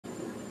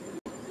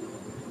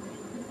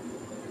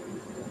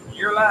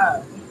You're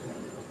live.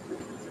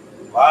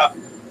 Live.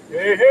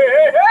 Hey, hey,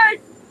 hey,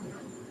 hey!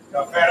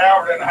 Got Fat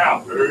Albert in the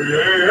house. Hey,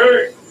 hey,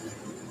 hey!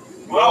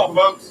 Well,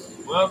 folks,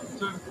 Welcome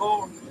to the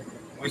Ford.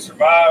 we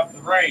survived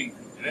the rain,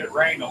 and it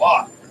rained a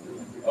lot.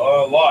 A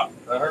lot.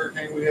 The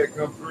hurricane we had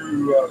come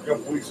through a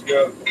couple weeks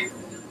ago,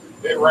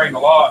 it rained a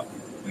lot,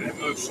 and it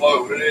moved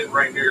slow, but it didn't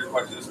rain near as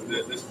much as this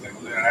did. This thing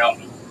was in and out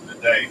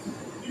today.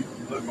 You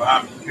look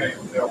behind me, you can't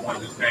even tell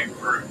when this came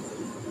through.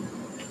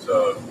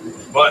 So,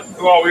 but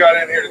who all we got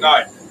in here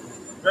tonight?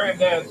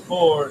 Granddad's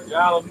Forge,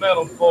 Island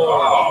Metal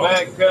Forge,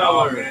 Matt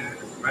Keller,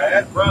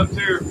 Matt.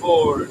 Frontier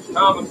Forge,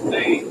 Thomas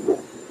D,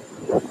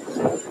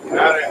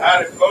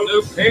 Howdy, folks.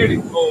 Luke Petty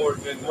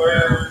Forge, and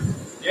where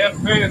Jeff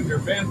Pender,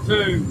 Ben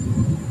 2.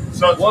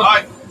 So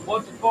tonight,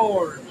 What's the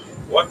Forge?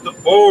 what the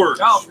Forge?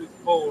 Coffee's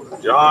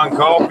Forge. John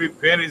Coffee,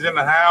 Penny's in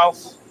the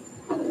house.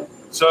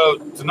 So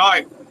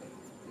tonight,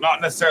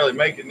 not necessarily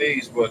making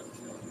these, but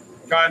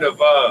kind of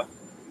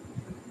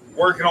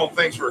working on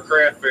things for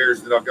craft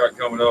fairs that I've got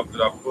coming up that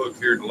I've booked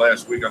here the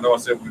last week. I know I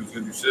said we was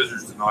going to do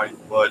scissors tonight,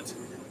 but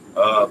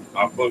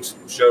I've booked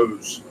some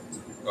shows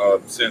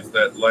since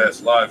that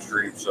last live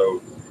stream.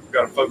 So we've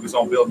got to focus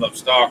on building up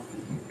stock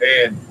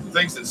and the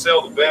things that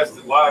sell the best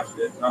at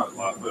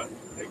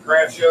at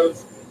craft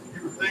shows.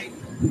 You would think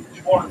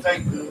you want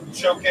to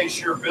showcase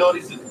your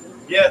abilities and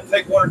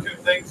take one or two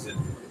things and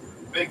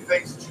big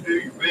things that you do,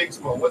 your bigs.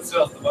 Well, what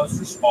sells the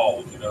most are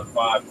smalls, $5,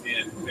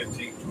 $10,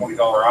 $15,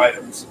 $20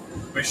 items.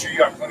 Make sure you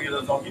got plenty of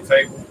those on your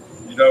table.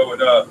 And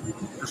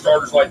for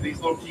starters, like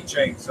these little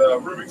keychains,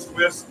 Rubik's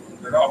Twist,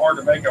 they're not hard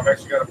to make. I've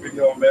actually got a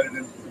video I'm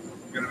editing,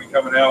 going to be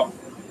coming out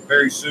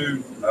very soon,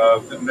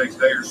 within the next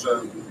day or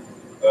so.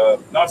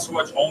 Not so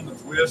much on the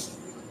twist,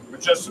 but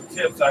just some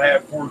tips I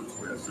have for the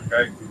twist,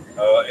 okay?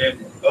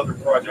 And other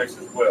projects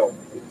as well.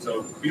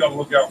 So be on the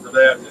lookout for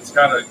that.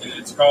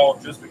 It's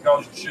called Just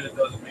Because You Should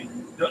doesn't mean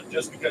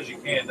just because you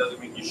can doesn't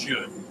mean you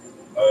should.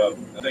 I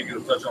think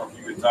it'll touch on a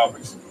few good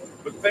topics.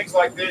 But things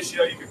like this, you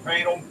can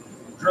paint them,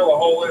 drill a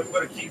hole in,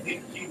 put a key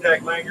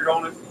tag lanyard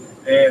on it,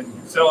 and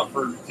sell it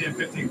for $10,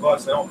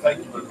 $15. They don't take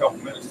you but a couple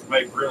minutes to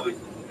make, really,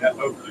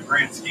 over the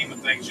grand scheme of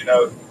things,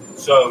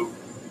 So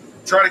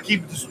try to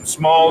keep it to some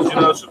smalls,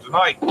 So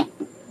tonight,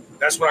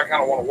 that's what I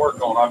kind of want to work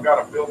on. I've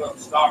got to build up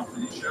stock for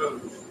these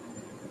shows,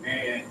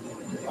 and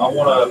I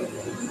want to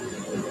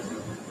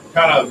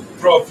kind of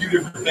throw a few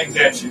different things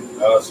at you.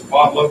 Some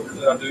bottle openers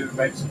that I do,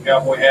 make some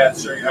cowboy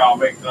hats, show you how I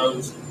make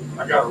those.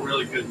 I got a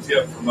really good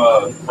tip from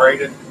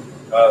Braden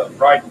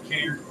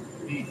Kinnear.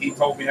 He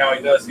told me how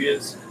he does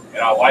his, and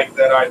I like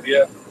that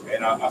idea,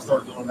 and I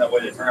started doing it that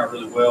way. They turn out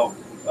really well.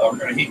 We're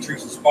going to heat treat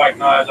some spike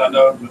knives. I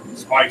know the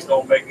spikes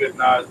don't make good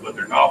knives, but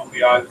they're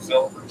novelty items.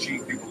 Sell them for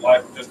cheap. People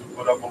like them just to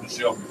put up on the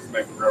shelf and just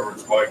make a railroad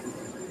spike.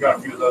 We've got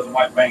a few of those. I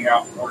might bang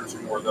out and order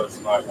some more of those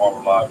tonight while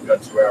we're live. We've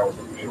got 2 hours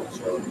of the field,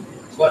 so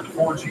let's let the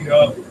Forge heat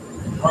up.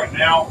 Right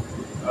now,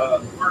 the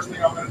first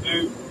thing I'm going to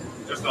do,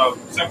 just a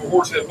simple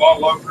horsehead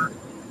bottle opener.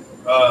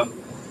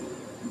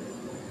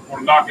 Want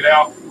to knock it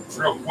out. It's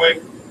real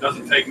quick.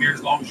 Doesn't take near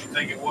as long as you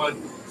think it would,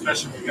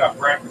 especially if you got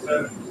practice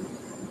at it.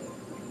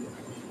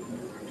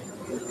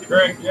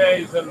 Greg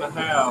J's in the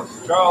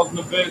house. Charles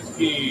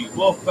Nowitzki,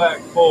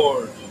 Wolfpack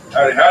Forge.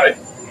 Howdy.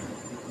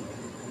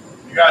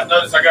 You guys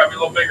notice I got me a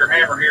little bigger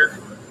hammer here.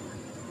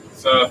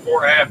 It's a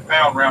 4.5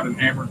 pound rounded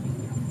hammer.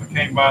 I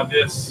came by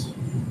this.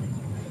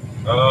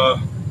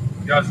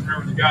 You guys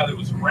remember the guy that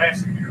was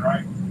harassing me,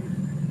 right?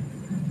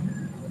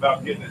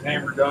 About getting his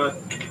hammer done.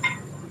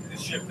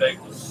 His ship date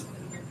was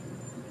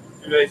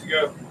 2 days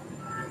ago.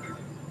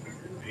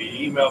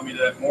 He emailed me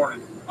that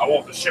morning. I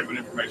want the shipping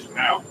information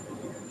now.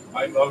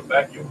 I emailed it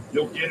back.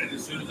 You'll get it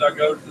as soon as I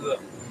go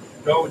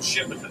and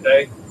ship it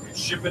today. It's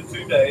shipping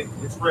today.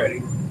 It's ready.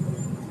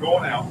 It's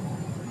going out.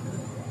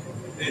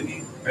 Then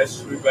he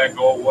messaged me back,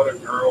 oh, what a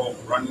girl,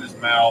 running his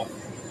mouth.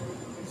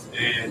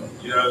 And,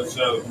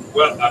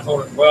 I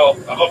told him,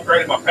 I've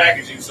upgraded my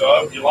packaging, so I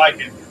hope you like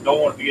it. Don't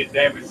want it to get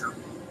damaged or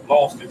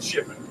lost in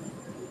shipping,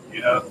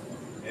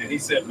 And he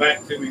said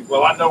back to me,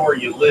 well, I know where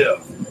you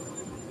live.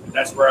 And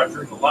that's where I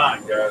drew the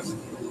line, guys.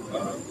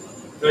 I'll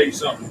tell you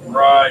something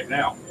right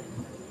now.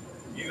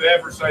 You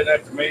ever say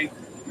that to me,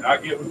 and I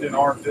get within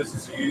arm's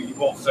distance of you, you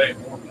won't say it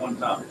more than one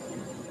time.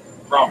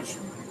 I promise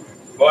you.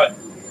 But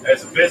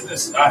as a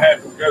business, I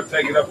have to go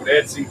take it up with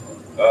Etsy.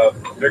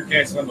 They're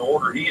canceling the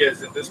order. He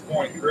has, at this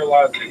point,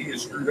 realized that he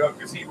is screwed up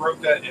because he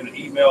wrote that in an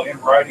email in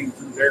writing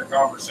through their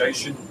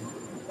conversation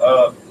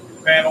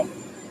panel.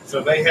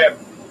 So they have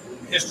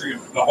history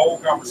of the whole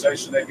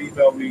conversation. They've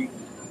emailed me.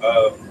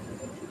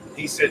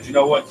 He said, you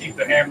know what, keep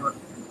the hammer.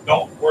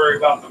 Don't worry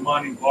about the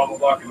money, blah, blah,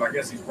 blah, because I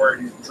guess he's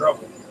worried he's in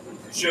trouble.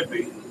 He should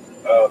be.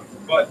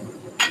 But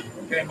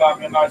came by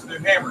me a nice new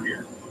hammer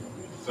here.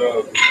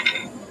 So,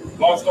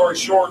 long story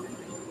short,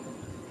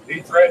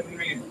 he threatened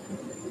me,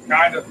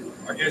 kind of,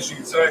 I guess you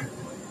could say.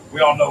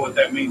 We all know what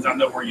that means. I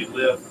know where you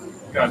live.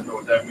 You guys know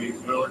what that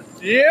means, Willard.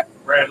 Yep.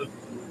 Bradley,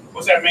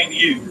 what's that mean to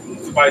you?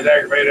 Somebody's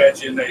aggravated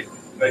at you and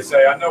they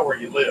say, I know where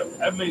you live.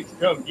 That means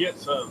come get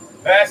some.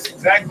 That's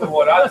exactly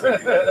what I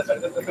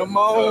think. Come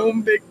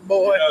on, big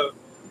boy.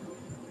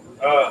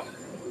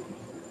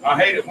 I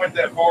hate it went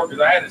that far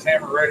because I had his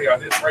hammer ready. I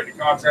didn't break the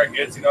contract.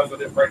 Etsy knows I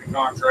didn't break the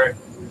contract.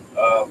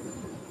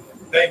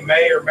 They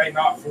may or may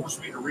not force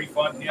me to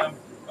refund him.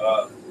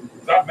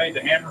 I've made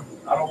the hammer.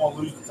 I don't want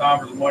to lose the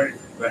time or the money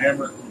for the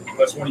hammer.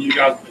 Unless one of you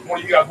guys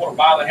want to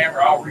buy the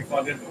hammer, I'll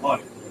refund him the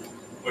money.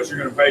 But you're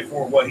going to pay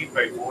for what he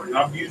paid for it. And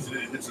I'm using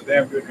it. It's a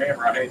damn good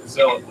hammer. I hate to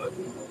sell it, but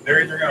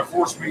they're either going to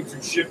force me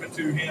to ship it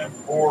to him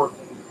or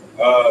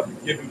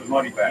give him the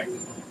money back.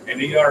 And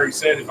he already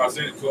said if I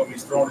send it to him,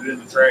 he's throwing it in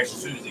the trash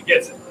as soon as he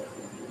gets it.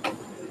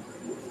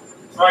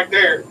 It's right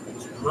there.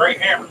 It's a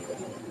great hammer.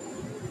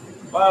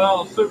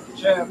 $5 super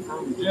chat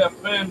from Jeff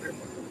Bender.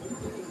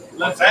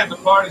 Let's get the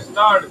party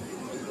started.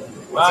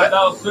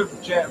 $5 super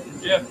chat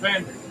from Jeff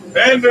Bender.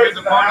 Bender's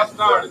the party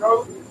started.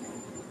 All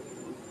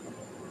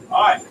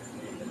right.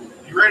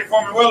 You ready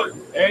for me, Willard?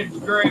 Ed's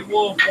Gray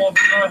Wolf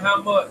wants to know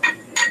how much.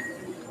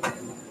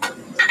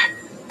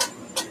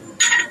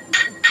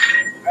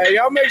 Hey,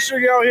 y'all make sure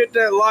y'all hit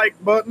that like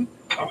button.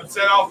 I'm going to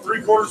set off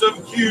 3/4 of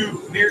a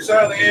cube near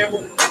side of the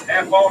anvil,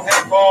 half on,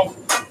 half off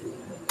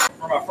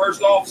for my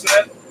first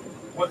offset.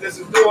 What this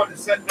is doing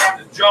is setting down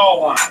the jaw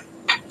line.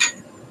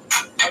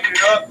 Clean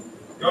it up,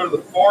 go to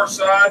the far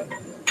side,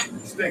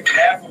 stick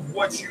half of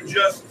what you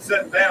just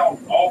set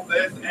down off the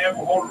edge of the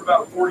anvil, hold it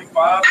about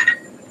 45,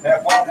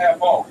 half on,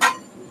 half off.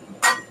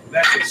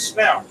 That's a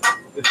snout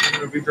that you're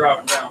going to be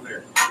driving down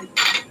there.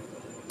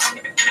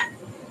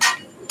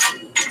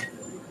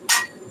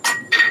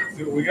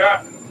 See what we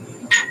got?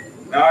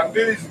 Now I can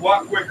do these a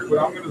lot quicker, but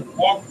I'm going to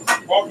walk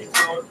you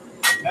through it.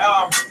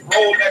 Now I'm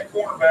rolling that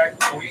corner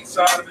back on each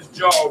side of his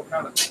jaw,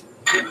 kind of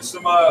give it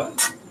some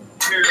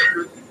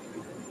character.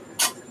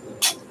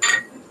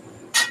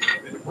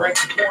 And it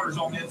breaks the corners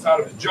on the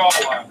inside of his jaw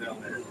line down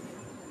there.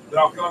 Then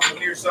I'll come to the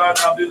near side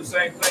and I'll do the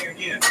same thing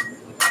again.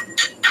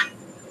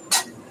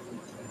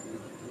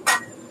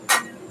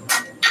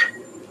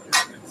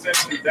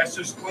 Essentially, that's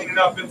just cleaning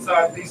up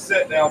inside these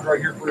set downs right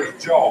here for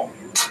his jaw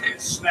and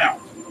his snout.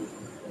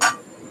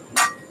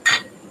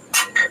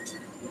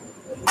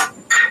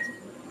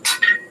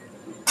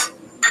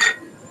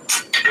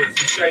 Put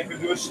some shape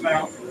into his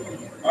snout.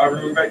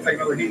 We may take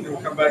another heat and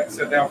we'll come back and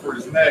sit down for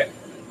his neck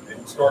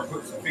and start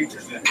putting some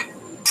features in.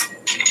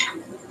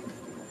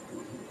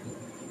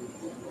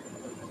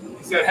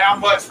 He said, how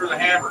much for the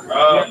hammer?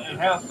 And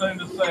how soon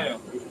to sell?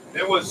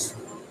 It was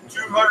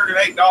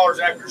 $208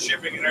 after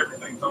shipping and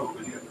everything total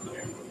in the end.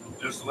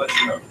 Just to let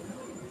you know.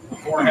 A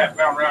 4.5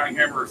 pound rounding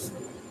hammer is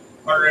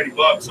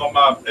 $180 on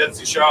my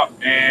Etsy shop,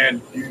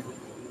 and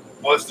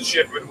plus the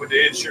shipping with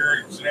the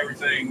insurance and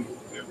everything,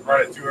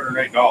 right at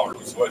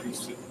 $208 is what he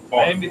said.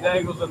 Andy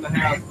Dangle's in the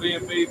house.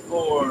 B&B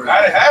for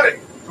I had it.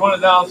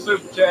 $20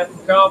 super chat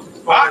from Conference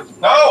I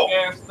for know.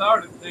 gas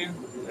started then.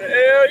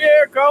 Hell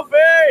yeah, coffee!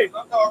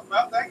 I'm talking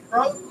about. Thank you,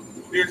 brother.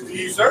 Here's to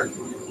you, sir.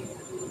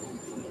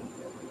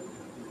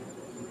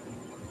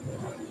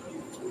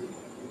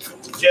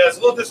 Yeah, it's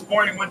a little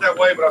disappointing it went that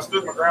way, but I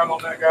stood my ground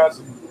on that, guys.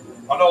 And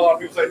I know a lot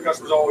of people say the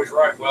customer's always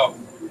right. Well,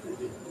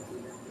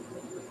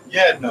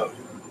 yeah, no.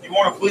 You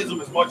want to please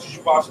them as much as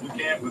you possibly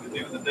can, but at the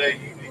end of the day,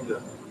 you need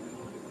to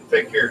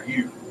take care of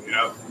you. You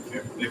know,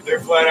 if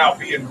they're flat out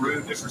being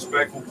rude,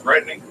 disrespectful,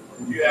 threatening,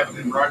 you have it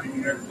in writing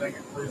and everything,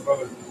 and proof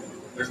of it.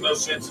 There's no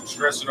sense in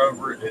stressing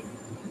over it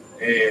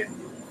and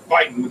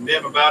fighting with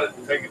them about it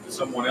and taking it to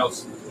someone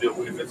else to deal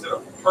with. If it's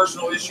a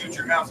personal issue at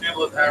your house,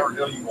 handle it however the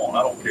hell you want.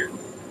 I don't care.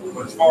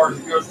 But as far as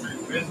it goes through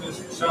your business,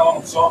 you're selling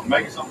them something,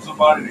 making something to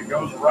somebody that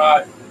goes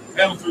right,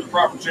 handle through the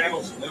proper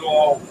channels, and it'll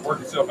all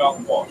work itself out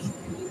in the wash.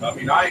 I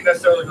mean, I ain't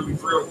necessarily going to be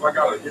thrilled if I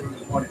got to give him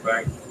his money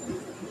back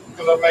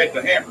because I made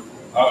the hammer.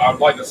 I'd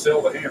like to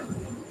sell the hammer.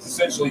 It's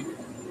essentially,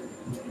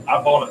 I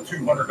bought a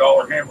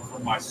 $200 hammer for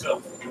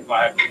myself if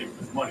I have to give him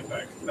his money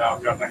back. Now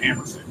I've got the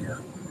hammer sitting here.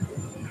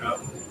 You know?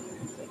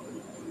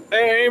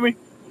 Hey, Amy.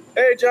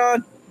 Hey,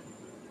 John.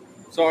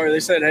 Sorry,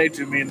 they said hey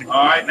to me. All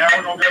right, now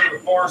we're going to go to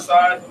the far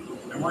side,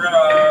 and we're going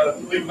to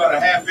leave about a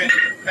half inch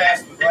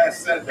past the glass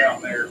set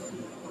down there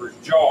for his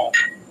jaw.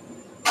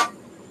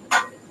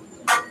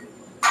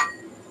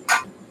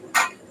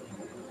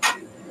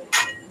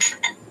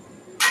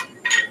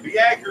 Be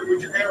accurate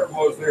with your hammer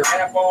blows there,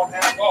 half on,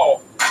 half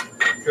off,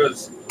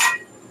 because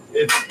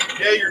it's,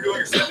 yeah, you're doing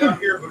your set down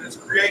here, but it's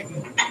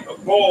creating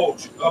a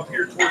bulge up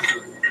here towards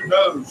the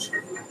nose.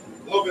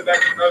 A little bit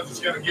back to the nose is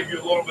going to give you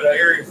a little bit of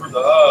area for the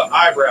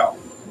eyebrow.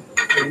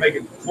 It's going to make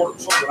it sort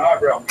of an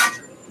eyebrow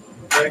feature.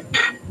 Okay?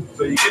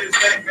 So you get his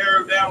neck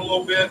narrowed down a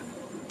little bit,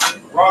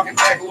 rock it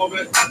back a little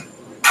bit,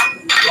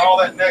 draw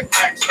that neck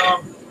back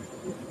some.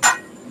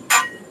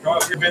 Come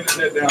up here, bend his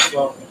head down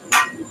some.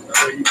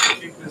 That way you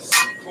can keep this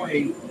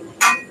clean.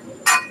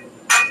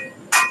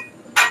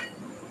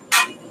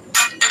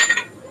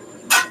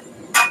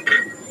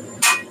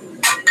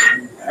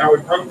 How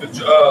we broke the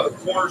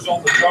corners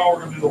on the jaw,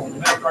 we're going to do the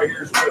neck right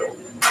here as well.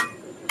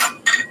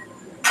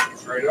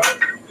 Straight up,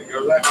 and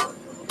go that way.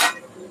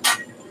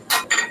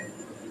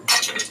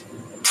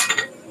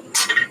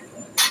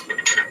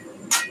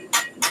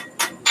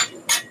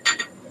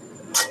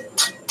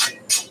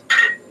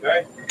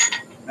 Okay.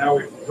 Now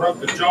we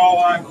broke the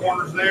jawline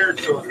corners there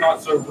so it's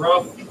not so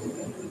rough.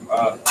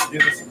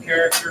 Give it some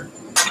character.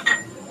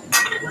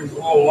 Brings a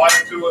little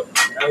life to it.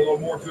 Add a little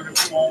more to it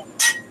if you want.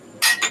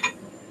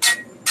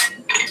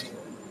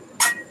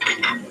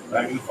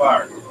 Back in the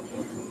fire.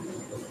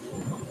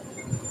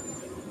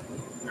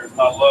 There's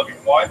my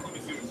loving wife. Let me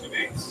see what she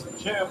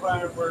needs. Champ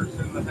Ironworks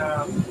in the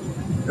house.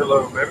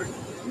 Hello, baby.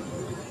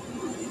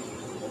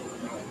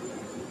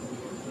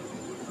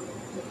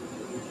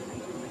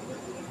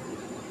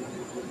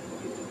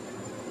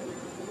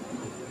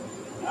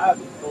 I've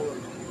been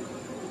bored.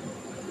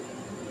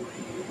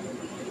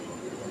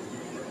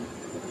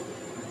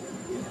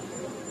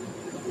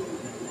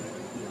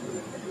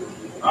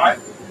 Alright.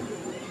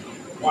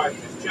 Wife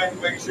just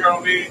checking, making sure I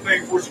don't need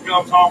anything before she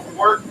comes home from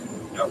work.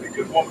 That'll be a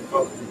good woman,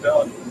 folks, I'm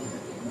telling you.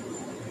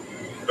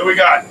 Who we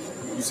got?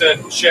 You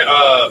said Champ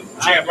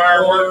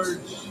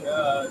Ironworks.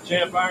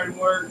 Champ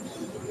Ironworks.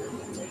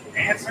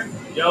 Hanson.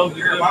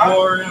 Jonesy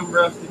Emporium,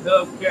 Rusty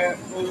Hubcat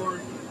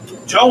Ford.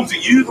 Jonesy,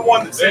 you the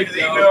one that sent Big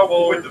the dog email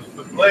Ford. with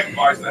the leg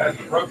marks that has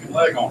the broken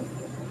leg on it.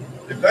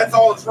 If that's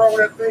all that's wrong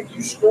with that thing,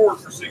 you score it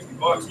for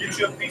 $60. Get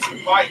you a piece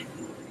of pipe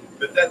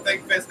that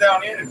thing fits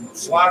down in and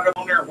slide it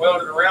on there and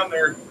weld it around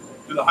there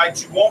to the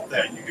height you want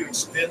that. You can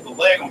extend the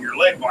leg on your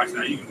leg marks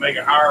now. You can make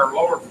it higher or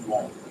lower if you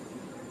want.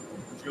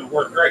 It's going to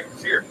work great.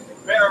 It's here.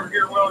 Man over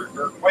here, welder.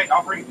 Or wait,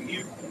 I'll bring it to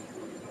you.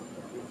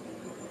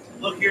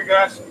 Look here,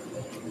 guys.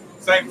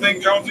 Same thing,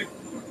 Jonesy.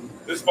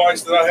 This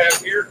vise that I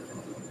have here,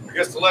 I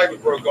guess the leg was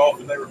broke off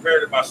and they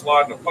repaired it by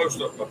sliding a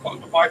post up, a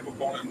pipe up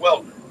on it and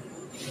welding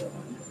it.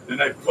 Then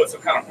they put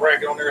some kind of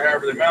bracket on there,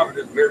 however they mounted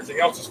it, but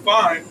everything else is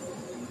fine.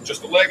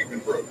 Just the leg had been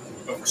broken.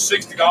 But for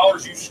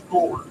 $60, you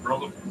scored,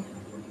 brother.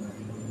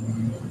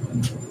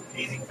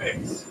 Easy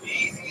fix.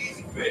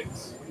 Easy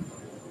fix.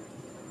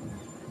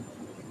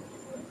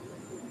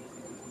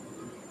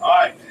 All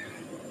right.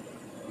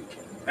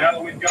 Now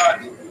that we've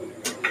got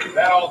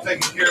that all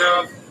taken care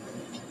of,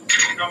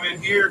 come in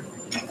here,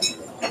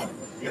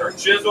 get our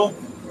chisel,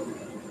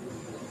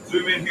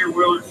 zoom in here,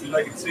 Willard, so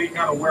they can see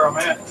kind of where I'm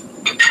at.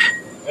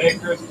 Hey,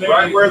 Christine,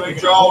 Right where the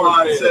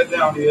jawline set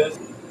down is.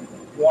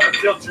 You want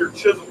to tilt your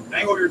chisel,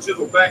 angle your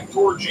chisel back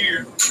towards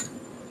you.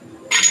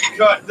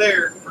 Cut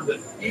there for the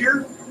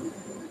ear.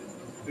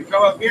 You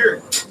come up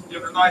here,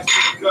 give it a nice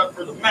deep cut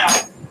for the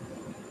mouth.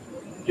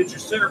 Get your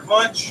center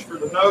punch for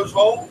the nose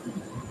hole.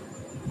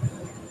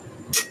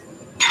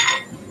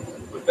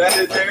 Put that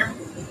in there.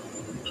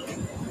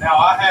 Now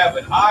I have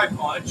an eye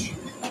punch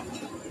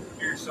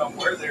here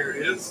somewhere. There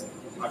it is.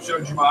 I've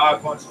showed you my eye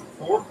punches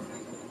before.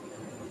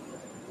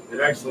 It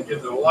actually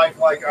gives it a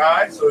lifelike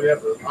eye, so you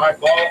have the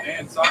eyeball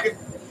and socket.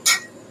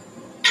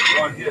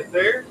 One hit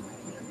there.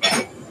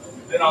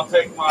 Then I'll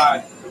take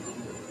my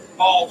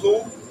ball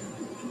tool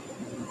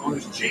on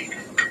his cheek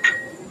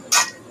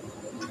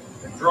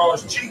and draw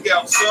his cheek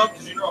out some,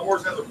 because you know a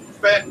horse has a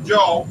fat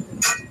jaw.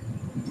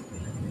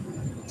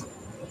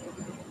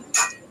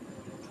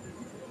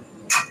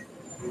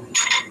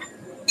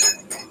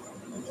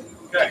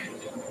 Okay.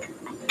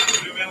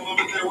 Zoom in a little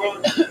bit there,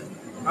 Willard.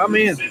 I'm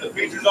in. See the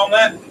features on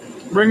that?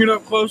 Bring it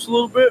up close a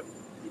little bit.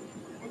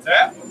 What's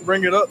that?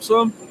 Bring it up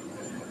some.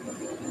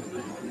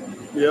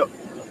 Yep.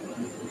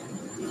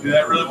 Do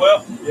that really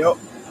well. Yep.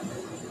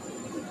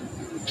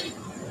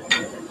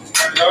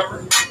 Turn it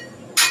over.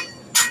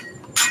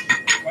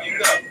 Clean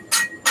it up.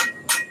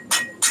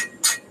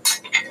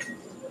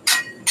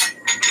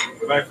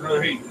 Go back for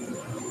another heat.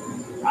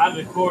 I,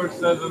 of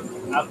course,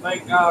 I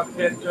think I'll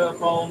catch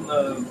up on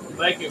the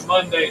Make It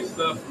Monday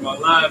stuff for my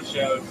live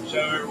show to show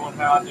everyone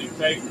how I do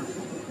tapers.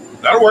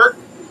 That'll work.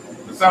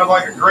 That sounds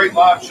like a great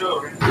live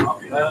show.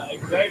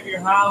 Xavier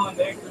Highland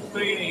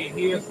Extrafini,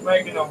 he is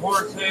making a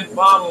horse head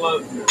bottle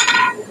opener.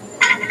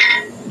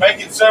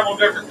 Making several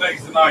different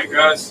things tonight,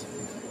 guys.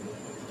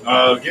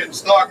 Getting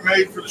stock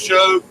made for the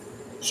show,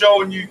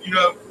 showing you,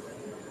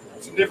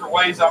 some different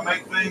ways I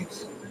make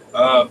things.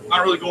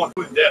 Not really going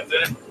too in depth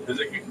in it because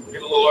it can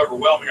get a little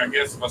overwhelming, I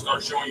guess, if I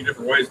start showing you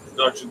different ways of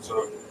production.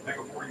 So hang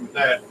on for you with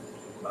that.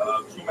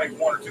 Just gonna make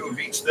one or two of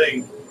each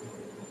thing,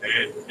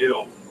 and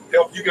it'll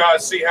help you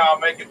guys see how I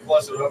make it.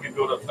 Plus, it'll help me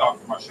build up stock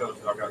for my shows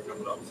that I've got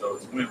coming up. So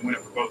it's a win-win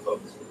for both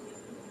of us.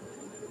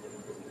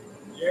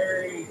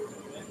 Jerry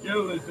and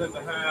Julie's in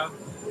the house.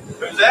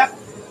 Who's that?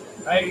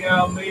 Hey,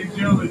 y'all, me and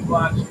Julie's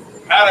watching.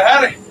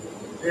 Howdy.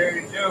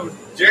 Jerry and Julie.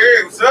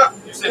 Jerry, what's up?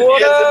 You said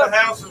What Ed's up? in the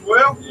house as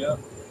well? Yep.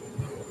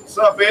 What's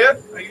up,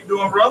 Ed? How you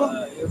doing,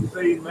 brother?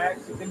 MC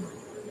Mexican.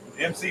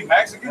 MC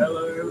Mexican?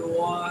 Hello,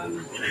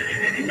 everyone.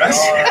 Say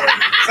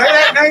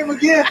that name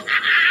again.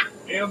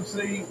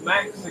 MC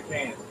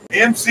Mexican.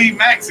 MC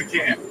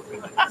Mexican.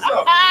 What's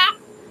up? I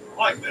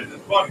like that. It's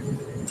funny.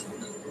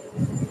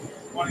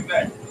 Funny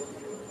thing.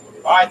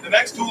 All right, the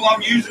next tool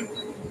I'm using,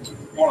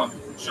 I want to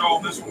show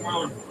on this one,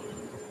 Willard.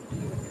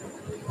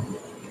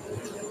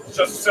 It's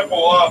just a simple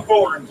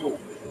foldering tool.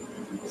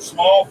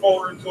 Small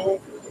foldering tool.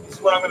 This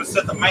is what I'm going to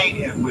set the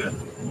main end with.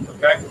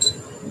 Okay?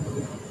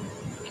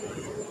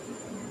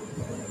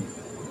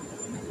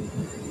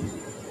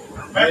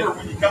 Remember,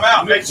 when you come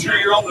out, make sure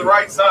you're on the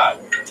right side.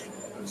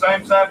 The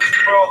same side that you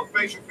put all the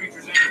facial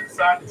features in is the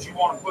side that you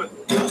want to put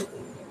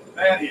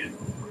that in.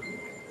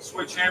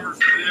 Switch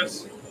hammers for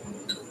this.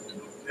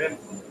 Then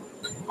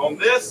on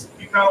this,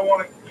 you kind of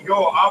want to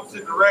go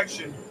opposite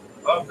direction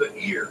of the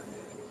ear.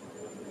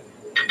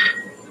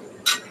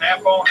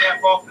 Half on,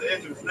 half off the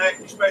edge of his neck.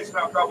 You space it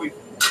out probably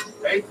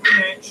 1/8 of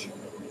an inch.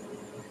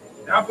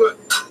 Now I put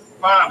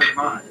 5 in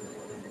mine.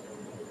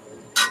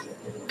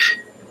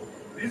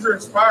 These are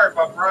inspired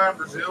by Brian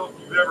Brazil. If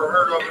you've ever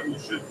heard of him, you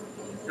should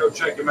go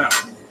check him out.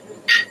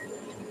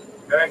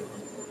 Okay?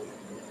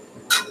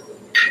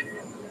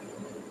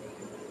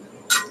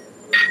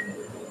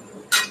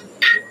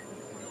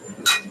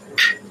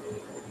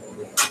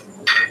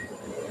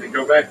 Then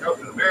go back up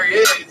to the very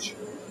edge.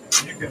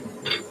 And you can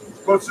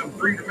put some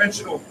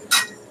three-dimensional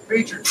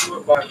feature to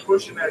it by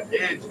pushing that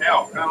edge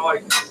out, kind of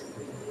like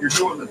you're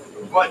doing the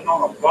button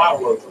on a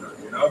bottle opener,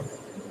 you know?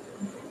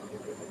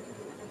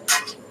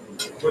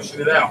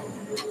 Pushing it out.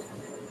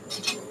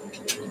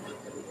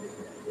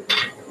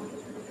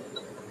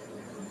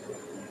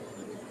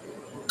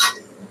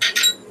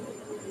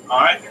 All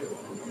right.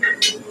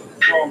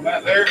 Throw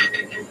that there.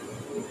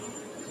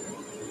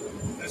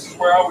 This is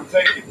where I would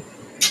take it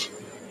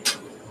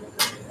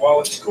while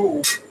it's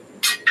cool.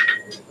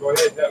 Go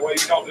ahead, that way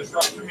you don't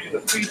disrupt too many of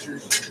the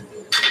features.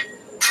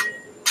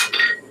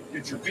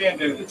 Get your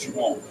bend in it that you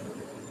want.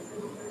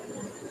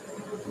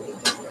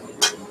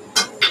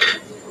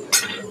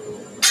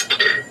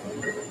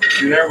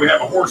 See there, we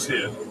have a horse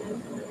head.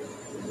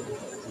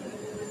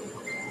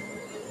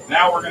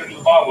 Now we're going to do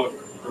the bottle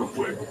opener real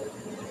quick.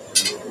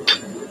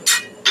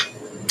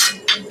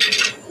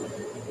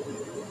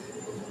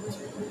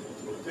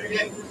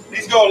 Again,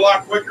 these go a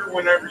lot quicker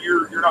whenever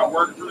you're not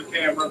working through the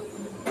camera.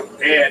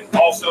 And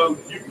also,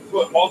 you can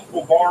put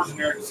multiple bars in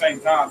there at the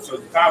same time. So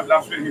the time that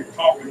I'm sitting here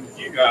talking with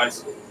you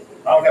guys,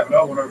 I'll have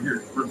another one over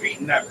here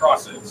repeating that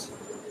process.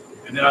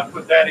 And then I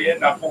put that in,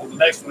 and I pull the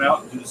next one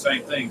out and do the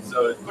same thing.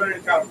 So it's put it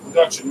in kind of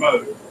production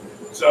mode.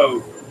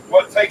 So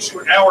what takes you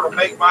an hour to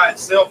make by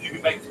itself, you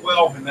can make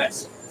 12 in that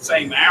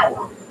same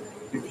hour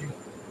if you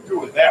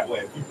do it that way.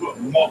 If you put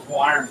multiple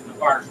irons in the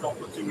fire, just don't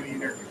put too many in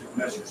there because you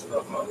mess your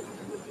stuff up.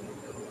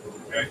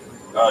 Okay?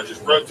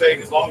 Just rotate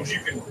as long as you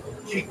can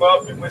keep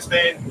up and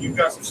withstand. You've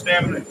got some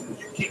stamina.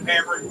 You keep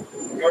hammering.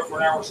 You go for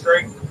an hour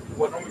straight.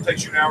 What normally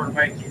takes you an hour to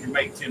make, you can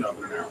make 10 of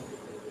it an hour.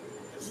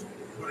 Just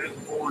put it in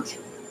the forge.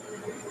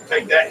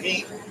 Take that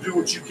heat. Do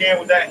what you can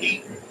with that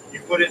heat. You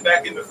put it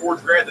back in the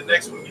forge grad. The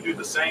next one, you do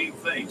the same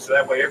thing. So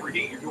that way, every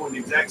heat, you're doing the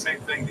exact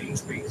same thing to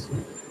each piece.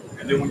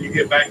 And then when you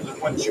get back to the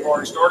one that you've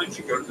already started,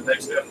 you go to the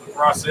next step of the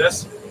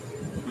process.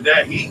 With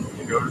that heat,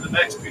 you go to the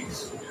next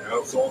piece. You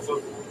know, so on and so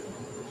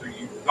forth. So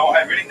you don't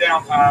have any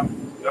downtime,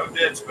 no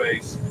dead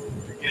space.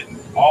 You're getting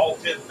all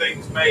 10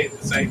 things made at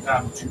the same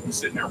time that you can be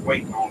sitting there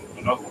waiting on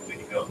another one to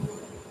heat up.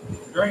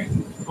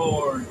 Grayson's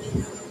Forge.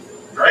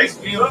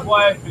 Grayson, Jim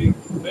Flappy,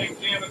 Big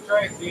Jim and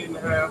Tracy in the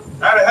house.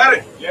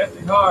 Howdy.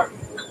 Jesse Hart.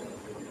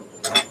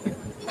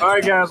 All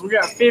right, guys, we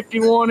got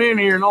 51 in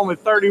here and only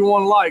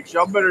 31 likes.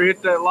 Y'all better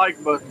hit that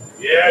like button.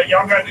 Yeah,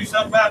 y'all got to do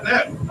something about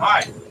that. All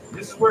right.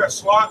 This is where a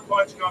slot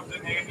punch comes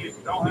in handy. If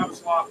you don't have a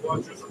slot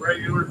punch, just a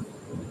regular.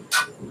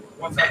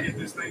 Once I get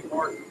this thing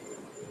marked,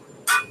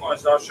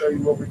 I'll show you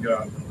what we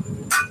got.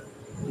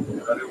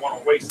 I didn't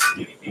want to waste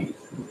any heat.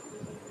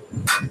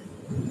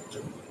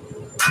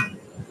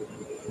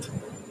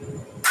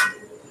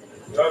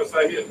 Notice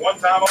I hit one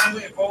time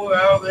only and pull it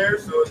out of there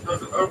so it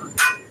doesn't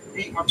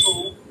overheat my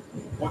tool.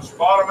 Once you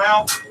bottom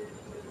out,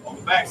 on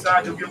the back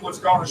side you'll get what's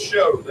called a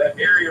show. That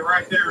area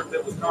right there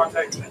that was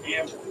contacting the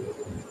handle.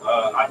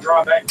 I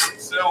draw back to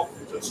itself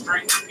to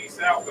straighten the piece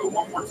out. Go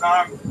one more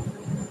time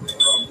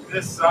from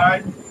this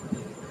side.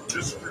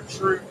 Just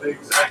protrude the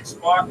exact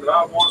spot that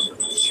I want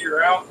to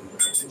shear out.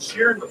 And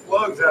shearing the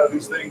plugs out of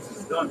these things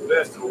is done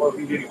best at low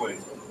heat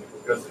anyways.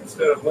 Because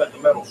instead of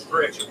letting the metal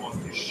stretch, it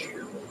wants to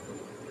shear.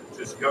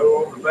 Just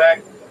go over the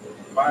back,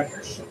 find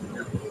your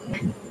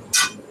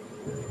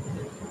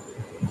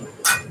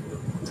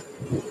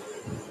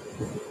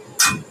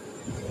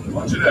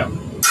punch it out.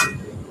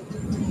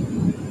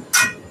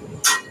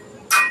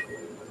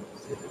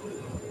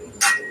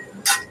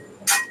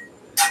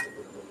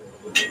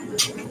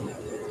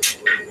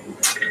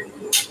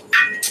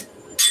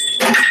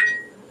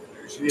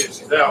 There she is,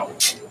 she's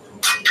out.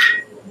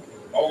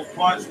 Old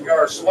punch, we got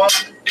our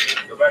slot,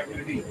 go back to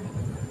the heat.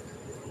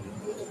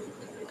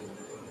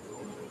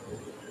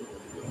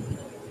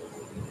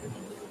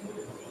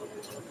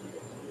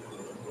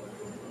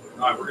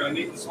 All right, we're going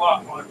to need the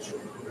slot punch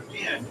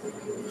again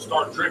to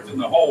start drifting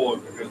the hole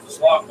because the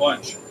slot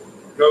punch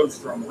goes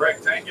from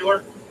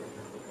rectangular,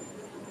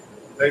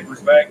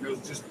 tapers back,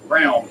 goes just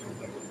round.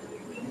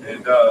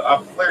 And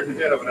I've flared the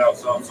head of it out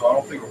some, so I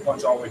don't think it'll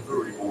punch all the way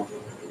through anymore.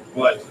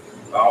 But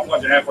I'll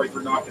punch it halfway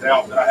through, knock it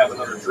out, and then I have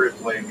another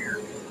drift laying here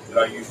that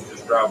I use to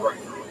just drive right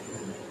through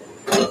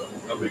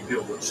it. No big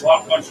deal. But the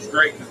slot punch is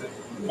great because it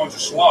punch a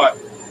slot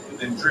and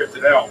then drift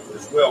it out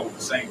as well with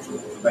the same tool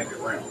to make it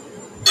round.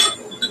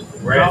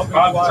 Whereas if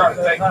I'm trying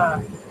to take,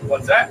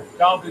 What's that?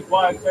 Coffee's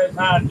wife says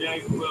hi,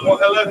 James Willis. Well,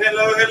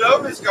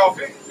 hello, Miss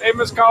Coffee. Hey,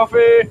 Miss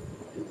Coffee.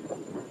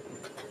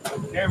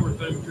 Camera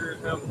zoom sure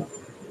is helpful.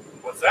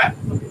 What's that?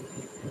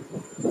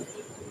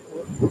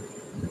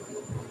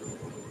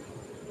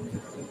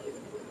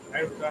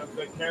 Every time I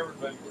say camera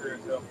zoom sure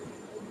is helpful.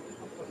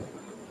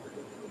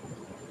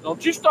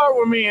 Don't you start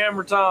with me,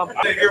 Hammer Time.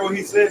 I didn't hear what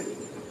he said.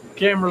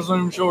 Camera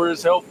zoom sure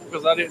is helpful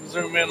because I didn't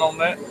zoom in on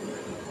that.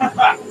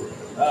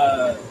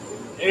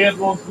 Ed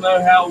wants to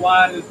know how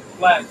wide is the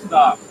flat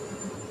stop.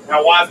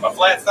 How wide is my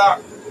flat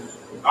stock?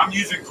 I'm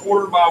using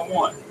 1/4 by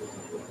 1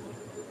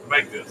 to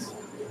make this.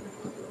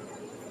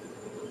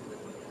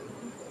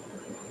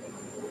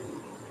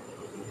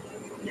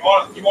 You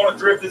want to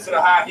drift this at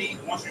a high heat.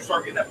 Once you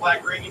start getting that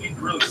black green, you need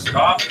to really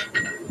stop.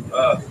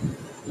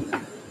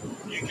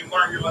 You can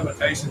learn your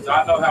limitations.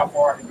 I know how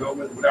far I can go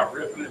with it without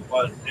ripping it,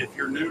 but if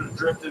you're new to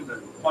drifting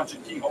and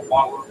punching keyhole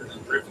bottle openers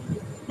and drifting,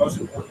 the most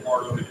important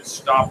part of it is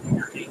stop when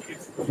your heat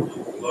gets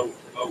low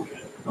in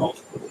it. It'll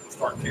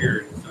start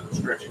tearing instead of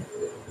stretching.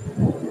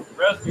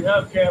 Rusty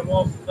Hubcap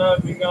wants to know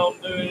if you're going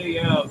to do any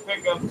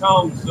pickup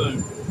tongs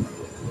soon.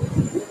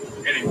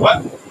 Any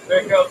what?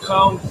 Pickup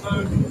tongs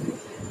soon.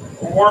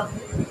 Or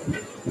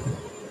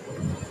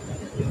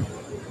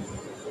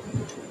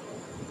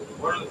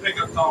what are the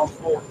pickup tongs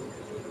for?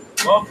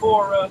 What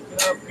for, Rusty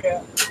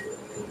Hubcap?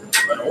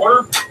 An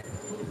order?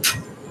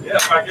 Yeah,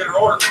 if I get an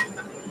order.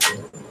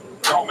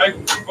 I don't make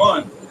them for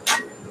fun.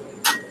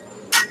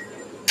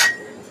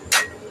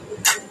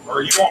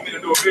 Or you want me to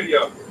do a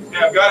video?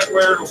 Yeah, I've got it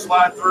where it'll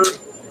slide through.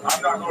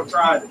 I'm not going to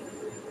try and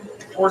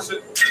force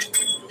it.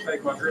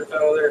 Take my drift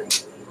out of there.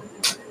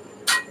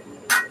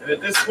 And at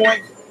this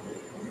point,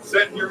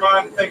 set in your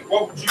mind and think,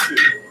 what would you do?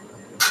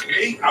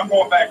 Me, I'm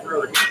going back for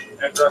another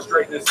heat after I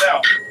straighten this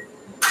out.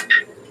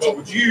 What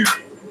would you,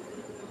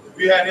 if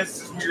you had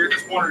instances where you're at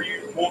this point or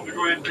you want to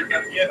go ahead and drink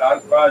that again, I'd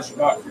advise you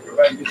not to go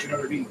back and get you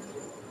another heat.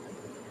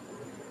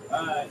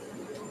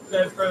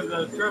 Said for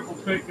the triple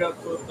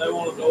pickups, they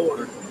wanted to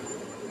order.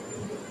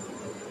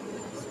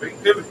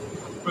 Speak to me.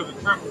 For the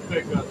triple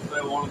pickups,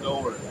 they wanted to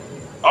order.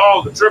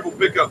 Oh, the triple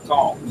pickup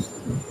tongs.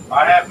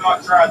 I have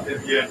not tried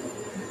them yet.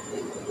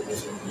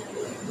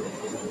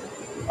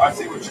 I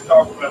see what you're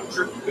talking about,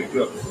 triple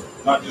pickups,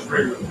 not just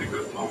regular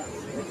pickup tongs.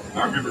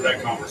 I remember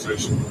that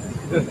conversation.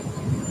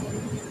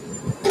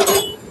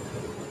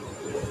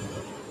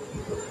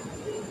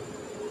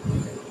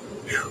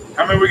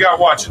 How many we got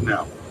watching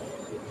now?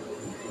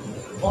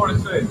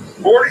 46.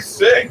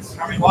 46.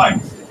 How many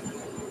likes?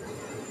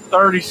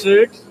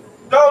 36.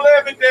 Don't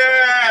let me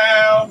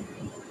down.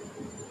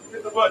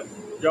 Hit the button.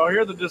 Y'all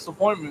hear the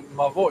disappointment in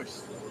my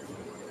voice.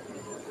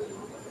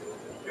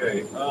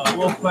 Okay.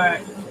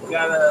 Wolfpack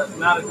got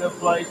not a good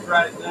place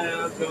right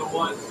now. Gonna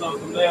want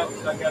something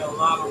else. I got a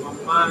lot on my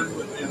mind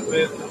with this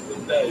business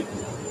today.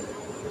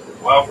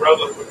 Well,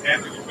 brother,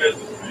 handle your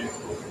business, man.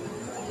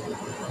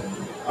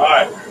 All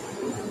right.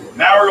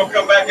 Now we're gonna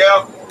come back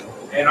out,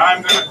 and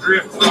I'm gonna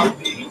drift from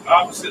the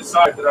opposite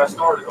side that I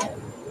started on.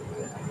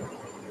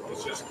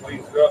 This just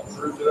cleans it up,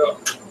 screws it up.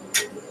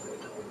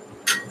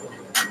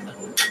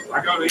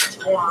 I go to each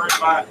corner in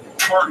my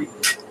party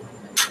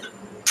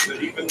so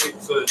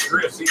it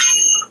drifts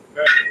evenly.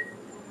 Okay.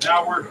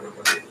 Now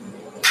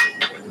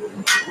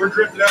we're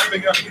drifting out,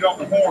 picking up to get on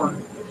the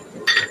horn.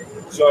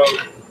 So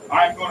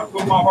I'm going to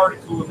put my hardy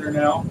tool in there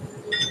now.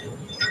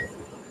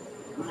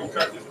 We're going to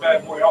cut this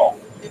bad boy off.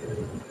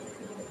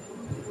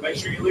 Make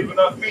sure you leave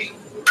enough meat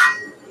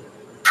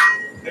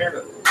there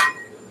to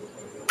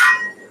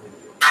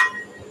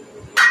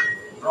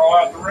draw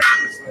out the ring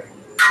of this thing.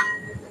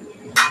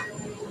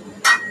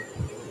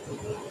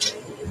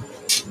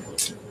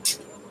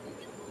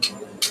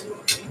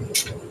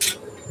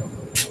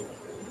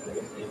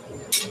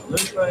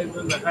 Lupe's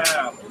in the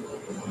house.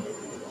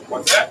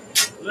 What's that?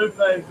 Lupe's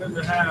in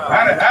the house.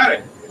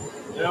 Howdy.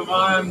 Yeah,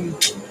 I'm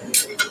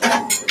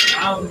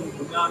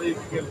not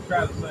even going to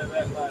try to say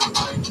that last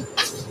name.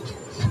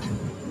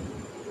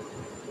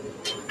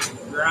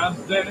 Grimes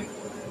did it.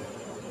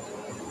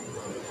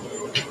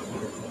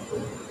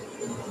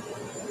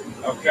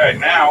 Okay,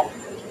 now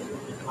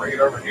bring it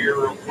over here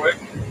real quick.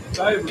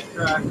 Favorite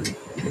cracker.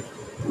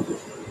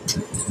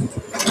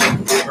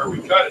 Where we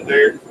cut it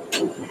there,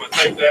 I'm going to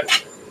take that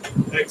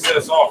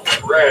excess off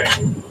the rag.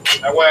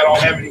 That way I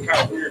don't have any kind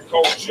of weird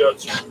cold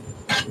shuts or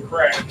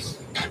cracks.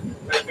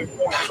 Take them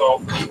points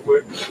off real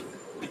quick.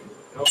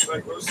 It'll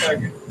take a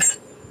second.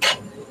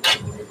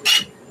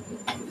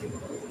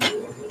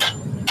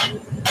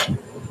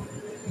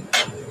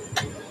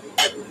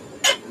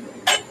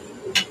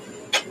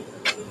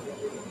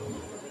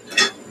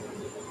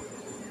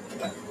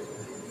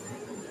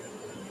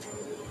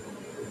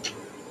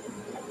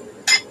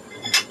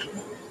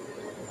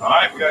 All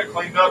right, we got it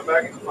cleaned up,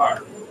 back in the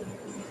fire.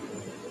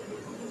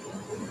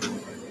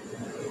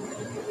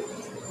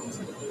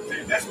 See,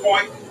 at this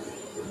point,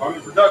 I'm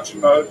in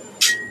production mode.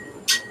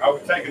 I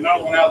would take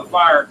another one out of the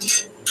fire,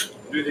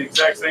 do the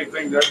exact same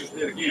thing that I just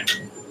did again,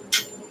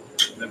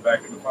 and then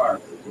back in the fire.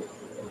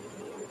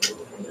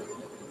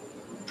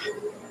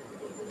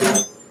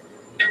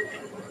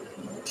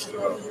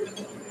 So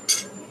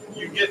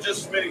you can get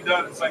just as many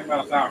done in the same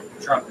amount of time if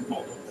you try to do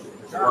multiple.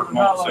 Charlie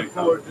Hollow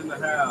Forge in the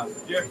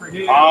house. Jeffrey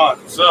Hill.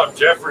 What's up,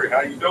 Jeffrey?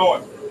 How you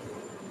doing?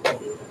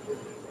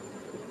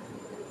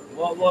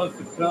 What was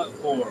the cut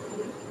for?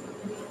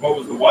 What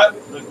was the what?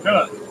 The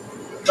cut.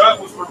 The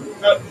cut was for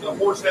cutting the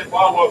horse head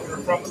bottle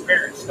opener from the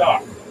parent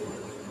stock.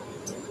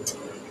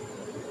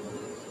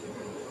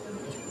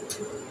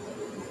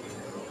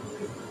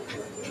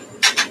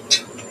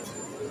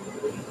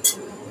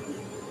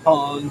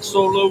 Han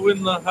Solo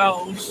in the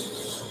house.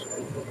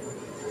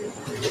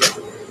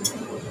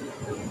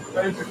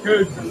 Mr.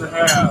 Coots in the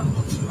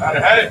house. Howdy,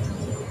 howdy.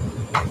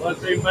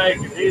 What's he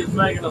making? He's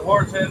making a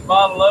horse head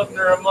bottle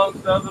opener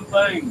amongst other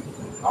things.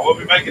 I will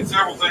be making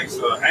several things,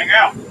 so hang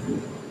out.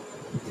 You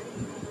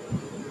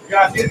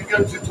guys getting a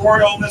good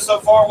tutorial on this so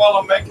far while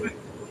I'm making it?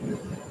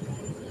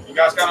 You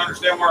guys kind of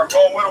understand where I'm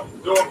going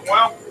with them? Doing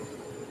well?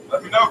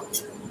 Let me know.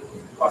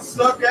 If I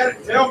suck at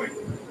it, tell me.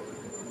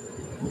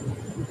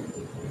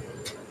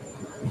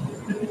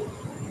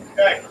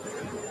 Okay.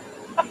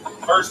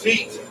 First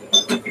heat.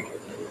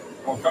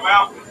 Gonna come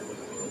out,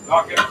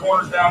 knock any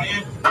corners down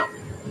in,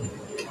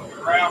 move it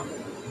around,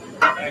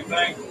 same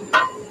thing.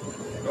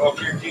 Go up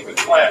here and keep it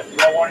flat. You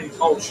don't want any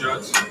cold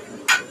shuts.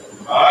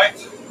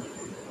 Alright.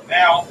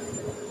 Now,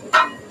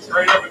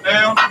 straight up and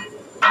down,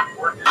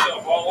 work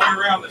yourself all the way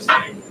around this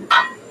thing.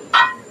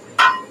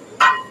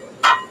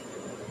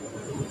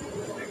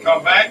 And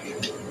come back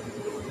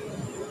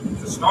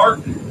to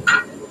start.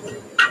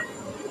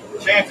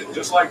 Chant it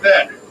just like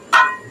that.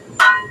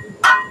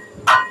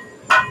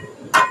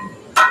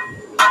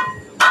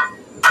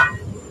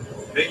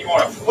 Then you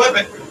want to flip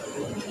it,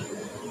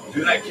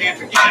 do that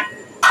cant again.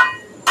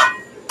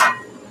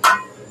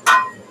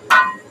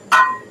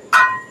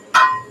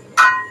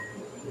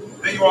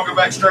 Then you want to go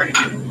back straight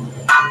again.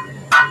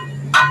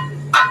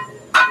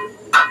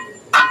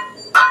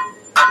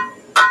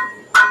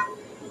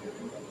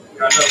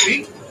 Got enough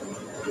heat?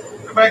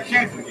 Go back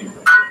canting again.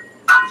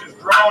 Just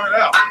drawing it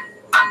out.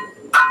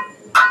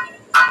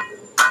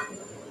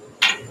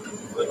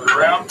 Flip it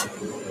around.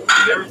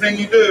 And everything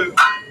you do,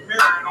 mirror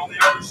it on the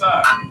other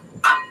side.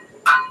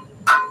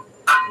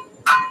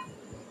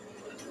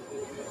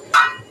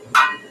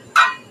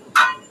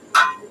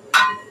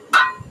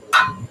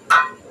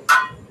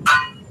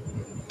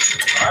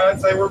 I'd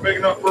say we're big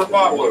enough for a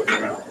bottle opener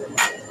now.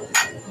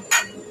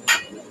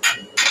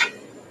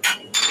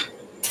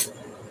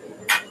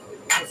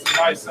 That's a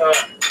nice,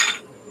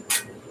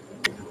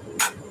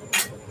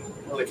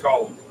 what do they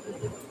call them?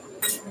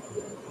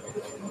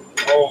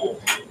 Oh,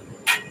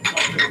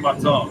 I'm thinking my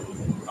tongue.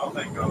 I'll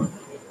think of it.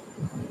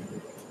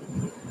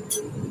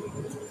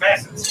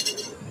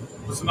 Facets.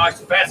 Put some nice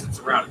facets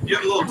around it. Give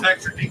it a little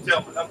texture,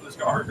 detail, but nothing that's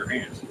going to hurt your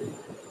hands.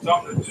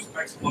 Something that just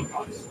makes it look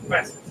nice.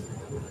 Facets.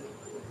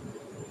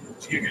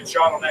 Did you get a good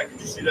shot on that? Could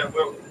you see that,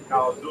 Will?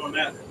 How I was doing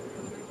that?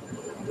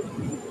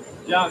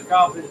 John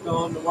Coffey's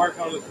going to work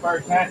on his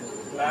first hatchet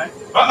tonight.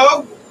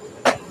 Uh-oh!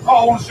 Oh,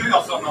 I want to show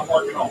y'all something I'm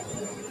working on.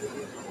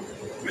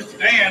 Mr.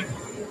 Dan.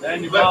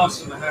 Daniel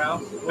Moss in the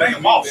house.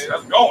 Daniel Moss,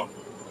 how's it going?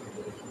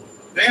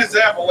 Dan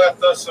Zappa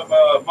left us some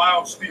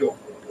mild steel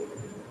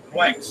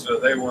blanks.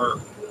 They were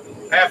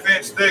 1/2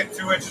 inch thick,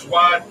 2 inches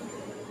wide,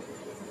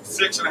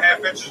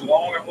 6.5 inches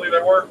long, I believe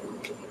they were.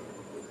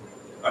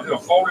 I did a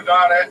folded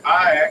eye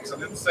axe. I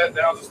did the set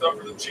downs and stuff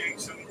for the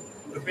cheeks and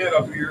the bit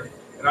up here.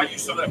 And I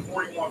used some of that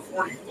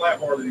 4140 flat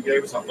bar that he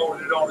gave us. I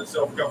folded it on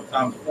itself a couple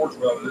times before it's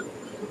welded it.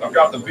 I've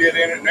got the bit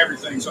in it and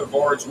everything so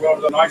far. It's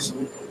welded up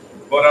nicely.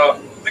 But I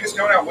think it's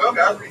coming out well,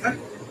 guys. What do you think?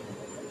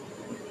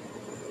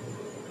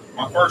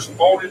 My first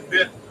folded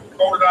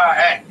eye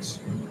axe.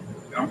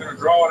 And I'm going to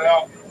draw it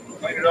out,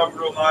 clean it up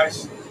real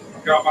nice.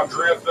 I've got my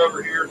drift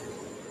over here.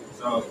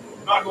 So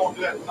I'm not going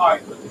to do that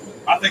tonight, but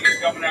I think it's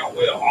coming out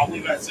well. I'll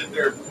leave that sit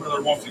there if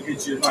Wheeler wants to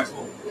get you a nice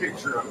little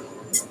picture of it.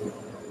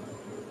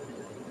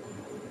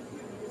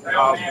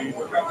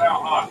 We're coming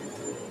out hot.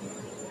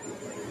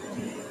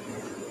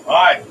 All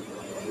right.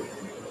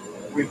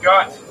 We've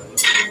got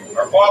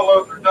our bottle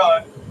opener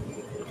done,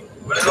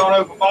 but it don't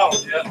open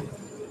bottles yet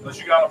unless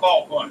you got a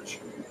ball punch.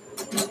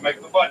 Make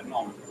the button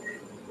on it.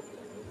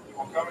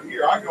 I'll come in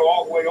here. I go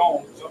all the way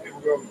on. Some people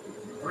go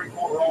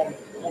 3/4 on,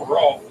 1/4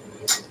 off.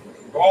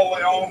 Go all the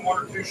way on, 1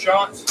 or 2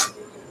 shots.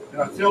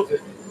 And I tilt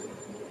it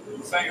in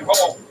the same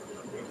hole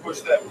and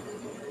push that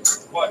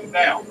button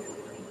down.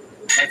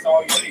 That's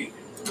all you need.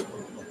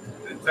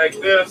 Then take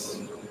this,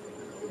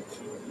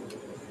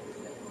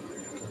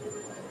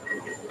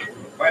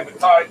 clamp it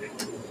tight.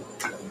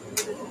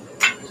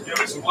 Just give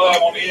it some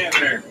love on the end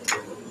there.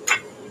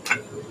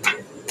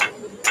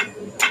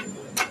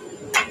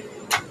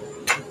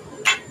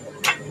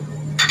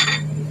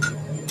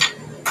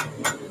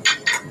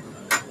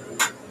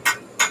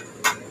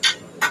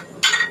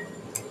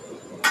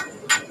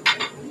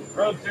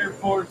 Brooks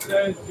Airport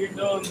says you're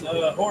doing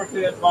the horse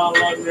head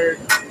bottle opener.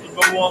 You've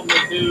been wanting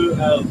to do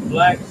a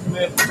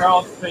blacksmith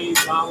cross peen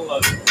bottle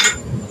opener.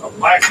 A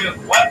blacksmith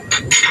what?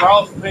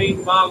 Cross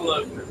peen bottle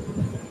opener.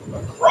 A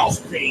cross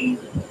peen.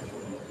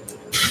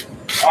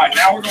 All right,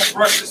 now we're going to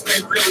brush this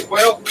thing really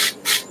well.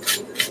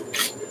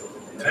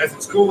 And as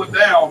it's cooling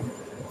down,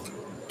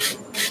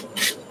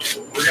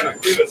 we're going to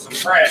give it some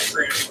brass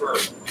transfer.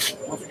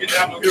 Once we get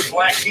down to a good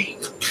black heat,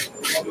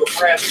 we're going to do a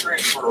brass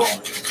transfer on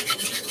it.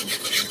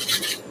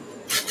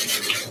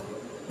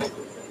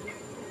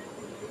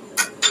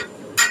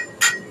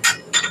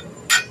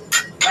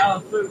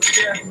 Super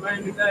Chat from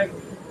Andy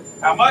Davis.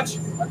 How much?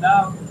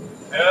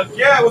 $1.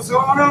 Yeah, what's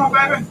going on,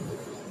 baby?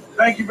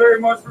 Thank you very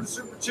much for the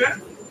super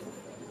chat.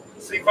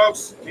 See,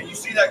 folks, can you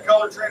see that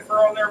color transfer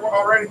on there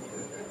already?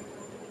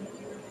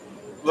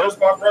 Just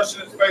by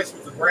brushing its face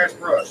with the brass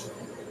brush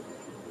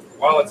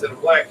while it's at a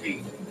black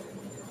heat.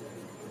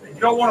 And you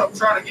don't want to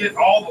try to get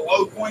all the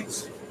low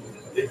points.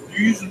 If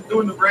you're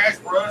doing the brass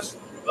brush,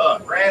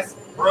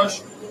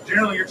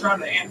 generally you're trying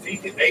to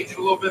antique it, age it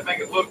a little bit, make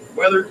it look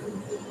weathered,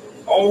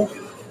 old.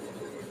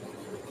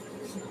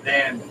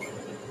 And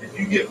if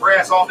you get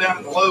brass all down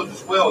in the lows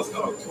as well, it's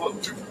going to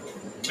look too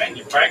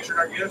manufactured,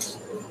 I guess.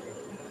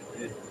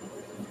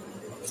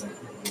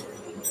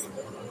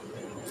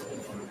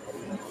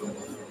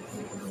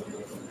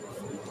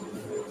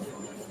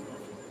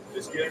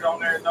 Just get it on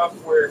there enough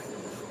where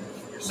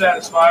you're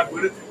satisfied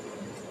with it.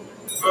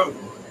 Boom.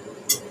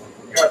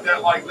 You got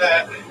that like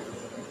that.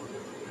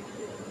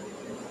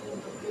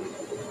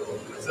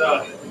 Let's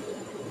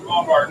move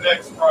on to our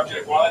next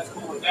project. While that's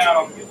cooling down,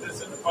 I'm going to get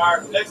this in the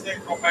fire. The next thing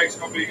we're going to make is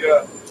going to be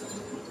a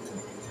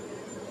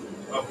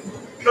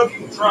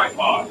cooking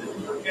tripod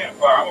for a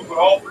campfire. I'm going to put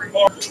all 3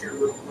 bars in here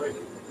real quick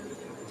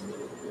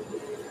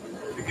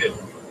to get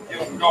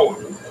them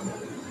going.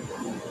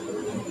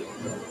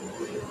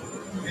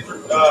 These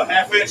are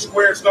half-inch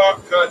square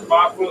stock cut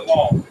 5 foot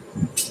long.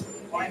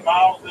 Plain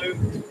miles,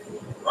 dude.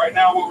 Right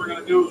now what we're going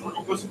to do is we're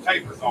going to put some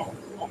tapers on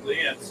the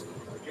ends.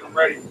 Get them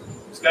ready to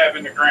stab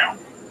in the ground.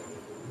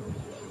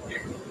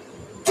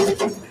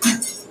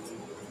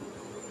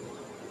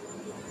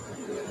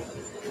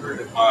 Where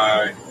did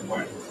my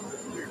point?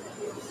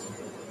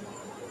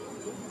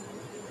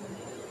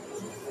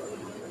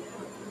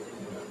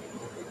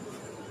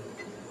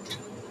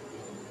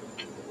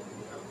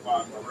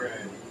 Find my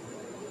rag.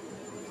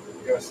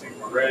 You guys see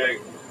my rag?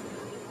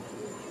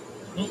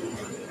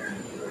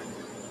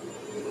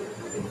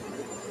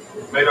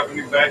 Made up a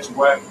new batch of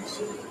waggons.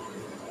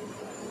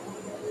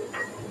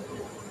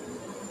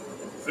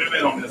 Zoom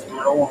in on this, dude.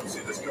 I want to see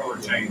this color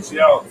change. See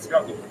how it's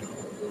got the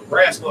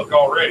brass look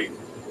already.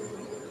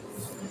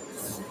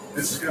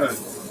 This is going to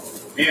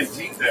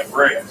antique that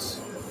brass.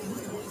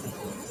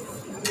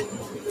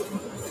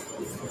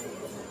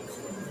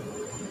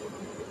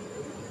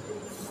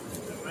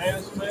 Man,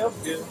 it smells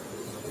good.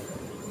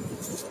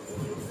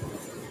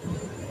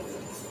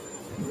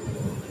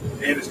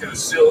 And it's going to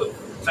seal it,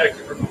 protect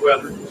it from the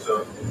weather.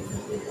 So,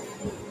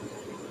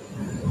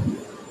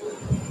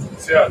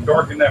 see how it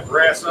darkened that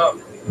brass up?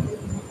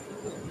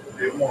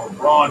 Get more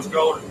bronze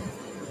color.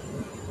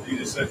 You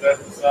just set that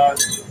to the side.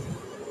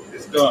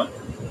 It's done.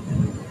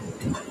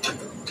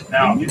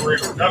 Now, if we're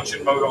in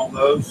production mode on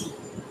those,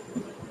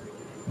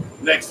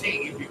 next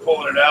heat, you'd be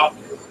pulling it out,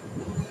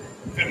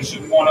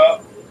 finishing one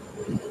up,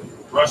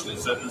 brushing it,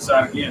 setting it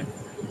aside again.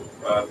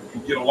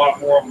 You get a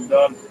lot more of them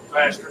done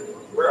faster.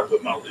 Where I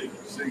put my lid?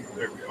 See,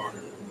 there we are.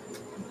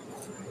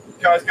 You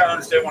guys kind of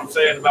understand what I'm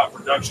saying about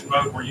production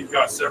mode, where you've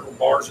got several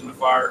bars in the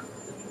fire.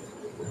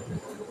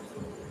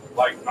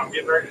 Like, I'm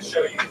getting ready to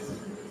show you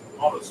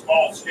on a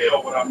small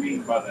scale what I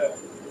mean by that.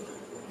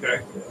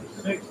 Okay.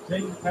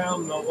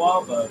 16-pound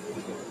Nawaba.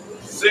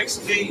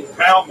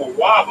 16-pound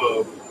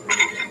Mwabo.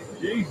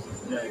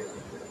 Jesus, Dave.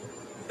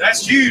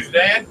 That's huge,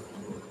 Dan.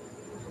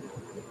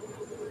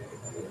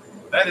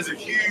 That is a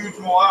huge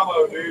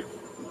Mwabo, dude.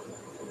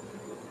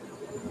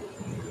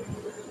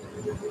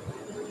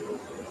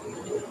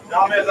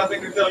 Comments, I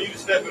think they're telling you to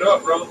step it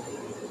up, bro.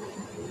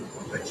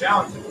 They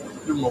challenge you.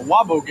 The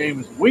Mwabo game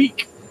is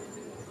weak.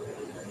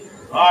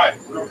 All right,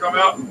 we're going to come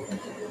out and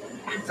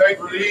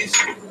taper these.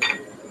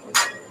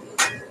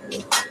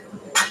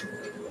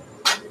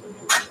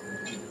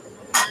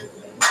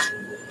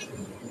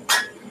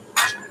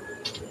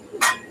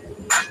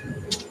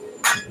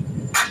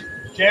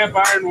 Champ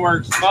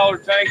Ironworks, smaller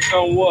tanks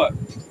on what?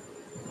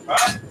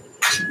 Huh?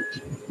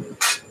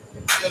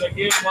 Should I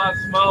give my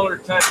smaller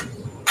tanks?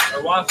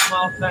 Or why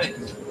small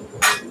tanks?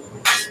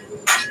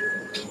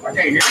 I can't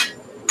hear you.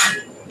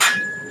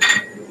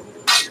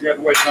 You have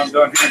to wait till I'm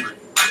done hammering.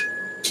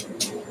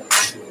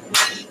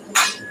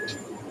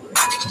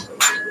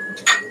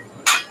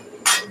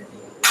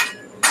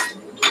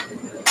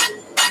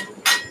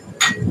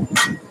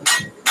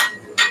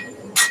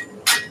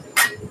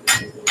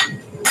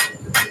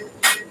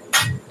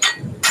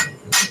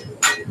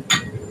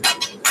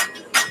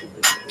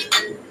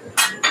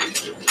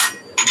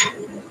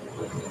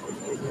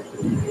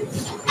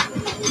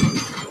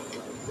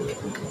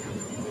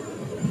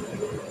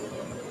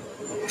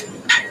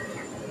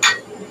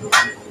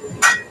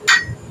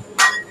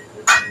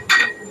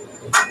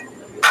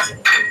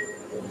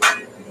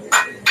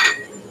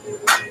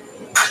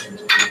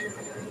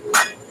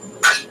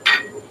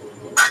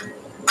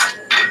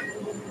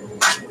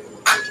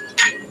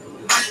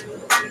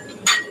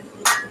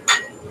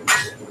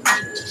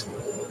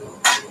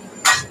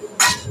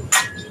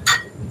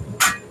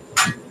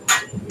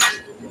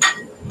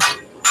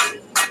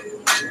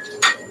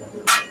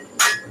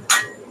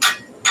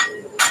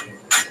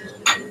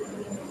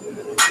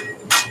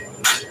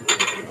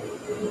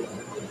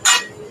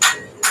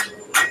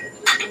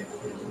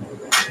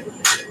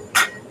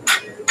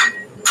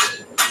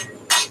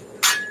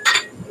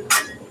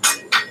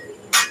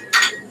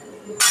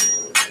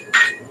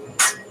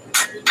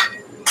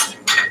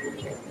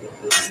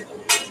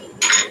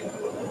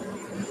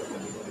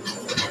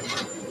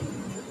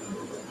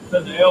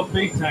 the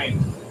LP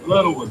tanks,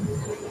 little ones.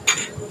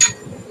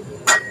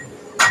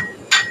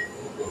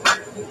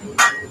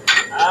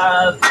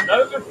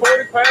 Those are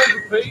 40 pounds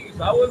apiece.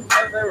 I wouldn't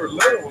say they were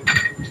little ones.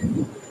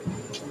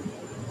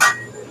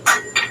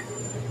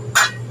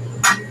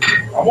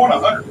 I want a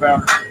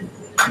 100-pounder.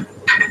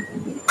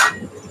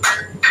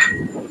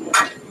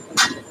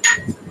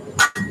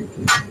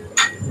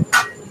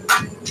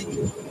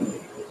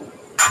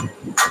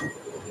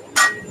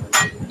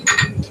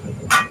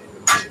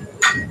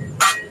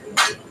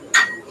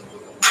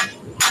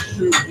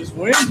 Shoot, this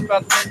wind's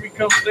about to make me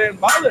come stand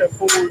by that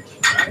forge.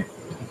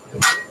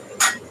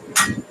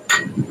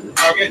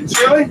 Y'all getting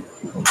chilly?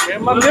 Man,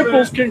 my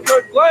nipples can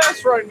cut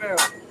glass right now.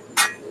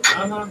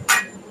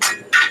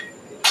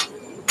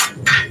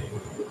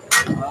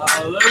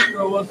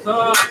 Luca, what's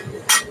up?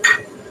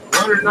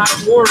 Wonder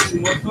Night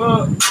Warden, what's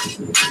up?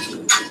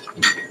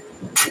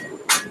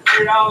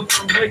 $3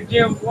 from Big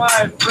Jim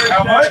Fly.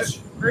 How much?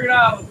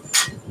 $3.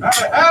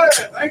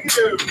 Thank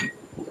you.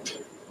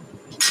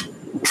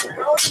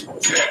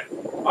 Yeah.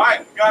 All right,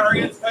 we got our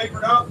ends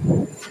tapered up.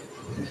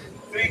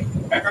 See,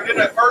 after I did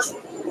that first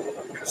one,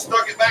 I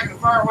stuck it back in the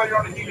fire, waited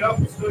on it to heat up,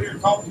 and stood here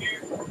and talked to you.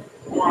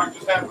 Or I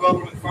just have to go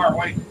with the fire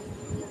wait.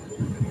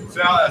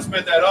 So I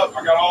sped that up.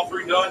 I got all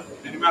three done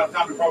in the amount of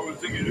time it probably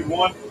would take you to do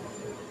one.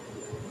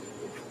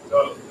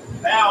 So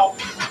now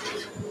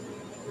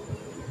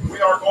we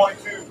are going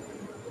to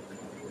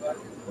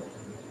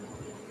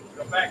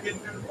go back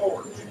into the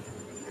forge.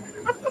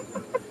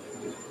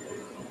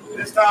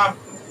 This time,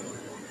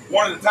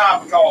 one at a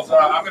time, because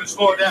I'm going to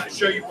slow it down and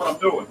show you what I'm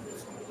doing.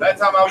 That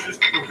time I was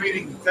just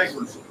repeating the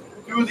tapers.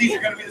 Two of these are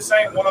going to be the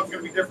same. One of them's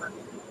going to be different.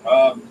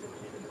 You're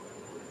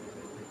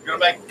going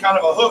to make kind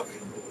of a hook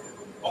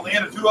on the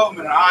end of two of them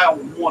and an eye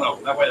on one of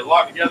them. That way they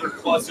lock together,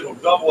 plus it'll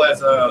double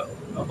as a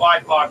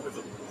bipod with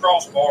a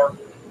crossbar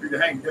for you to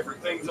hang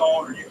different things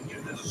on, or you can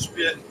use it as a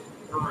spit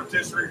for a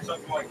rotisserie or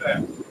something like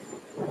that.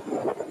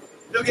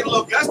 Still getting a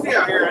little gusty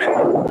out here, ain't it?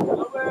 A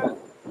little bit.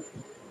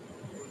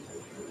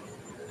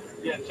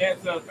 Yeah,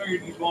 Chance, I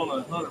figured you'd want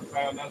a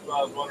 100-pound. That's why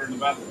I was wondering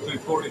about the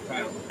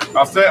 240-pound.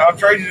 I'll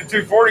trade you the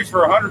 240s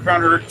for a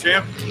 100-pounder,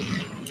 champ.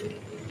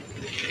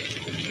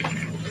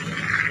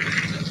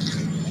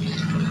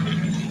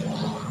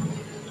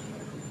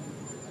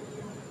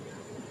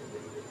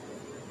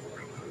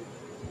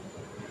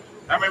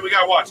 How many we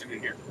got watching in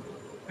here?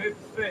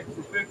 56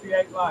 and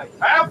 58 likes.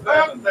 How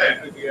about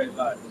that? 58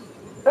 likes.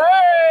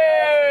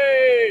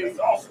 Hey! That's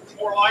awesome.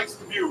 More likes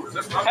than viewers.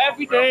 That's what I'm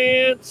Happy talking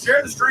about. dance.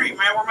 Share the stream,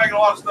 man. We're making a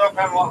lot of stuff,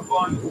 having a lot of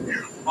fun.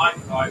 Beautiful night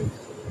tonight.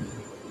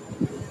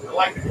 I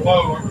like the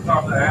glow over the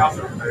top of the house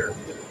over there.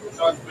 The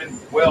sun's been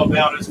well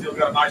down. It's still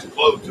got a nice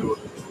glow to it.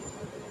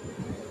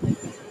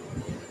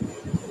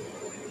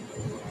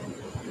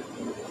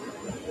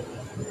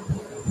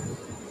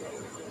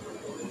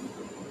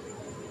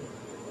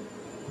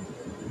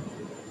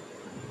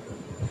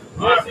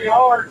 Jesse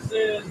Hart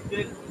says,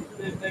 did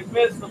they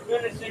miss the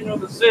finishing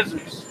of the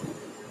scissors?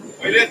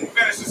 We didn't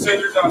finish the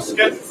scissors. I was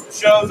scheduling some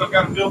shows. I've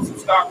got to build some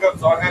stock up,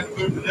 so I had to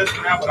move to this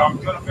for now, but I'm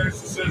going to finish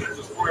the scissors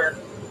the square.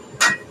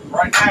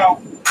 Right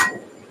now,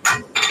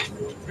 I'm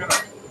going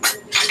to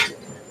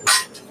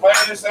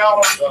plan this out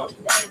on the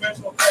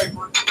one-dimensional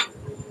paper.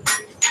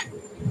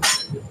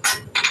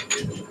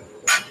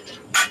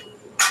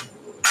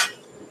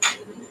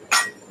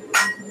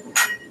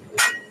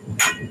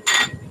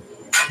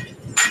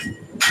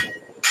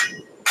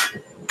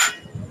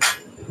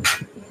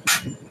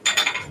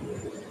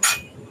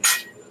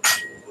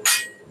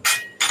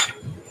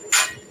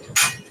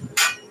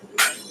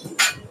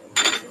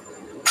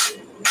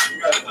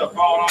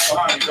 Falling off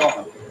behind you, don't I?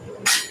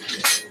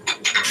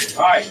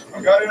 All right,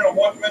 I got it in a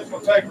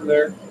one-dimensional taper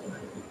there.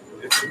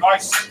 It's a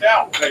nice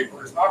stout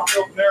taper. It's not a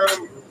real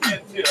narrow,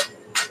 thin tip.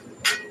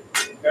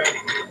 Okay,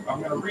 I'm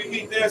going to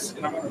reheat this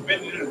and I'm going to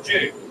bend it in a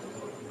jig.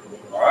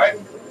 All right.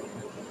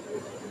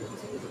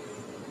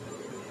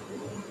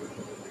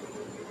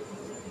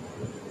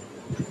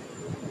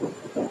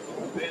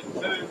 Then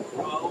too,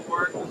 while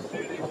work the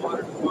city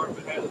water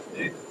department had a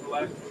stick to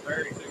collect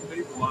 32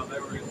 people while they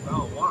were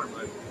installing water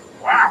mains.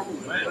 Wow,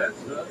 Man, that's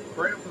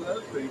praying for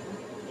those people.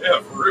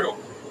 yeah, for real.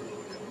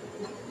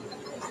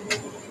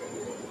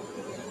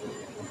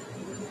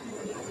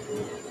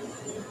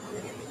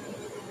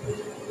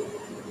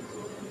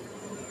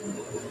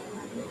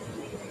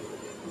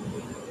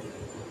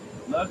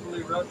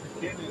 Luckily, Rusty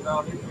Kenny's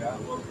all he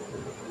got. Well,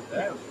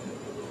 damn.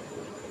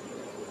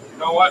 You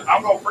know what?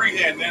 I'm going to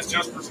freehand this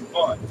just for some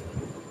fun.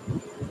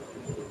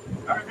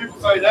 How many people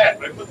say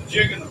that? They put the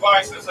jig in the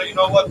vise and they say, you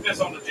know what,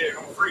 this on the jig,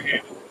 I'm going to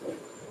freehand it.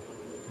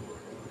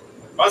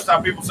 Most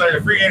time people say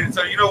they're freehand and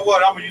say, you know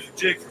what, I'm going to use a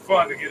jig for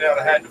fun to get out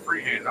of having to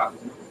freehand. I'm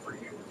going to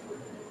freehand.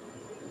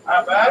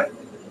 How about it?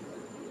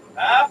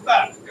 How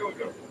about it? Here we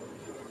go.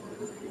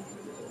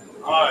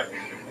 All right.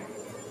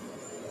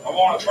 I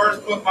want to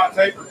first put my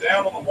taper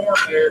down on the horn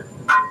there.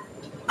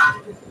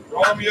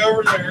 Roll me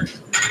over there.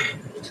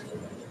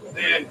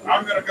 Then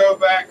I'm going to go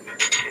back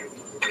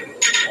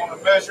on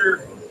the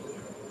measure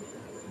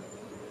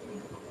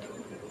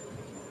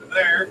to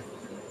there.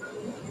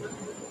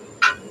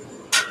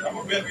 I'm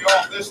gonna bend me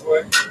off this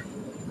way.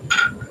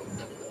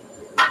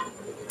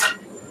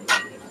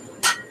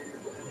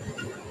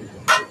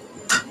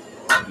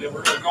 Then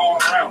we're gonna go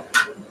on around.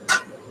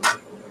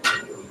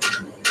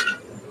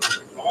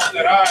 I want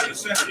that eye in the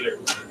center there.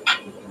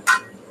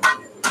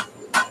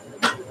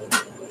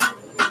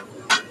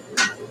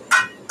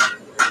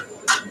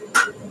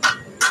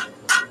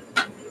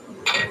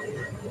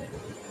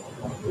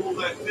 Pull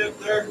that tip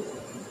there.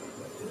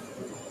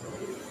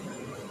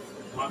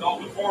 I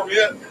don't deform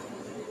yet.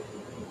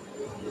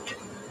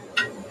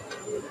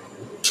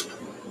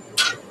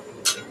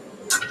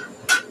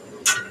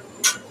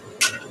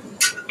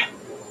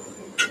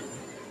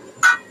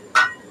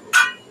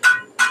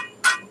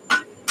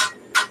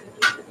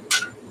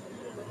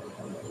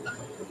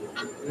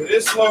 It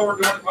is slower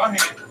doing it by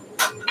hand.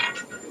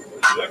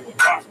 Definitely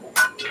possible.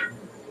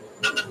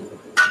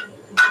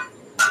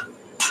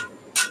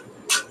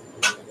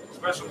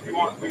 Especially if you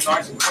want it to be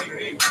nice and clean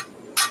and easy.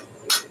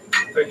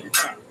 Take your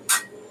time.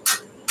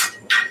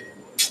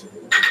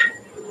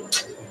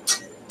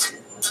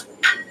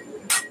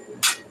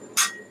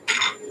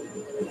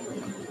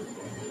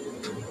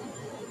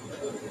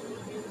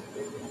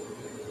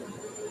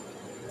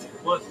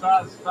 What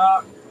size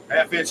stock?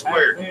 Half-inch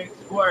square. Half-inch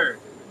square.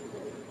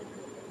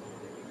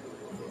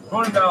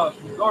 $20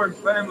 from Gordon's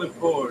Family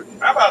Ford.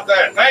 How about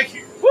that? Thank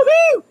you.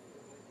 Woohoo!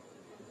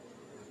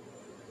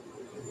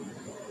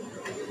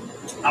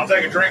 I'll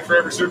take a drink for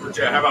every super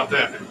chat. How about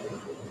that?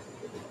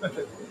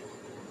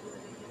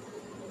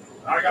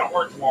 I got to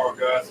work tomorrow,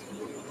 guys.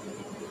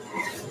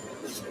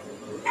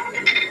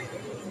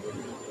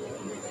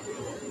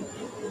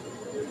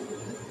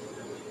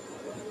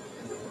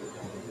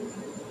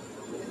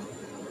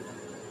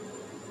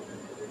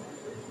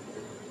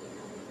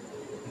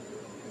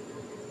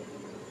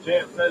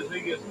 Jeff says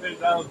he gets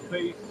 $50 a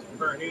piece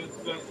for his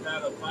sets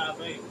out of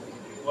 5/8.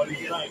 What do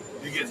you think?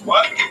 He gets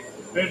what?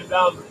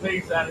 $50 a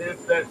piece out of his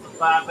sets of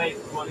 5/8.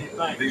 What do you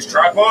think? These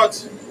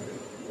tripods?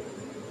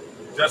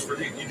 Just for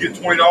you get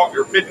 $20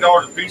 or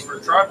 $50 a piece for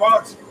the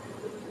tripods?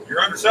 You're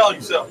underselling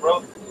yourself,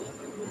 brother.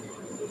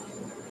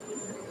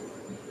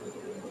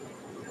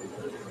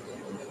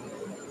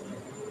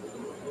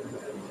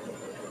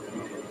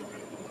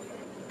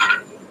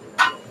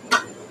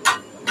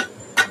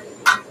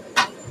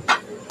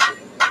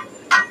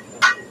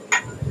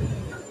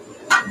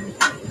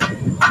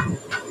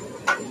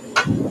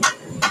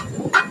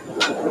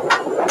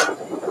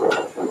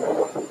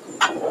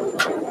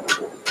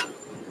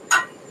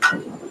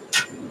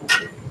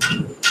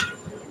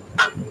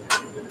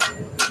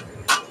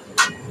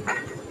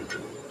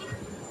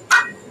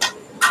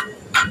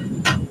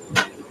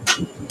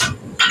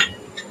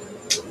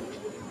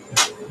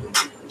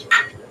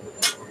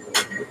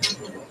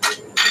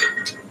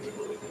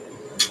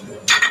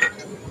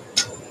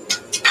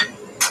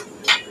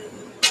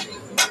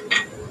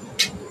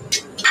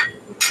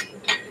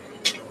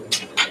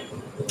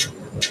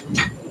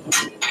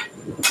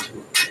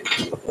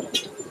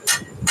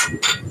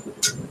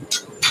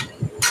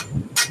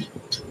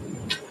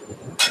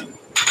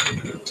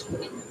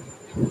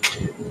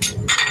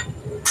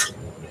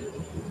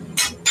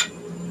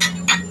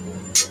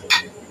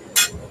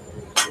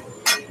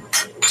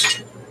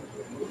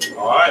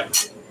 All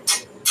right.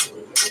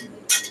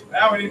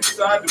 Now we need to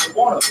decide, do we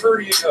want to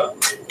 30 it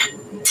up?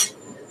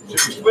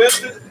 Should we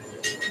twist it?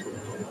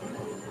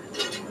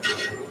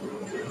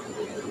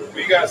 What do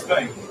you guys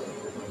think?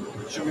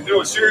 Should we do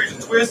a series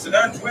of twists and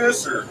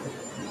untwists, or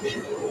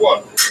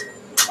what?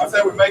 I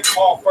said we make them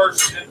all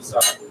first and then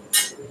decide.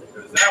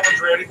 Because that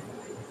one's ready.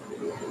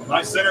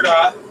 Nice centered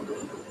eye.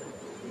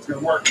 It's going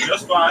to work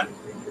just fine.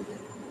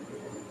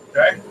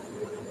 Okay?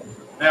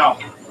 Now,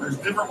 there's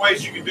different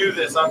ways you can do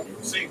this. I've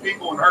seen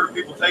people and heard of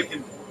people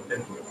taking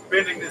and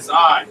bending this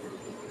eye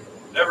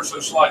ever so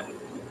slightly.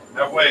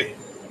 That way,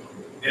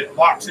 it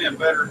locks in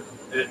better.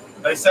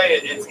 They say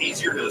it's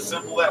easier to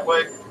assemble that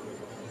way.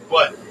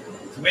 But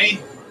to me,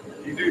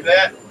 you do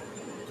that,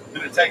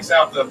 then it takes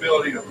out the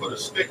ability to put a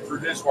stick through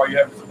this while you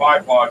have it as a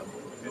bipod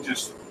and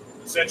just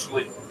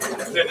essentially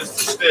send this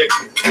to stick.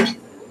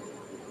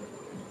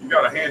 You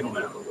got a handle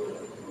now.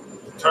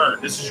 Turn.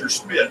 This is your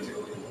spit.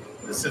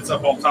 This sits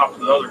up on top of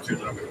the other two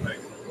that I'm going to make.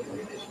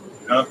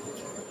 You know,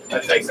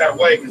 that takes that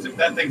away, because if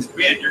that thing's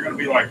bent, you're going to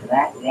be like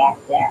wonk, wonk,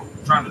 wonk,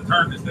 trying to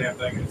turn this damn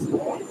thing.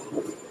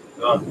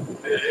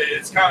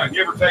 It's kind of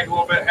give or take a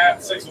little bit,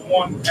 half 6 of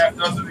one, half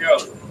dozen of the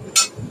other.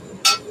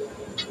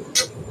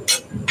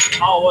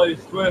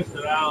 Always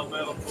twisted out of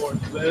metal Ford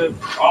says.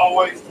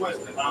 Always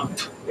twisted, huh?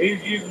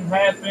 He's using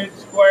half-inch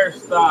square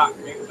stock,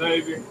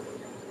 Xavier.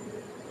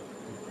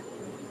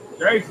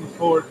 Grayson's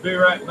Ford, be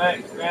right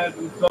back.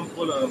 Snapping something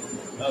with a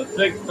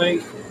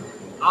 16th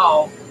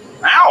off.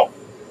 Ow!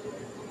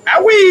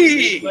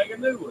 Owie! Make a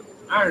new one.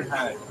 Iron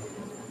hide.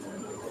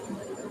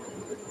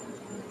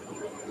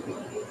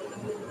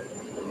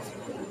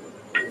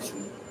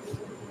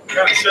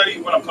 Kind of show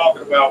you what I'm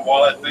talking about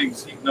while that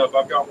thing's heating up.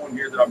 I've got one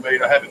here that I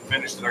made. I haven't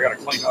finished it. I got to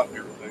clean up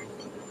everything.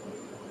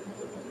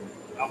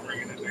 I'll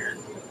bring it in there.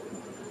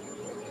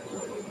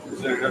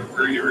 Set it up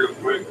for you real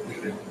quick.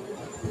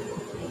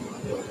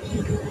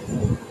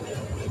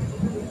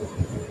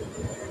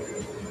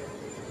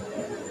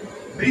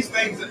 These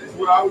things is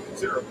what I would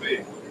consider a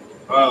big.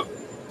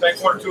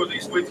 Take one or two of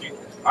these with you.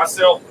 I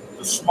sell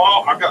the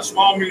small. I've got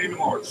small, medium, and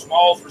large.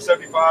 Smalls for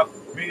 75,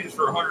 mediums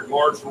for 100,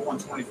 large for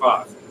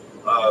 125.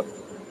 I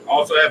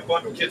also have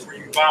bundle kits where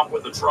you can buy them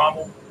with a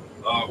trommel,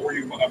 or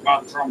you can buy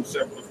the trommel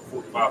separately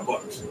for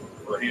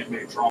 $45 for a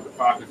handmade trommel with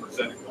 5 different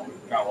settings on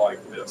it, kind of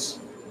like this.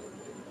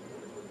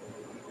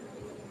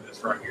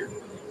 This right here.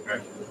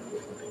 Okay.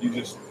 You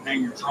just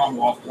hang your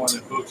trommel off one of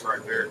the hooks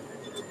right there.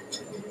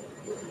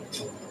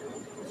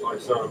 Like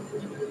so.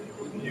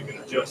 You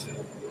can adjust it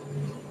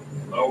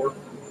lower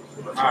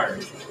or higher.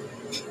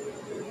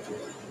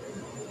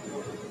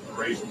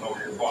 Raise and lower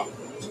your bottom.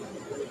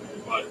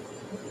 But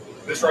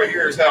this right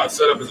here is how it's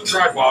set up as a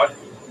tripod.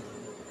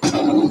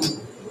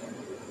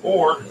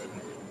 Or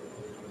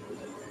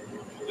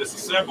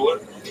disassemble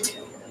it.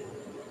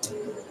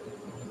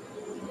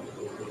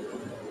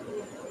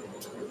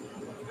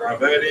 Drive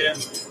that in.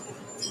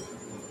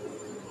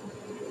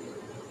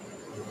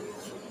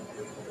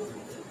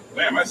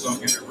 Man, that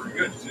sunk in there pretty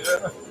good. You see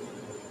that?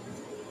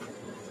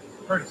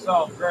 Pretty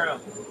soft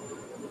ground.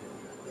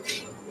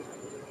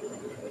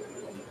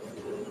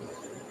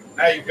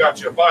 Now you've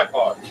got your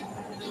bipod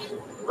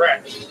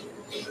rack,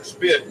 your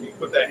spit. You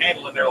put that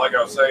handle in there, like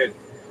I was saying.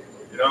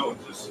 You know,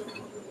 just you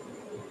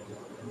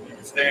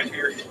can stand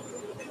here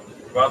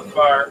by the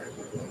fire.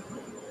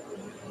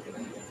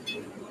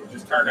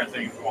 Just turn that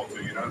thing if you want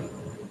to. You know,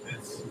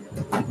 it's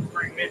a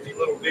pretty nifty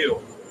little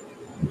deal.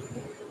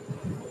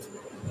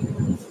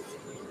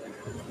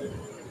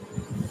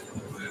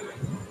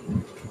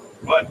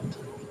 But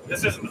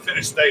this isn't the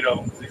finished state of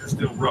them. These are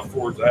still rough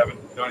boards. I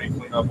haven't done any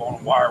cleanup on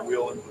them, wire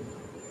wheeling.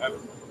 I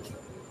haven't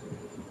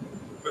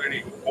put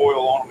any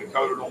oil on them and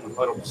coated them and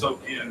let them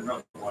soak in and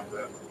nothing like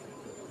that.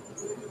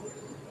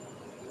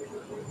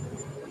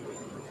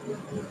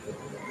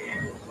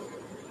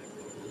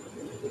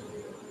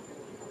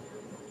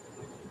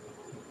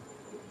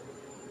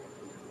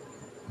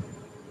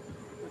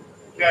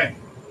 Okay.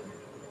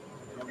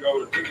 We'll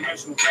go to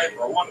two-dimensional taper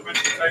or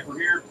one-dimensional taper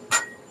here.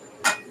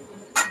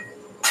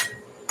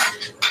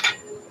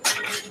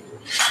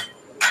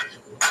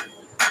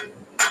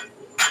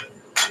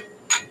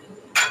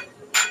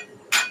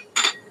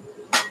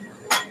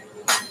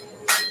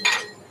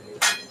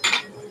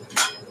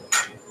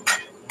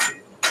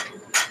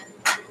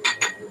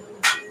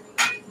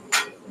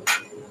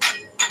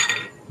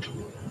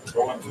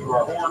 Going to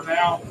our horn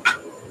now.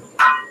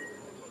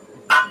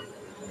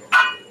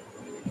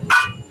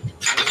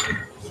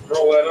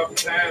 Scroll that up a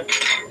tad.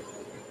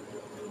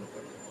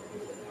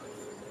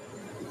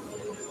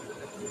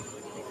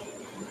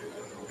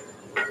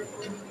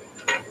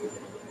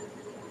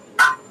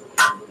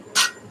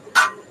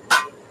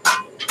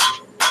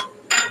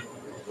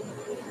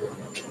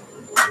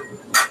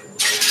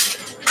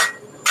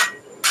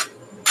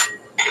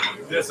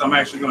 This I'm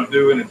actually going to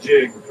do in a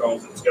jig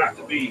because it's got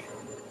to be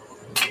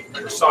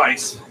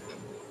precise.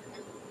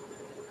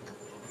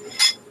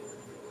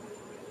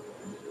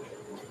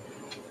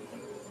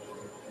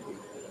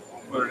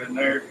 Put it in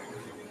there.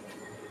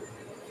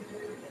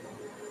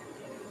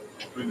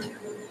 Put it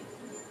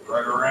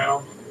right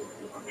around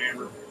my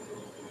hammer.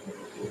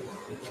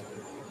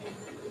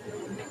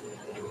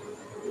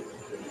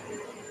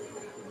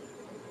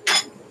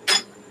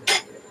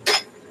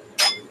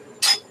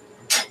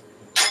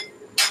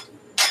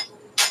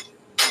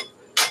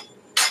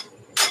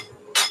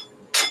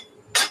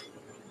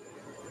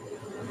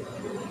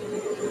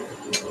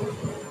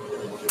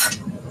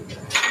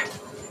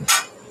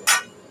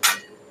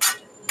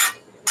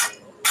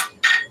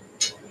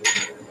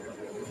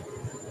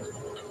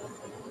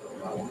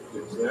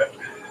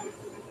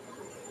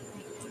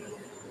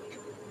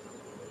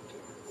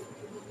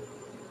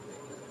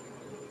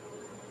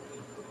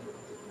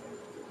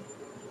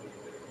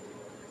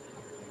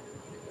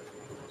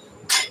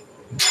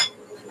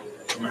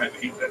 I'm gonna have to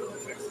heat that to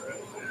fix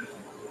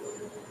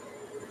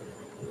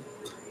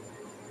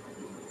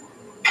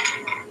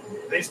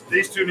that.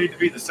 These two need to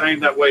be the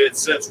same. That way it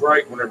sets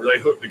right whenever they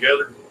hook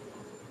together.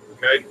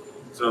 Okay,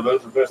 so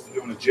those are best to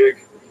do in a jig.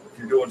 If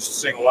you're doing just a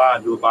single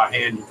line, do it by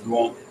hand if you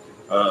want.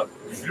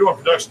 If you're doing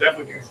production,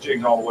 definitely use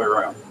jigs all the way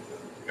around.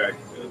 Okay.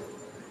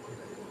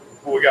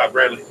 What we got,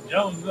 Bradley?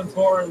 Jones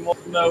Emporium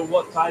wants to know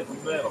what type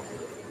of metal.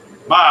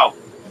 Mild.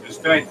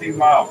 Just 18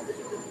 mild.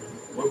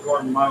 Low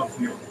carbon mild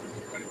fuel.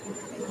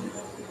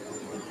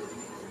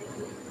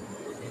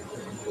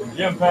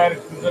 Jim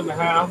Patterson's in the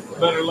house.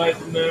 Better late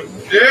than never.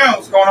 Yeah,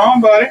 what's going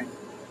on, buddy?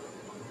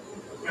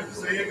 Good to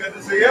see you. Good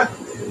to see you.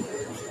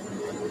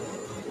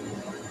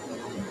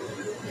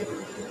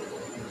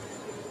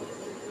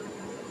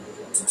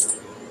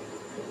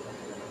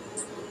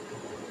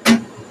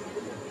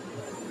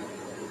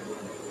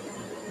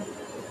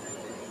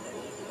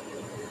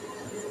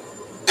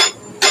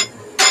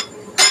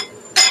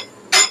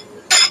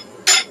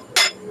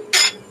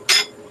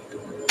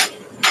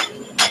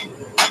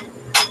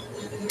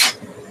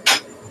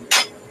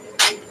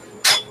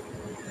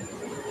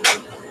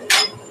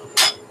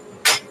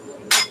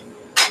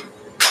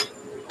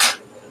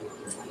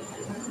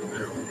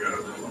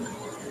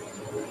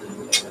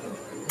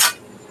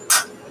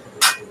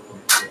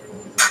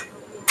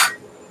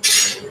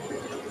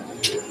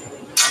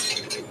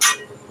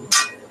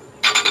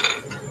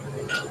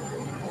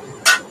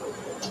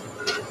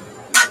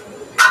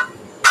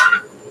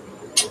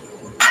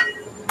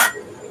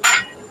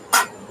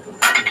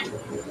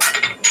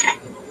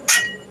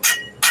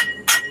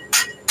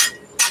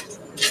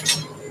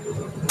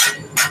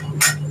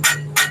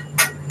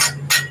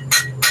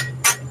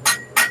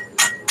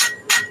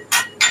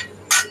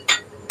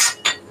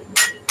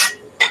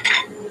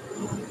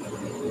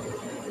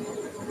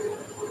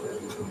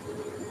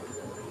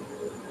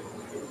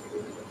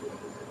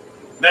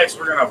 Next,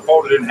 we're gonna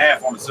fold it in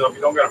half on itself. You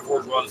don't got to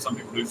forge weld it. Some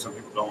people do, some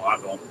people don't. I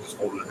don't. Just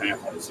fold it in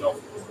half on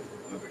itself.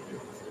 No big deal.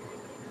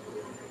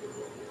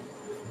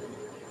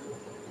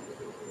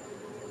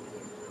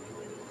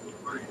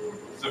 Pretty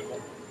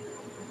simple,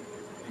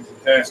 easy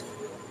task.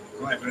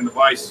 Clamp it in the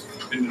vise,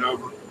 bend it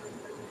over,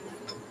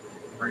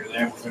 bring it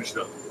in, we'll finish it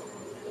up.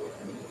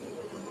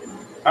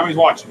 How many's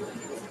watching?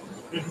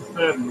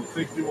 57 with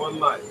 61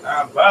 likes.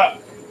 How about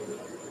it?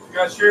 You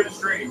guys share the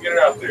stream, get it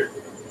out there.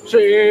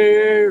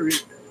 Share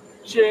it.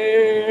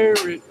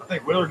 Share it. I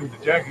think Willard needs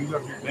a jacket. He's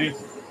up here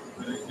dancing.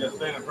 Just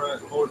stand in front of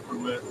that board for a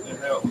minute. It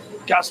helps.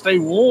 Gotta stay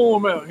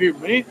warm out here,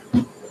 man.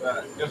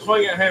 Right. Just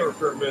swing that hammer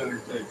for a minute or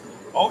two.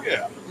 Oh,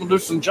 yeah. We'll do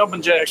some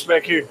jumping jacks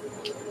back here.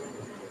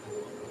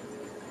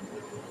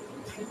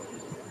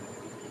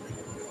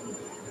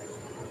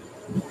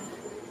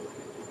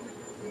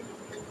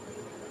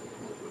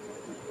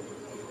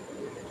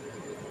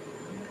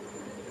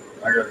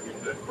 I got to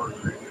get that first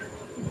in there.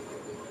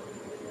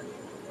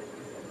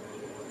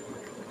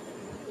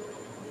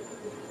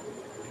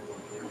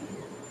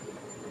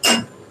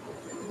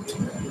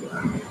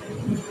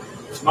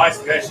 It's nice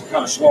to actually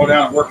kind of slow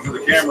down and work for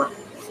the camera.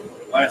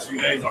 Last few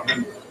days, I've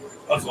been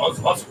hustle.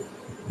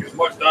 Get as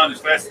much done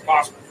as fast as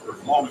possible for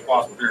as long as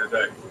possible during the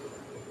day.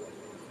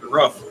 It's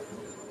rough.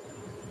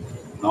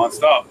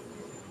 Non-stop.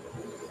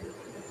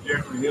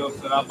 Jeffrey Hill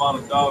said, I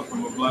bought a dog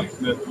from a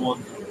blacksmith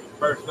once.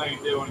 First thing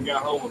he did when he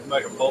got home was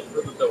make a bolt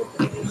for the door.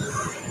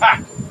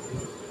 Ha!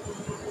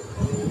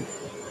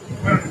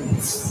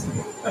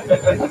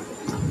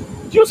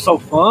 You're so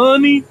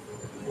funny.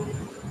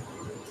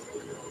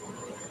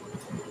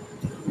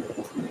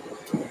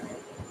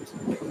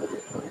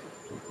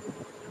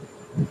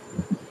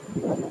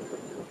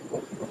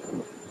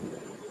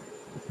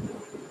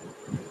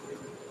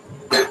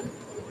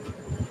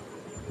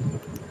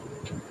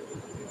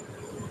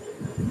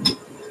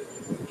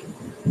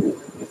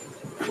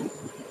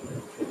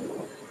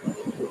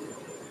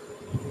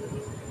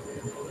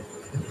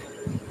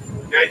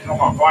 Gauging on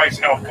my vice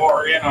how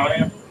far in I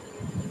am.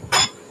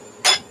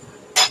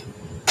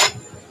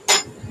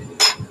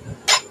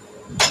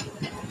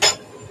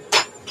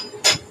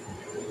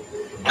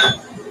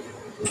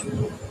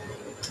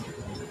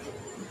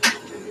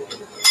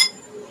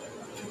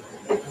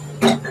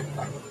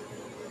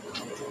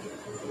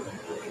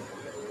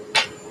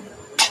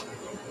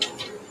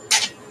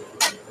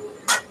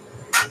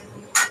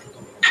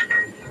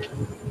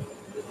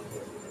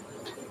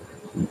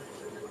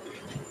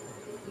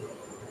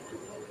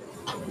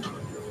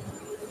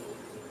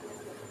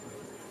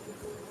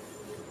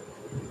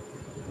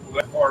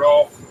 That part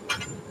off.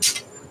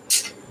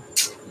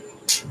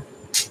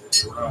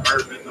 We're not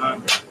hurting it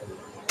none.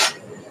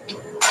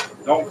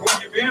 Don't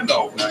pull your bend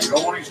off now. You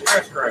don't want any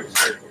stress cracks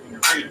there in your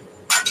bend.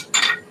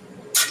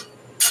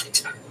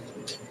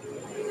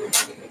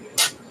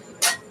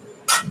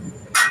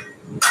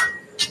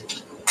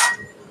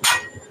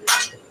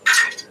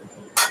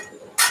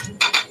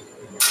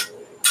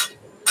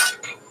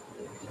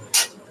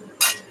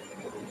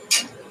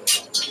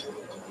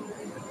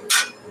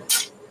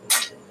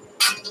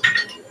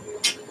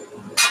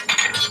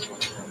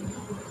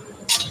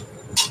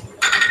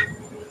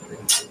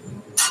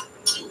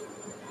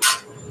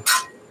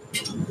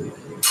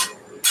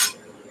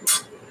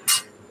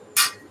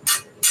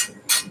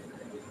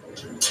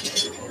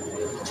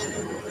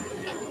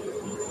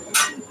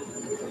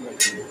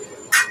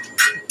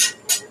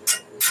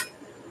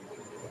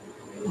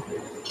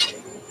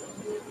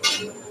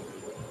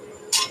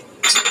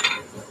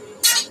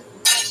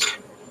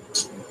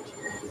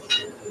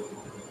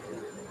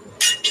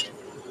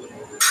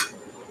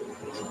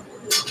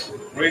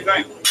 What do you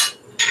think?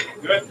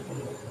 Good?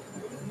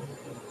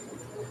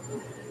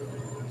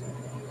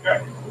 Okay.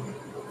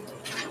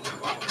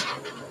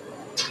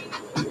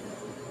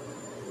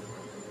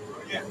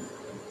 Again.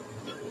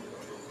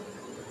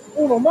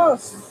 Uno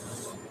más.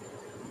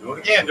 Do it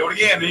again.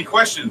 Any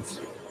questions?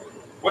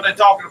 What are they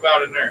talking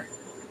about in there?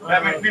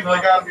 How many people they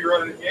got to be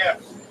running the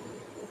gaps?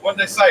 What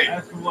did they say?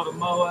 Asking what a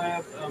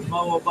Moabo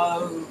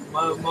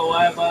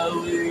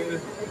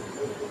is.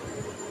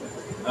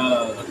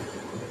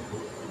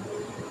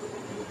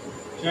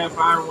 Champ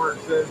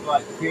Ironworks says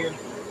like 10,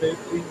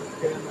 50,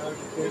 10 over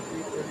 50.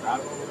 I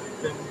don't know,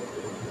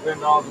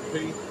 depending on the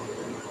piece.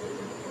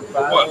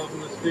 5 What? of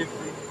them is 50.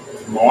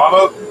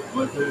 Moabo?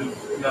 With his,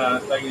 no, I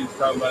think he's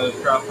talking about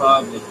his tripod,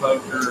 the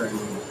poker, and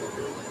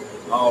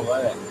all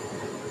that.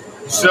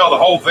 You sell the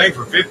whole thing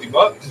for $50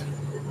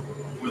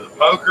 with a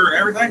poker and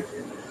everything?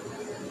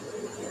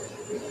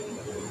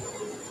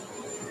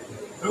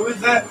 Who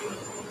is that?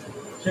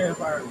 Champ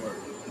Ironworks.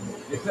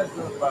 He said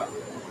something about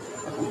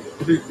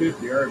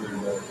 250 earlier,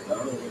 though. So I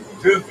don't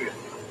know. 250.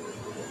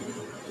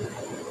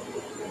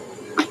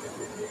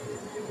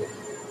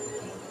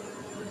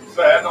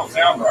 So that don't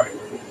sound right.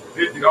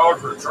 $50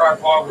 for a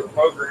tripod with a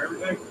poker and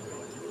everything?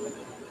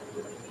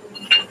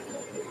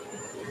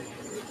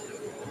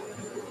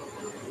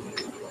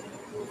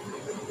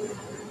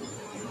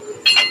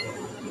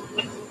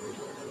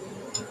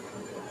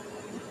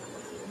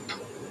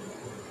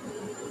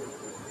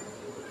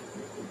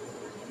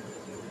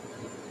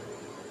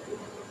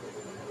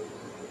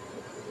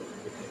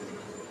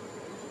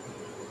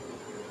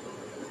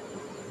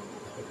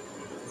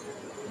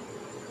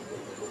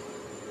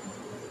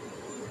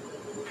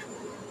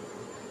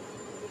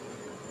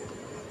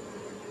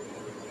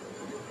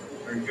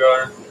 You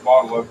got a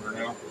bottle opener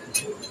now.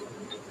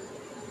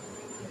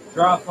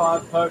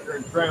 Tripod, poker,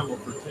 and tremble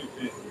for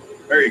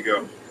 $2.50. There you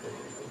go.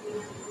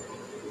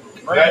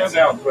 Bring That up,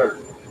 sounds better.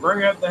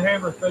 bring up the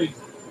Hammer Thief.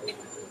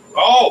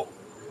 Oh,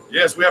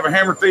 yes, we have a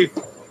Hammer Thief,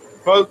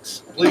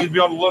 folks. Please be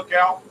on the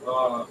lookout.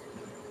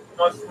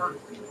 Customer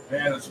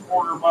and a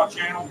supporter of my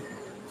channel,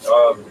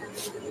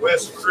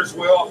 Wes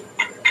Criswell.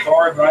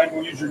 Sorry, but I ain't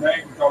going to use your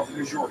name because it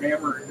is your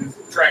hammer. It is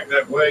tracked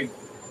that way.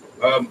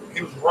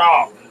 He was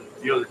robbed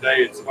the other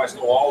day, and somebody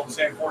stole all the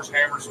Sandforce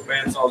hammers, some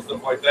bandsaws,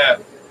 stuff like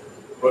that.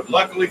 But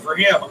luckily for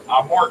him,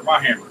 I marked my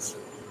hammers,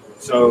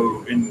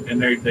 so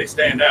and they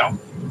stand out.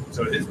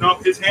 So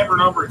his hammer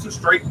number, it's a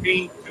straight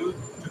P, 2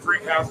 to 3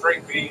 pound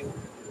straight P,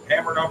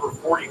 hammer number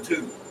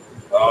 42.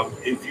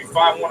 If you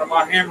find one of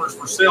my hammers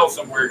for sale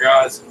somewhere,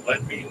 guys,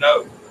 let me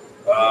know.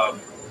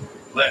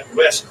 Let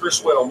Wes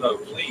Criswell know,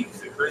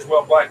 please. At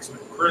Criswell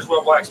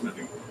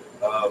Blacksmithing.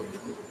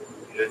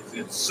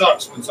 It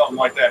sucks when something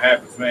like that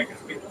happens, man,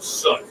 because people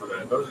suck for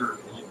that. Those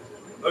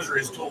are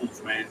his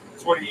tools, man.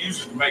 It's what he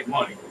uses to make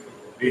money.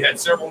 He had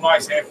several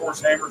nice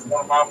Sandforce hammers.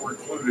 One of mine were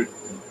included,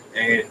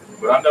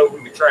 but I know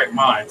we can track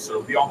mine.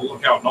 So be on the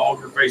lookout in all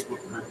of your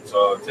Facebook groups,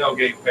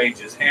 tailgate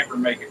pages, hammer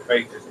making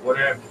pages,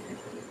 whatever.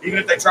 Even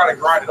if they try to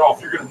grind it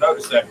off, you're going to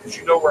notice that because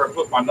you know where I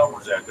put my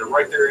numbers at. They're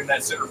right there in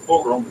that center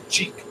folder on the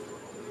cheek.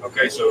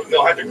 Okay, so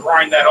they'll have to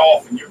grind that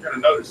off, and you're going to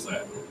notice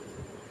that.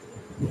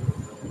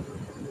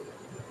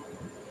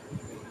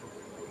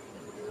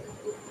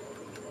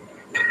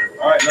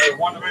 All right, another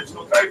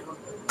one-dimensional taper.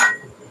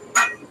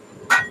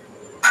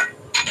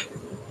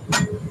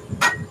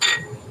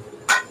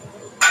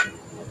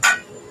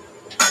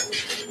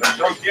 They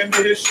broke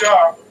into his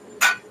shop,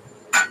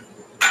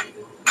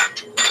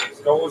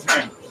 stole his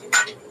hammers.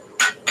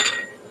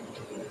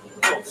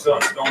 Little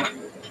sucks, don't it?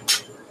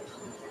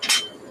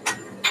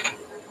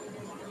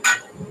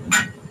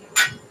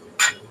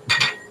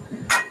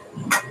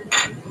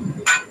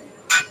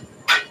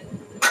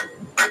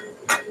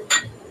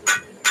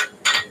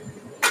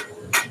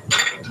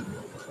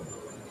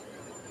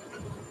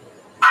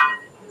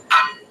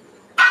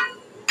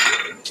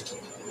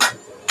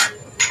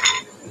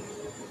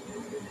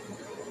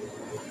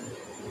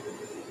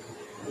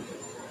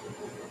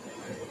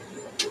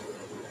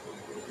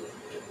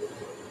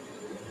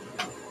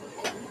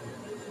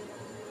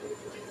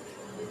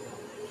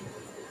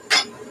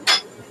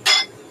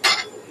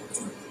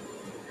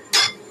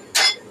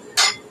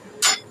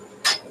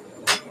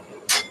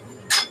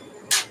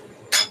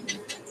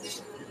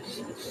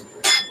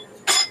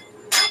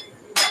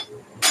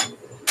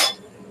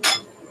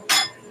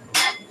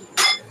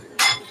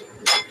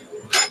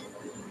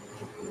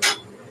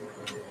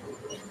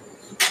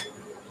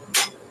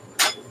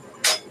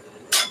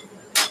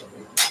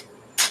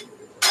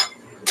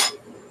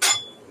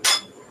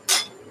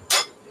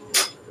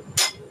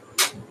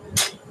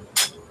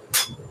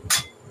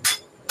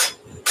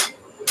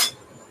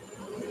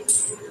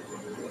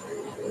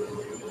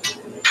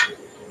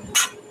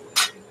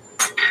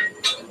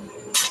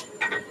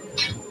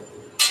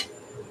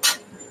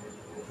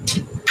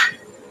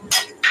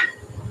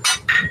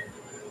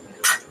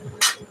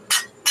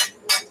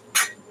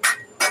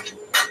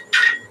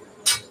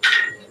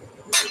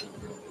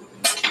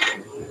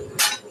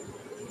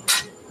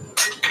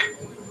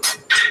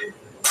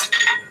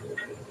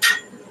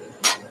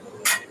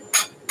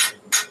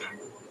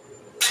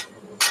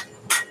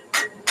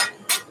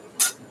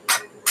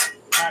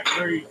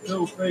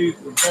 No fees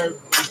for better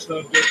be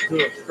subject to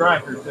a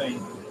striker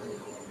team.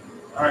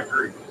 I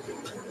agree.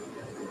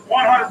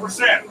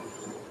 100%.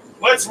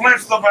 Let's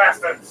lynch the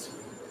bastards.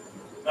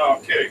 No,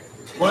 I'm kidding.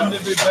 Wouldn't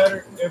it be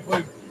better if we...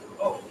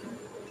 Oh.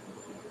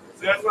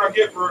 See, that's what I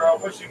get for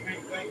wishing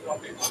mean things on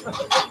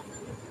people.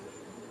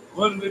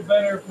 Wouldn't it be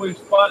better if we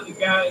spot the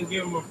guy and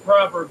give him a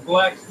proper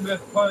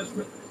blacksmith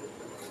punishment?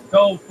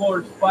 Cold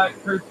floor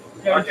spike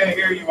crucifixion. I can't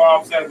hear you while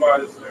I'm standing by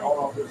this thing. Hold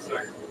on just a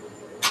second.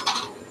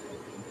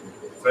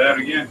 Say that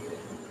again.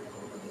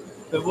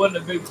 Then wouldn't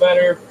it be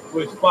better if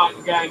we spot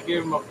the guy and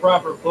give him a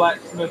proper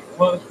blacksmith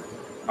punishment?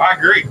 I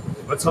agree.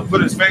 Let's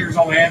put his fingers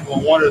on the anvil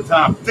one at a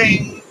time.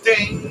 Ding,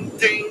 ding,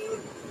 ding.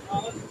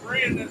 Oh, let's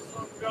brand this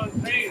some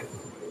gun's hands.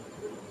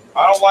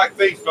 I don't like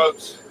thieves,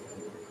 folks.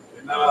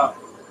 And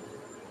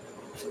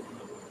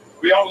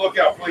be on the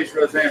lookout, please,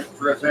 for those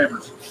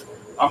hammers.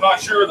 I'm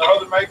not sure the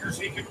other makers.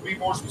 He could be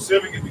more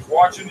specific if he's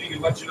watching. He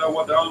can let you know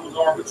what the other ones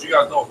are, but you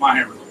guys know what my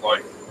hammers look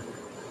like.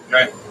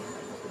 Okay.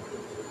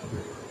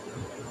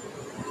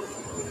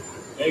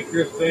 Hey,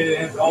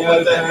 Christina, Don't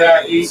let that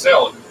guy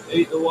sell it.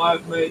 Eat the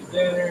wife made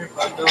dinner. If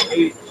I don't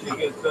eat, she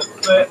gets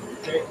upset.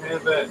 Can't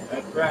have that.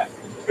 That's right.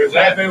 Who's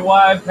that? Happy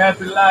wife,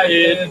 happy life.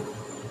 Ed.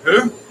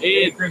 Who?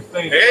 Ed,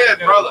 Christina. Ed,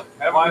 brother.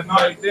 Have a Wife good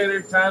night. made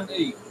dinner. Time to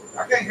eat.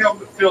 I can't help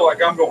but feel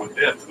like I'm going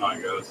deaf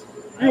tonight, guys.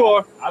 You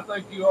are. I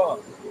think you are.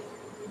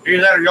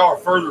 Either that or y'all are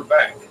further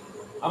back.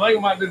 I think we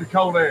might do the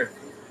cold air.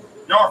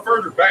 Y'all are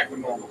further back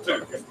than normal, too.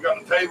 Because we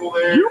got the table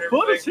there. You and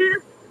put us everything.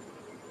 here.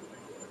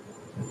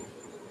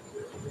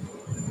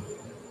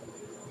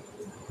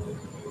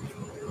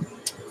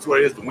 That's what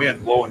it is, the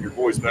wind blowing your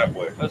voice that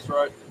way. That's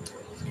right.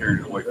 It's carried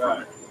it away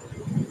from it.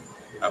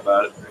 How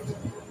about it?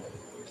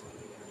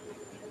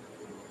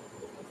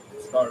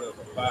 Start up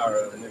a fire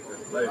underneath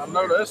this place. I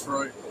know that's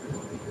right.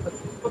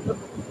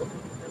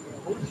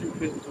 Horseshoe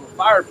pit into a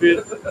fire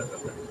pit.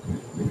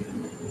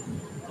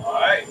 All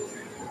right.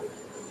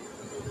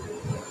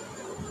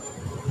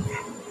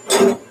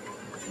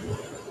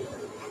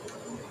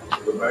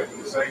 Go back to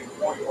the same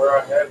point where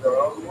I had the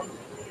other one.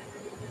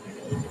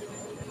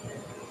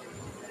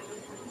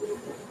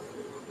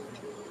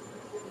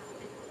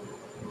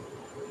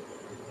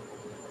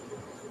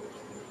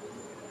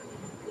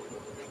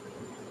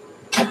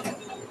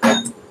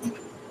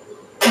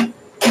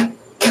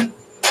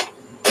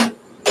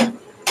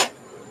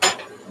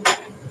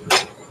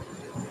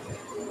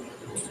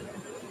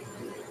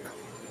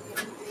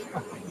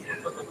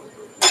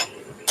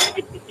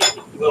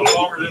 A little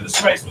longer than the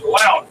space was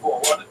allowed for,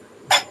 wasn't it?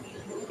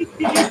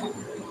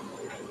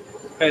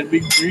 Had to be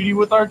greedy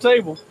with our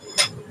table.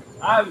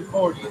 Island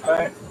Ford is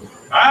back.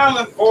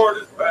 Island Ford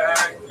is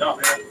back.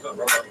 Jump in. What's up,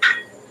 brother?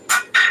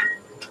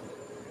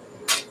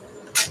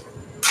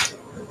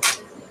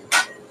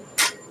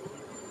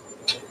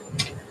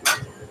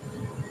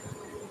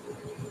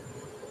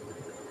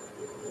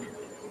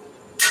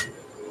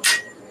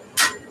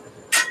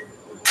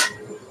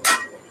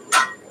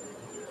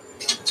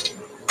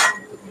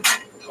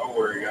 Don't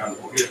worry, guys.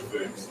 We'll get it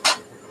fixed.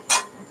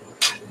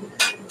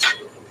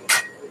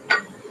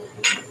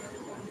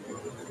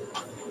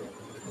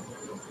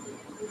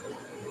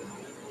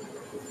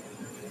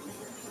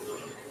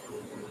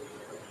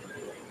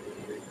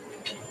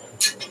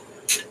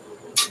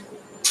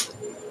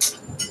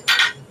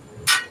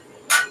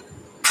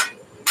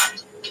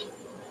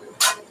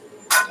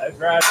 That's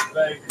right,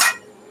 baby.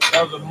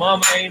 Because if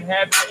mama ain't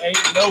happy,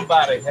 ain't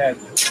nobody happy.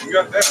 You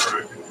got that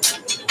right.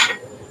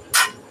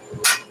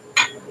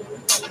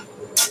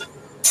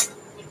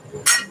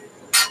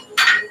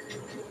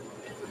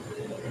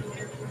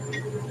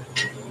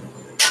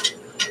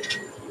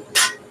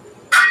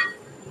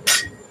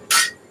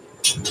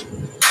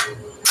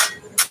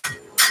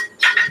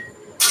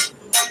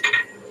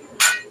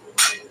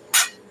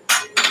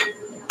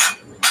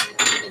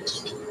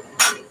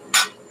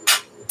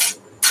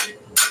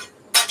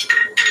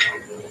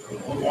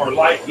 One more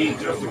light heat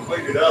just to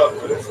clean it up,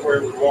 but it's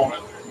where we want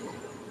it.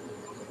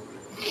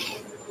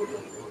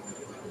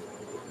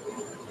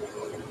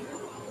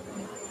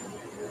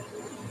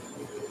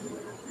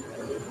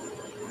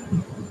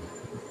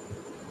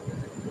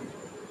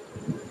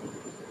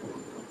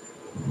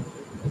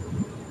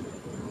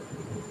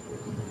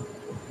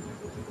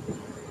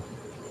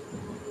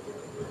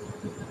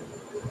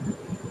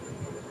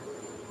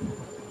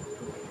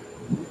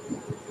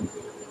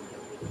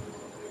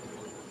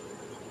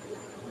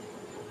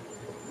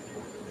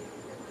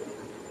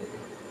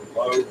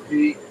 Low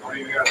heat. I don't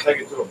even got to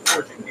take it to a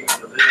pushing heat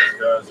for this,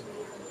 guys.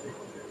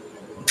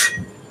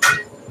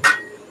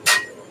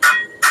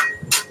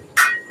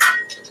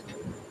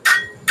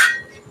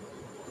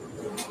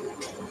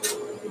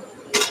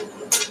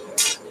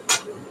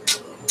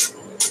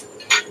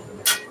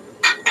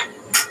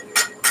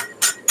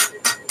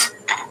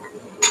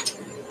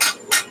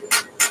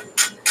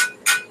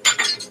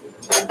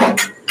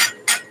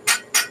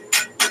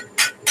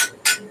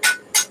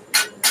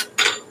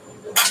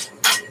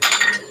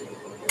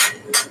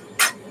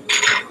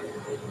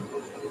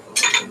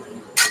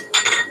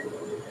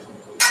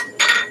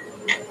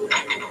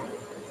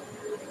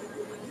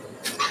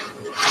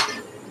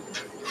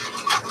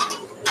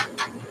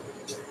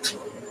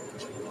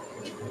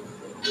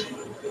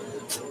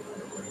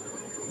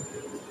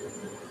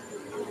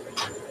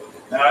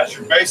 Now that's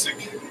your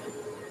basic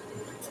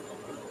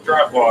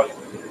tripod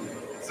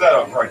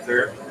setup right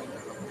there.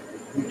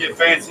 You can get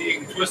fancy, you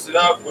can twist it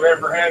up,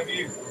 whatever have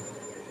you.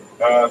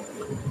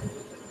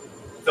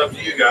 It's up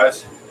to you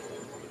guys.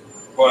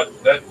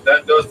 But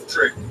that does the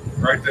trick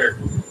right there.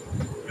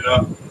 You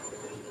know,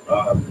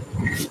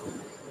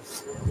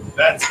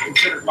 that's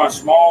considered my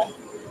small.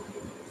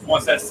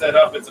 Once that's set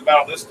up, it's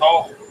about this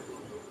tall,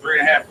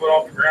 3.5 foot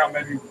off the ground,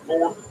 maybe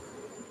 4.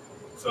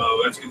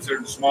 So that's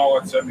considered small.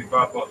 That's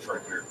 $75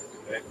 right there.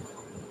 Okay?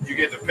 You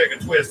get to pick a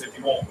twist if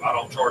you want. I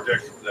don't charge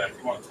extra for that. If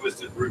you want to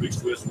twist it, Rubik's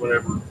twist,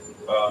 whatever,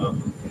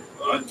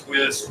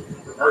 untwist,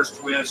 reverse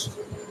twist.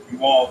 If you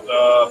want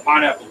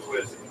pineapple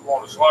twist, if you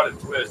want a slotted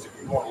twist, if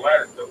you want a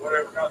ladder twist,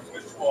 whatever kind of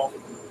twist you want,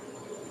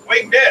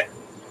 we can get.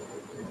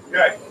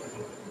 Okay.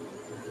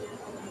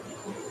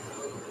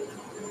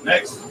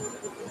 Next.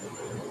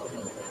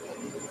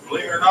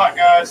 Believe it or not,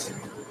 guys,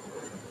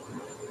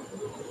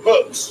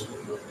 hooks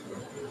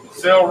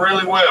sell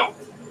really well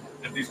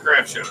at these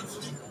craft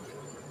shows.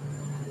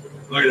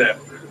 Look at that.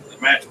 The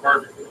match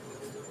perfect.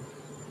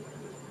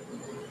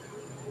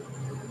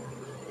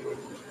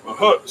 The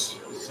hooks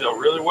sell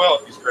really well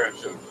at these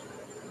craft shows.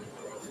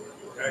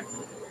 Okay.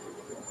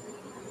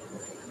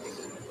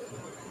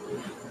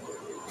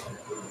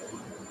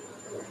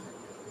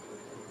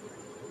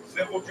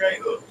 Simple J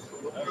hooks.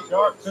 A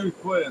shark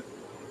tooth twist.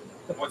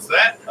 What's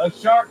that? A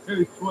shark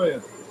tooth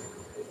twist.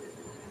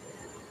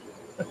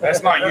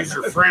 That's not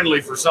user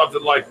friendly for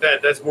something like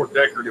that. That's more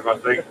decorative, I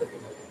think.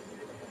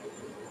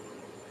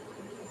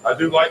 I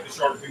do like the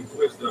shark fin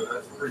twist though.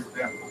 That's a pretty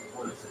damn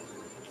cool twist.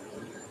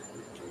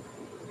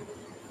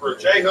 For a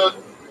J hook,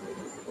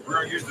 we're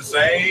gonna use the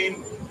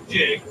same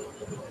jig.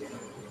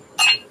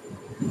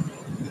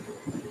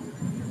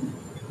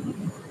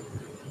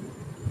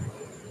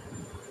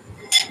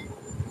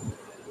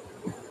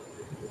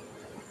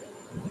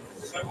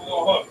 Simple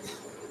little hooks.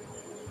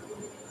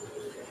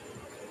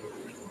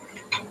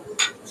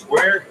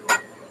 Square.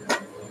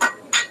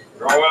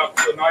 Draw out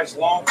a nice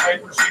long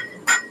paper so you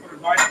can put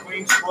a nice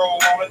clean scroll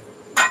on it.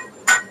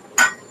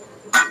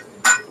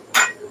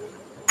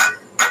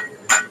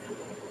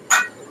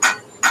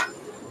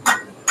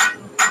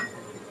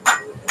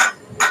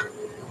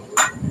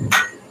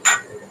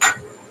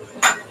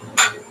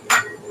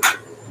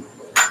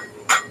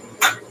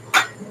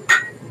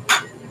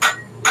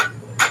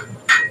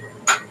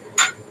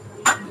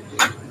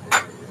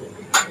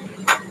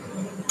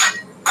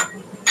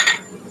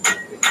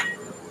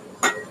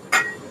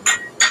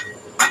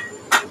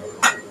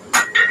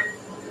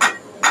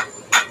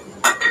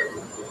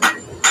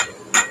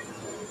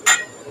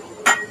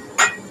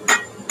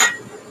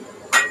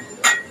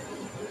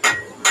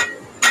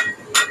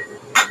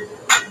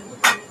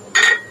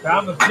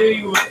 Thomas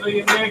D, we'll see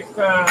you next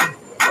time.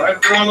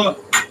 Right, brother.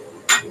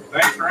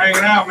 Thanks for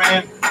hanging out,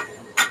 man.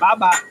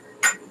 Bye-bye.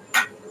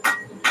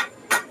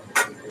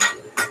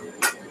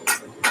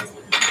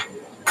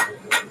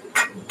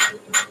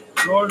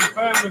 Gordon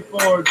Family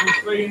Forge, we'll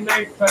see you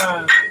next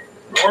time.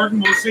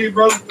 Gordon, we'll see you,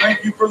 brother.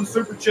 Thank you for the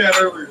super chat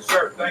earlier,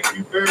 sir. Thank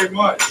you very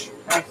much.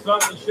 Have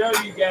something to show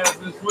you guys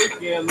this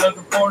weekend.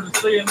 Looking forward to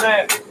seeing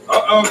that.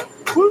 Uh-oh.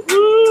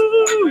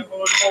 Woo-hoo! Looking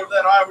forward to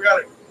that. All right, we got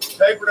it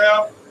tapered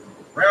out,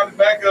 rounded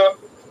back up.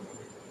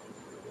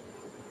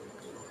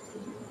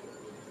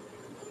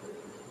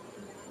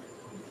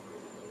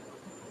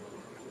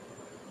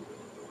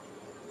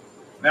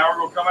 Now we're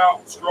going to come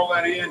out, scroll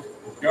that in,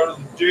 go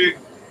to the jig,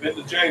 bend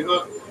the J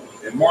hook,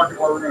 and mark it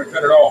where we're going to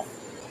cut it off.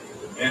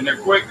 And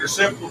they're quick, they're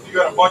simple. If you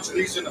got a bunch of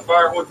these in the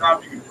fire one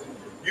time, you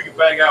can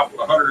bang out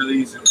 100 of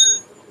these in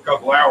a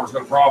couple hours,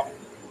 no problem.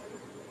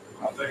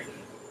 I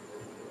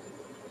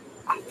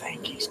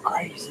think he's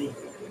crazy.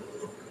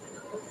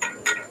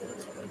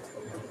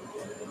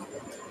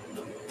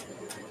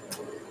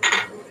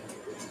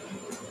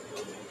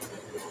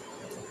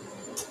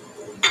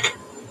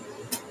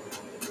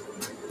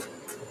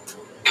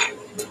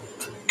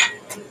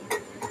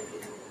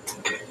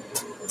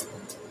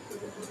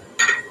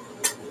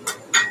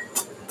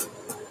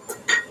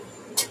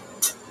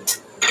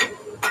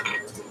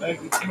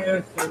 Becky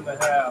Smith's in the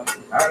house.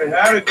 Howdy,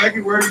 howdy,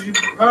 Becky. Where's your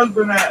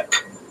husband at?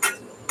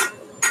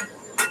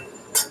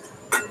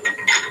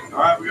 All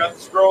right, we got the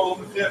scroll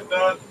on the tip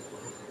done.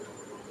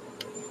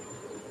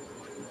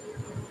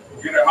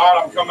 Get it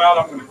hot, I'm coming out.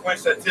 I'm going to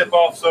clench that tip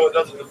off so it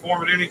doesn't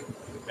deform it any.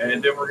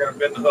 And then we're going to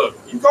bend the hook.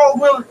 You call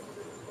Willard?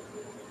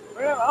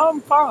 Well,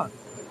 I'm fine.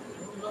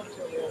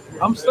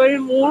 I'm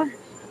staying warm.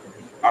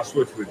 I'll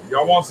switch with you.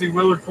 Y'all want to see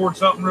Willard pour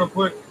something real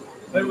quick?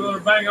 They will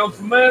bang on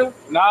some metal.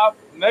 Nah,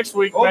 next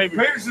week, Oh, maybe.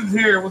 Peterson's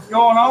here. What's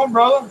going on,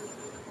 brother?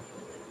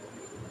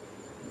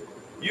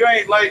 You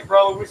ain't late,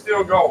 brother. We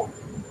still going.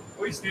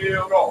 We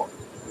still going.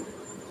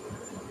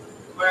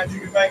 Glad you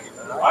can make it.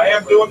 I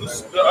am doing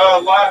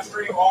the live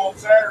stream on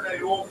Saturday,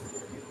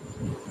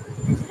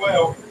 as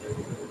well.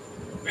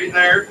 Be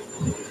there.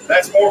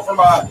 That's more for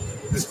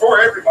it's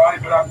for everybody,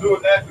 but I'm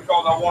doing that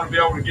because I want to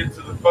be able to get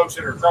to the folks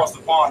that are across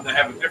the pond that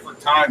have a different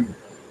time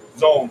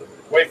zone,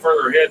 way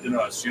further ahead than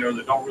us,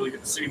 that don't really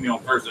get to see me on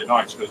Thursday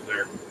nights because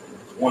they're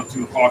 1,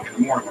 2 o'clock in the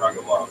morning when I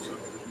go live. So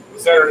the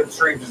Saturday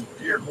streams is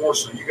geared more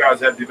so you guys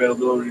have the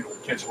availability to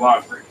catch a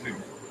live stream too.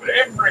 But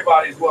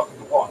everybody's welcome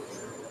to watch.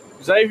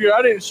 Xavier,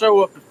 I didn't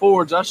show up to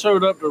Forge. I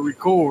showed up to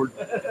record.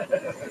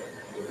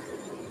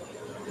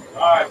 All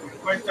right, we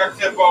cleaned our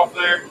tip off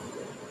there.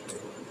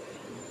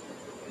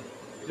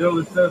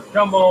 Julie says,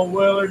 come on,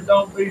 Willard,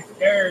 don't be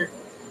scared.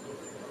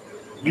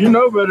 You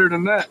know better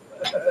than that.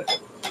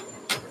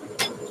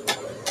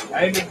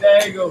 Amy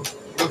Daigle,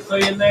 we'll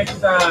see you next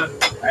time.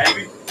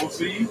 Amy, we'll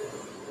see you.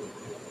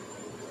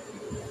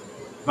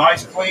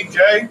 Nice clean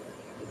J.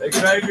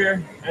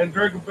 Xavier, and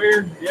drink a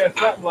beer. Yeah,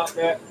 something like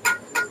that.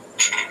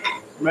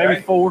 Maybe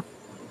Okay. 4.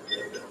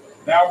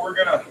 Now we're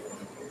gonna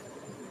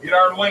get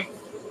our length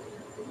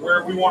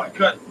where we want to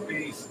cut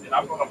these, and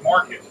I'm gonna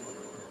mark it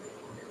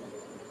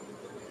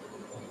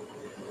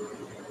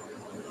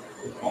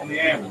on the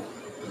anvil.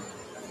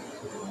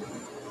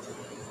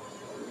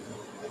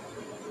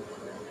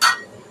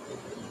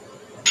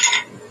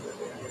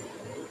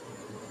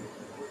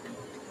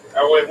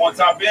 That way, once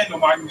I bend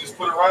them, I can just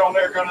put it right on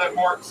there, go to that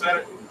mark, set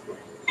it,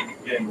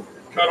 and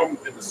cut them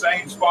at the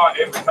same spot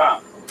every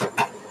time.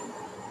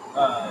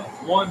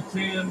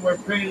 110 where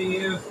Penny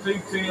is,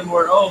 210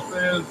 where Ulf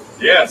is.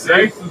 Yeah, see?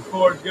 Jason's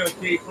Ford's going to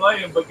keep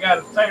playing, but got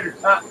a tater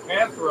tot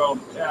casserole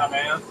to chow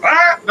down.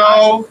 Ah,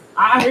 no,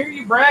 I hear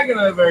you bragging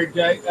over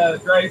there,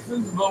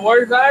 Jason's, but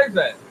where's ours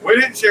at? we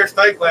didn't share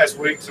steak last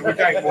week, so we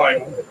can't blame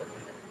them.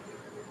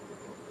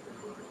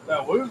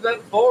 Now, we was at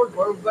the Ford.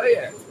 Where was they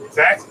at?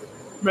 Exactly.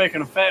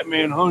 Making a fat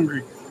man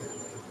hungry.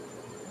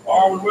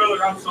 Arwen Willard,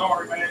 I'm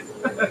sorry, man.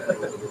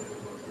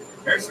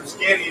 There's some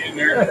skinny in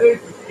there.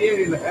 There's some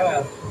skinny in the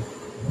house.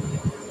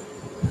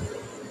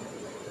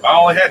 I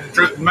only had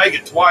to make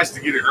it twice to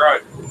get it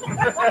right.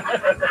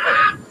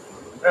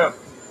 Yeah.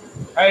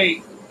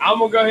 Hey, I'm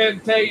going to go ahead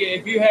and tell you,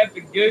 if you have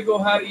to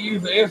Google how to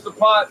use an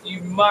Instapot,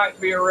 you might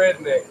be a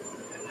redneck.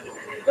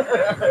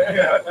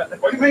 Yeah.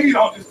 What do you mean you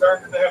don't just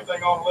turn the damn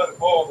thing on and let it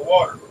boil the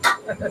water?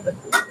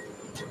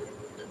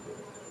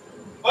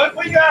 But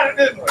we got it,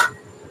 didn't we?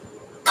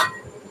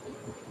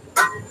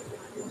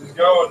 Just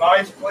go a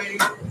nice, clean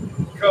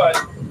cut.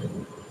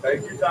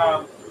 Take your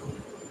time.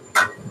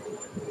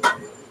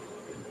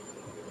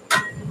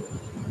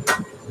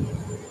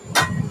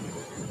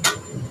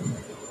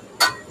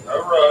 No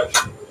rush.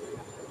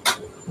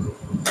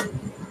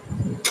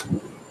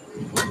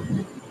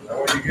 Now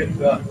when you get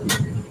the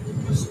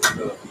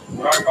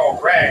what I call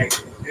rag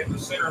in the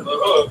center of the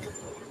hook,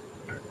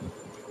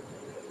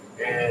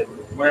 and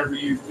whenever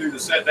you do the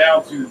set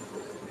down to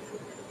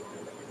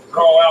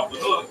draw out the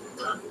hook,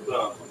 or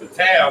the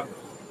tab.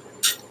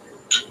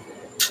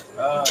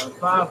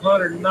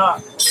 500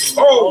 knots.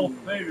 Oh!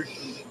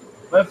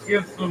 Let's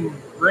get some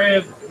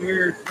reds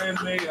here.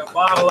 Send me a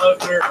bottle up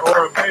there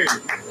or a beer.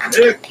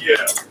 Heck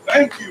yeah.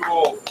 Thank you,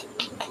 Wolf.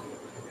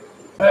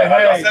 Hey,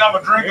 I said I'm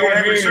a drink on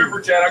every here. super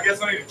chat. I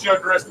guess I need to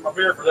chug the rest of my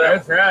beer for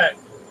that. That's right.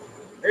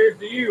 Here's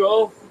to you,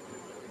 Wolf.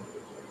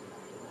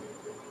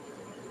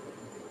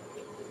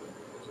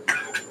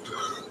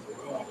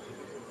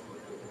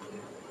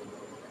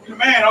 You're the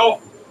man,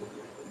 Wolf.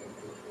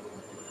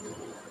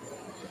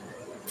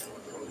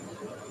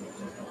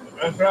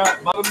 That's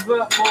right. Bottoms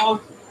up,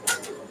 boys.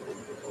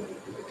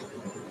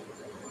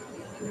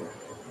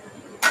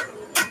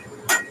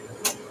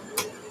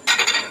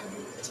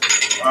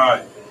 All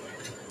right.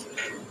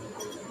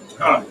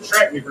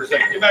 Distract me for a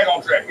second. Get back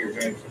on track here,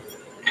 James.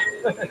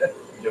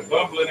 You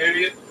bumbling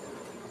idiot.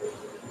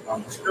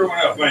 I'm screwing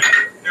up, man.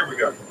 Here we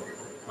go.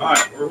 All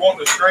right. We're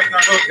wanting to straighten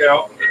our hook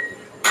out.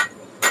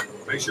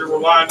 Make sure we're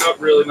lined up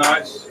really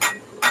nice.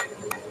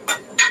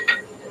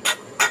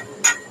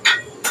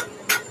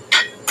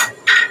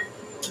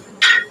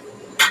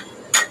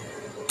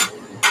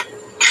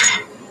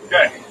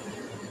 Okay.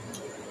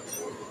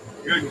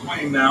 Good and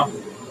clean now.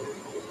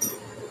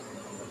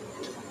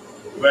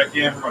 Go back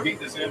in. We're going to heat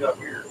this end up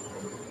here.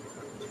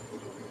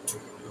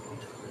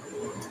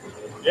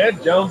 Yeah,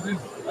 Jonesy's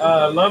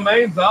lo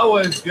mein's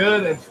always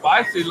good, and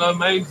spicy lo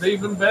mein's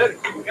even better.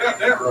 We got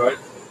that right.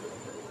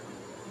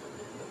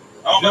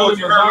 I don't know what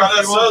you heard about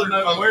that southern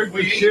Where's folks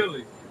we the eat.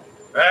 chili?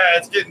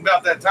 It's getting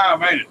about that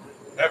time, ain't it?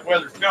 That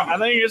weather's coming. I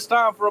think it's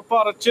time for a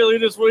pot of chili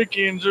this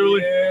weekend,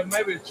 Julie. Yeah,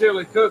 maybe a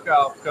chili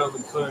cook-off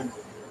coming soon.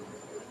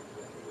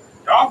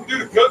 Y'all can do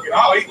the cooking.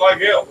 I'll eat like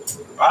hell.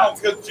 I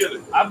don't cook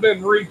chili. I've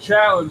been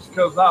re-challenged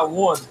because I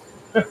won.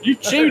 You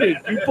cheated.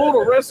 You pulled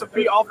a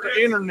recipe off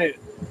the internet.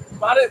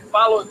 I didn't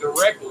follow it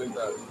directly,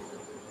 though.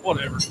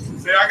 Whatever.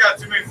 See, I got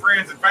too many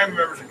friends and family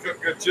members that cook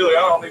good chili.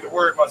 I don't need to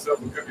worry myself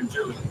with cooking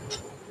chili.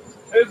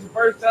 This is the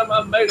first time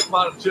I've made a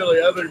pot of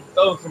chili other than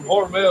throwing some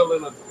Hormel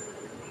in a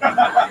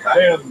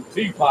damn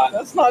teapot.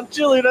 That's not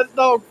chili, that's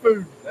dog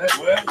food.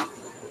 Well,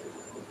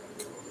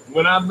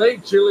 when I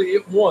made chili,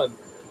 it won.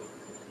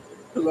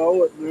 Because I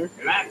wasn't there.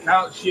 And I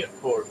caught shit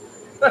for it.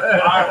 All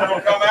right, we're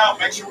going to come out.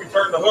 Make sure we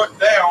turn the hook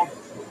down.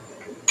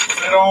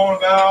 Set on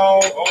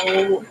about,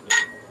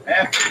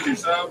 half inch or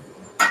so.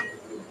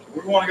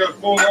 We want to go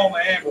full on the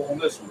angle on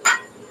this one.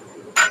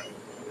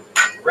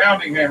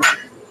 Rounding hammer.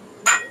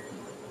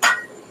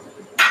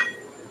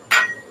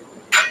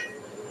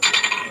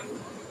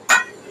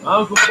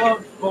 Uncle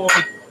Buck's boy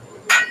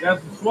got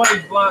some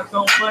Swage blocks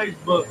on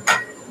Facebook.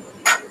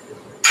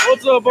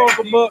 What's up,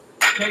 Uncle Buck?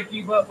 Can't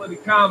keep up with the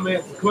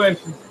comments and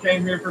questions.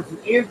 Came here for some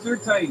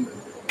entertainment.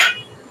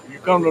 You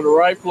come to the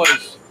right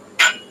place.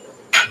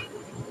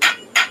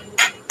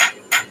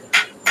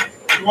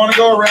 You want to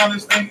go around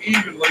this thing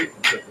evenly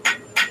to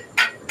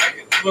make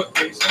it look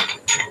decent.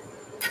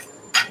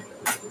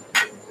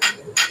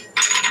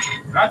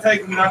 And I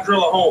take them and I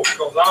drill a hole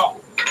because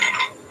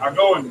I'll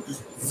go and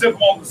just zip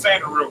them on the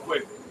sander real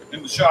quick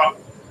in the shop.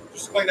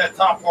 Just clean that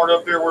top part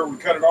up there where we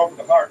cut it off with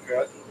the hard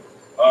cut.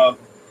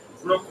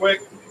 Real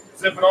quick,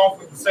 zip it off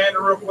with the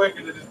sander real quick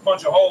and then just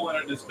punch a hole in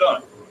it and it's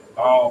done.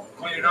 I'll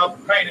clean it up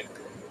and paint it.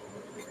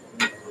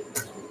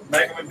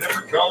 Make them in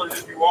different colors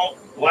if you want.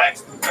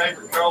 Black's the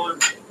favorite color.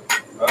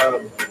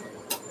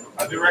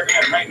 I do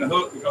recommend painting the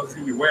hook because there's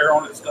going to be wear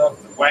on it and stuff.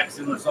 The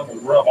waxing or something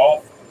will rub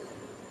off.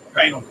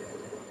 Paint them.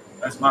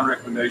 That's my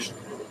recommendation.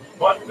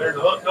 But there's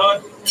the hook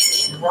done.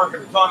 You're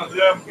working a ton of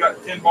them. You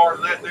got 10 bars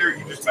of that there.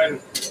 You just made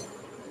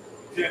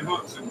 10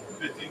 hooks in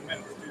 15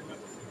 minutes, 2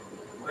 minutes,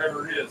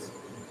 whatever it is.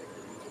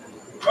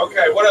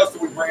 Okay, what else do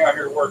we bring out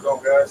here to work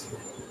on, guys?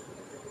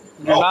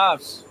 Your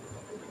knives.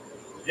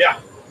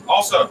 Yeah.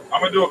 Also, I'm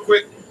going to do a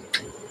quick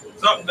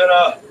something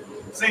that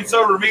seems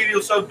so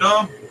remedial, so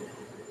dumb.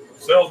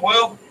 Sells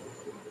well.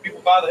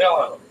 People buy the hell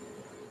out of it.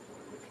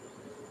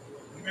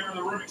 Remember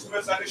the Rubik's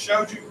Smiths I just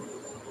showed you?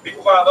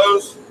 People buy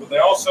those, but they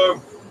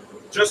also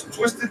just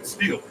twisted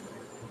steel.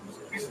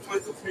 Piece of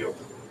twisted steel.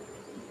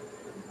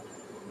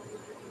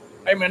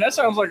 Hey man, that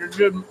sounds like a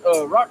good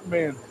rock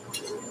band.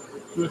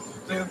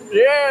 Twisted steel.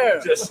 Yeah.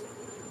 Just,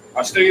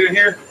 I stick it in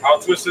here. I'll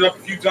twist it up a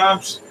few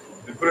times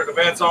and put it in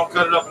the bandsaw,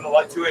 cut it up into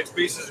like 2-inch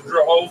pieces and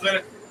drill holes in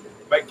it.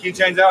 Make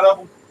keychains out of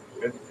them.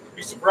 And you'd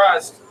be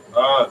surprised.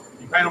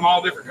 You paint them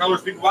all different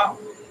colors. People buy them.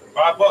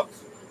 $5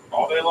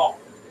 all day long.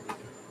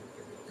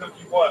 Took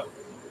you what?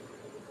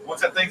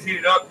 Once that thing's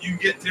heated up, you can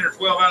get 10 or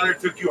 12 out of there. It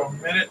took you a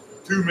minute,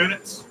 2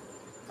 minutes,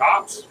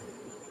 tops,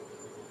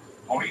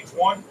 on each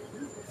one.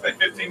 Say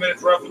 15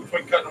 minutes roughly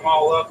between cutting them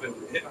all up and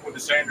hitting them with the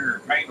sander or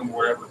painting them or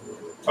whatever.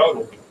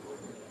 Total.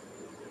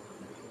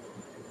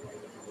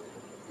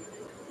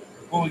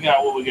 What we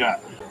got? What we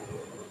got?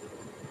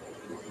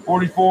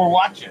 44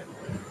 watching.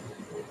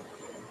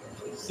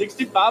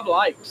 65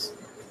 likes.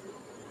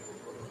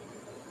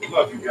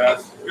 Love you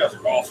guys. You guys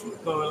are awesome.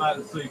 That's what we like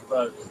to see,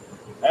 folks.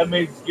 That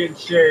means it's getting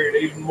shared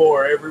even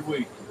more every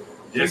week.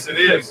 Yes, it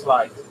 66 is.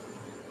 likes.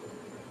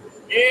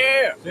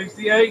 Yeah.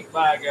 68,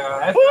 by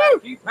God. That's why I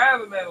keep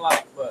pounding that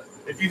like button.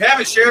 If you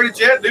haven't shared it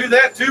yet, do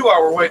that too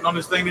while we're waiting on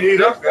this thing to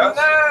heat up, guys.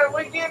 Nah,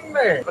 we getting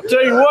there. I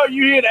tell you what,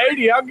 you hit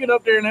 80, I'll get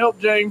up there and help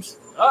James.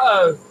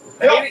 Uh-oh.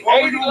 Help, 80,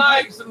 what we 80 gonna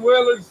likes and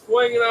Willard's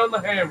swinging on the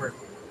hammer.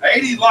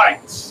 80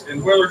 lights,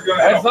 and Willard's going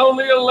to That's help.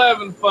 only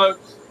 11,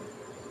 folks.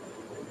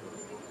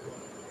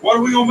 What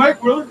are we going to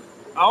make, Willard?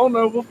 I don't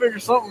know, we'll figure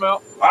something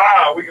out.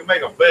 We can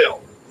make a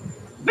bell.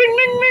 Ding,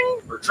 ding,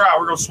 ding. Or try.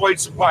 We're going to swage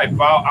some pipe.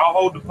 I'll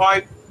hold the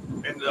pipe,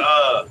 and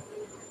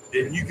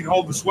you can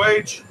hold the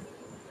swage.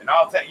 And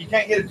you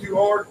can't hit it too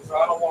hard, so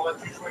I don't want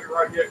to let you swing it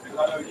right yet, because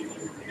I know you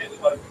get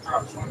it like you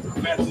try to swing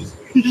through fences.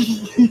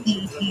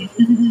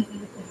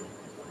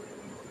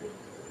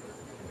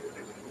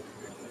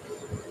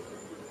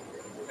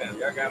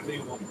 Yeah, I got me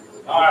one.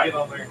 All right. Get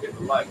on there and hit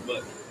the like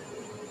button.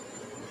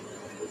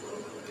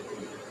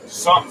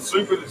 Something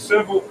super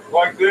simple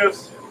like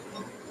this.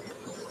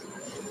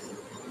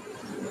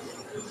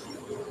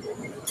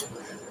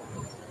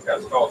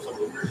 Guys call some of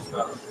the weird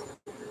stuff.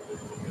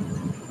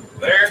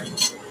 There.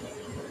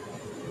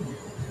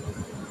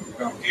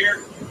 Come here.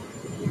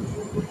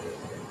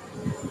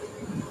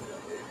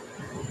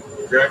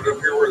 Grab it up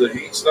here where the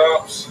heat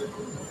stops.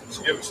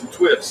 Just give it some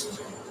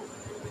twist.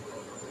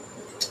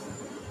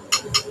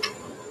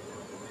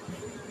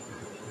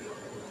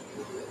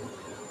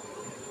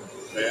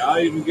 Hey, I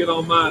even get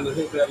on mine to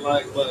hit that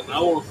like button. I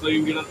want to see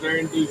him get up there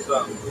and do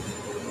something.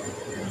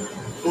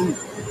 Ooh,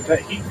 that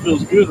heat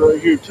feels good right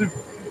here, too. You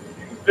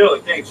can feel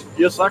it, can't you?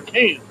 Yes, I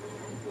can.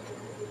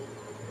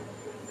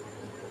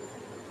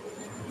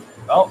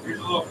 Oh, here's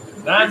a little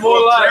 9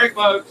 more likes,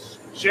 folks.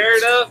 Share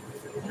it up.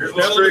 Here's a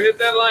Tell little them to trick. hit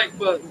that like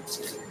button.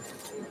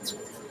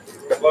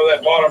 Blow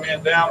that bottom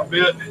end down a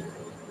bit.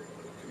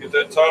 Get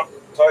that top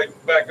tighten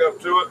back up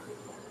to it.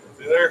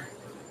 See there?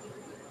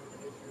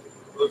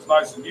 Looks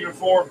nice and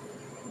uniform.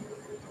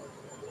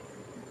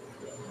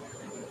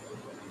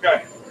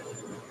 Okay.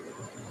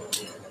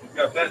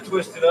 Got that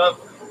twisted up.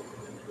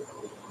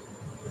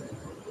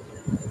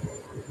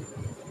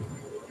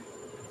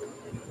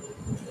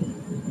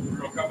 We're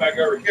going to come back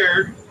over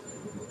here.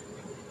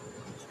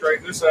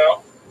 Straighten this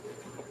out.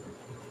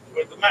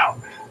 Put the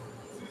mount.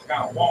 It's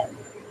kind of long.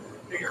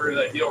 Get rid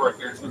of that heel right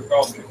there. It's going to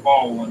cause me to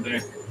fall one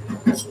day.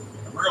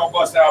 We're going to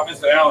bust out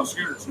Mr. Alan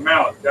Scooter's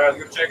mallet.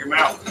 Guys, go check him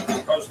out.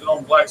 Posted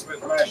on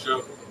Blacksmith Mash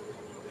Show.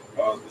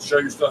 Show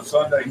Your Stuff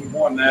Sunday. He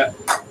won that.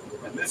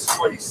 And this is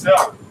what he's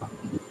selling.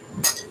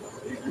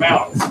 These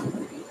mallets.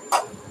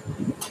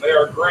 They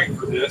are great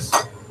for this.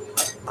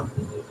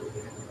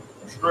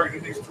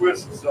 Straightening these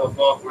twists and stuff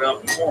off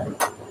without deforming.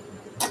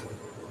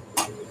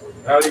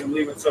 Not even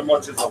leaving so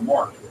much as a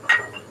mark.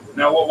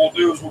 Now what we'll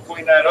do is we'll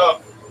clean that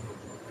up.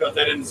 Cut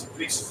that into some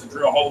pieces and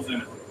drill holes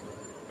in it.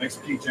 Make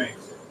some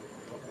keychains.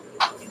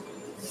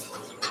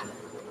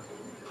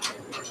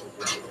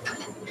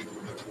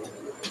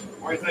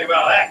 What do you think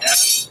about that,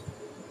 guys?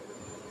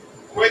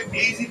 Quick and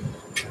easy.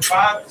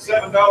 $5 to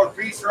 $7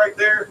 piece right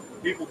there.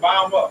 People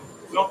buy them up.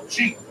 Something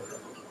cheap.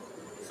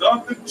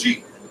 Something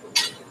cheap.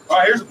 All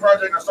right, here's a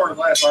project I started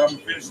last night. I'm going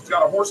to finish. It's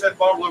got a horse head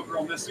bottle opener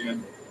on this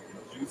end,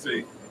 as you can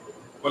see.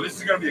 But this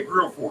is going to be a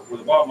grill fork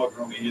with a bottle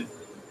opener on the end.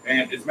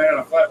 And it's made out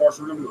of flat bar,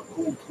 so we're going to do a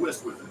cool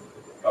twist with it.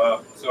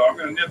 So I'm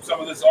going to nip some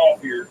of this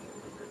off here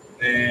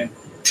and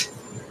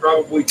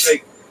probably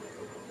take,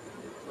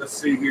 let's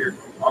see here.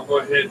 I'll go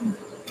ahead and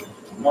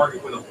mark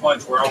it with a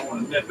punch where I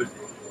want to nip it.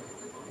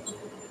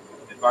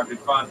 If I can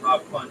find my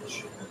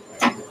punch.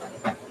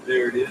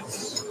 There it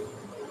is.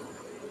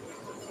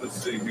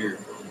 Let's see here.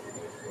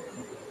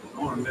 I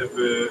want to nip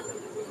it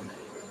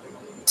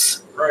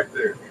right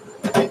there.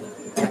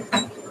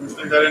 Just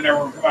stick that in there.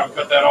 We're going to come out and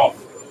cut that off.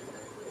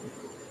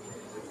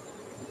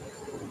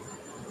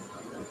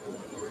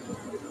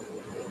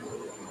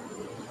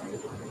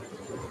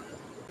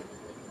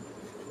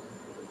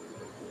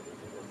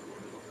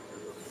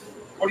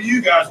 What do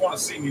you guys want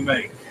to see me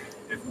make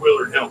if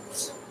Willard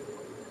helps?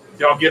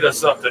 Y'all get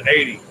us up to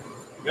 80.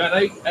 Got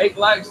eight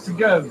likes to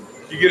go.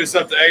 you get us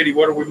up to 80,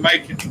 what are we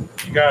making?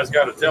 You guys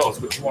got to tell us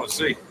what you want to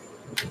see.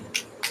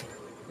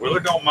 Willer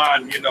don't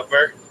mind getting up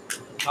there.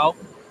 Oh.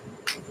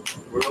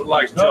 Willer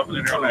likes jumping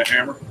in there on that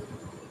hammer.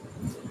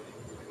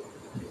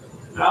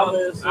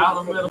 Alan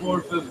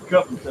Metamore says a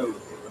cupping tool.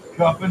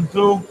 Cupping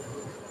tool.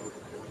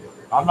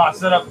 I'm not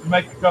set up to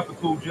make a cupping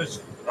tool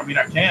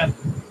I can,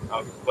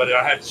 but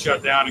I had to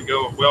shut down and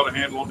go and weld a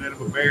handle on it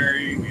of a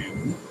bearing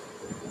and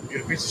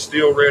get a piece of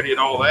steel ready and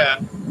all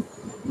that.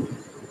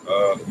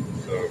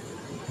 So.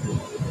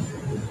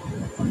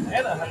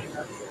 Banana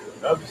hanger.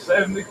 Up to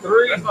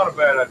 73. That's not a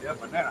bad idea.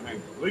 Banana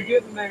hanger. We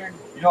getting there.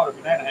 You know what a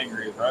banana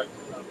hanger is, right?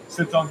 It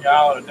sits on your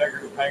aisle at a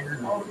decorative hanger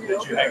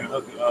that you hang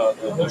a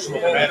bushel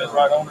of bananas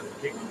right on it to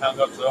keep them hung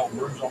up so they don't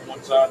bruise on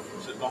one side.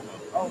 Sitting on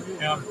the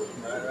counter.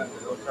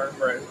 It'll turn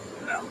red.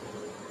 Yeah.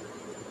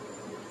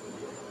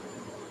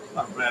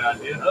 Not a bad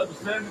idea. Up to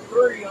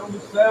 73. Only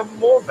 7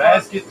 more.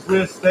 Basket,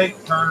 twist,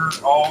 stake, turner,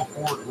 all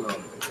 4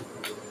 gloves.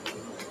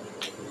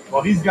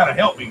 Well, he's got to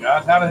help me,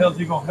 guys. How the hell is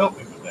he going to help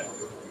me with that?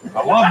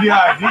 I love the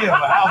idea,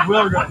 but how's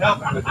Willer going to help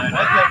me with that?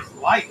 That takes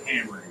light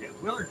hammering.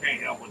 Willer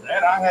can't help with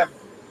that.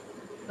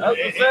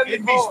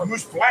 It'd be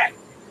smooshed flat.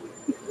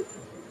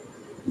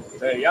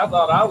 Hey, I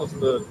thought I was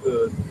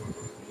the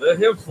let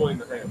him swing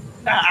the hammer.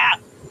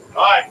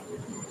 All right.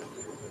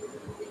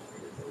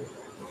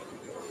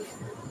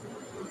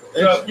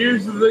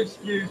 Excuses.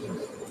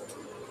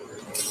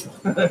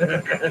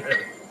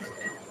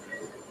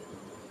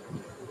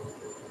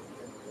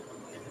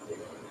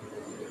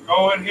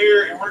 Go in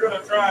here and we're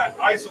going to try and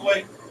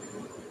isolate.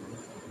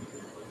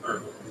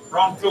 Or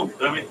wrong tool,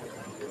 dummy.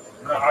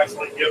 We're going to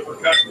isolate the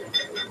uppercut.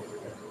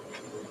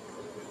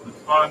 Let's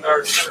find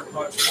our center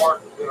punch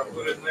mark that I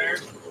put in there.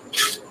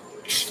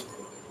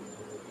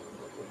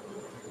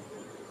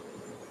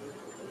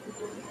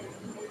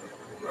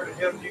 Where the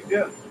hell did you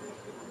go?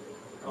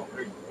 Oh,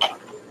 there you go.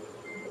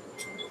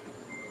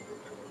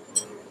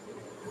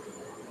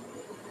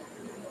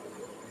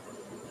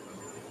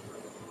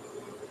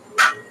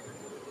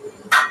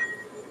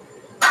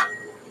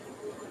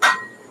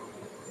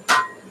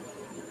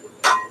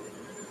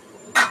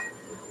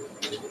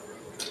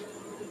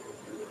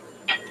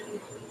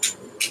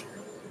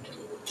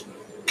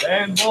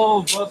 Dan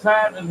Bulls, what's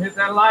happening? Hit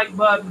that like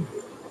button.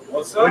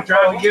 What's We're up?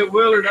 trying to get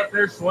Willard up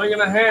there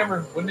swinging a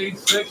hammer. We need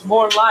 6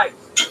 more likes.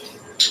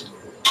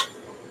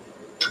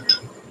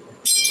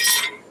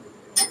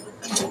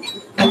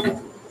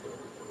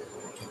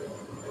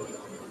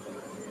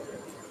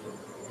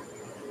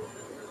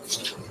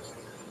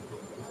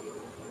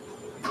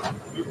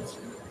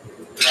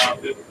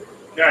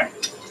 Okay.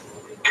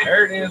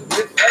 There it is.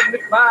 It's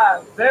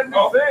 75,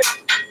 76.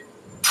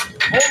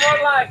 Four more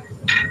likes.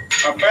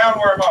 I found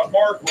where my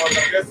mark was.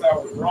 I guess I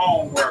was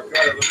wrong where I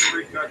cut it. Let's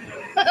recut it.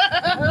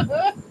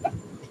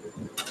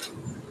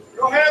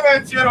 Don't have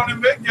that shit on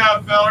them big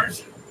guy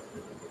fellers.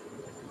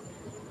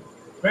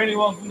 Penny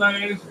wants to know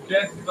any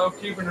suggestions on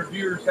keeping her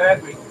viewers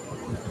happy.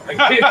 And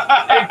keep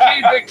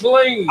it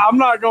clean. I'm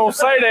not going to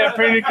say that,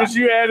 Penny, because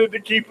you added to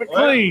keep it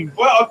clean.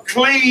 Well,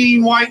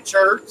 clean white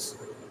shirts.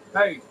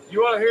 Hey,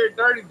 you want to hear a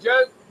dirty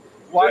joke?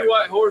 What? 2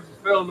 white horses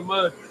fell in the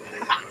mud.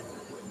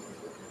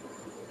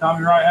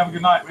 Tommy Wright, have a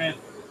good night, man.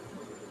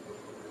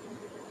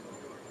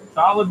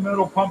 Solid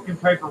metal pumpkin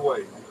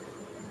paperweight.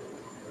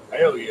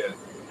 Hell yeah.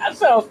 That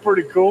sounds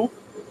pretty cool.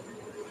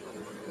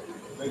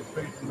 Big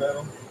piece of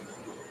metal.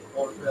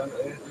 Hold it down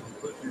the edges.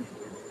 Put your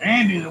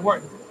Andy, the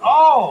work.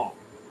 Oh,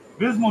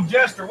 Bismal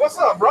Jester. What's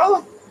up,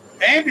 brother?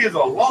 Andy is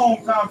a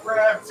long time friend.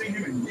 I haven't seen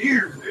him in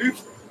years, dude.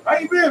 How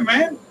you been,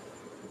 man?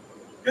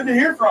 Good to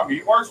hear from you.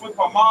 He works with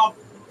my mom.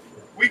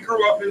 We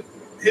grew up,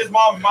 his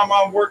mom and my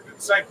mom worked at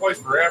the same place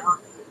forever.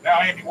 Now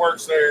Andy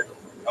works there.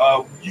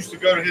 We used to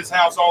go to his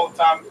house all the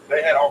time.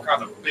 They had all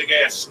kinds of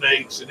big-ass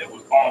snakes, and it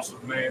was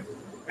awesome, man.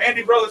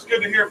 Andy, brother, it's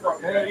good to hear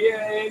from you. Hell yeah,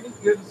 Andy.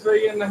 Good to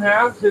see you in the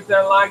house. Hit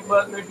that like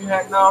button if you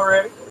hadn't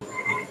already.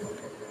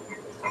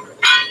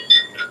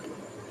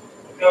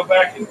 Go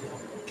back and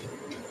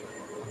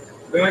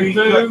Big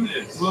soon.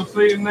 We'll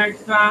see you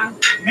next time.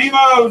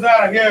 Nemo's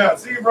out of here.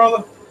 See you,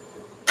 brother.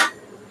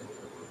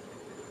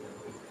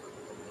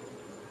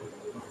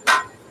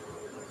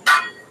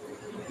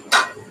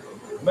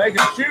 Make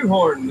a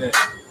shoehorn then.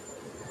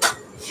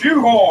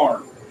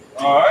 Shoehorn.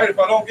 All right, if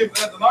I don't get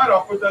that tonight,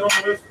 I'll put that on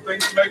the list of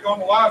things to make on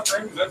the live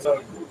stream because that's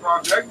a cool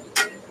project.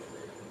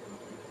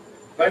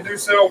 They do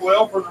sell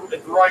well for the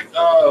right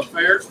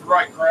fairs, the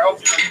right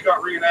crowds. You know, you've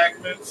got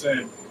reenactments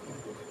and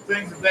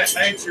things of that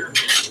nature.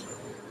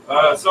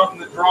 Something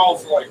that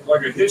draws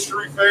like a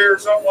history fair or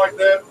something like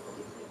that.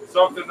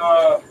 Something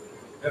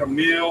at a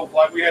meal,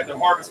 like we had the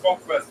Harvest Folk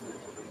Festival.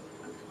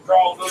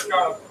 Draws those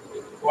kind of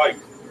like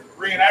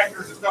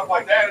reenactors and stuff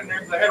like that, and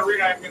they had a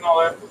reenactment and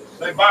all that.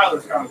 They buy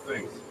those kind of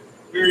things.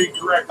 Very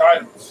correct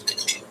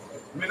items.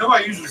 I mean,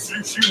 nobody uses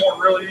shoehorn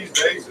really these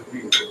days.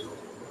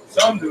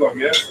 Some do, I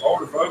guess.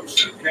 Older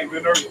folks that can't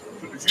get there,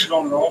 put the shoes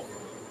on and off.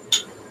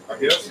 I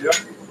guess, yeah.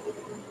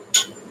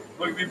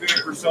 Look at me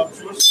being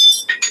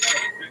presumptuous.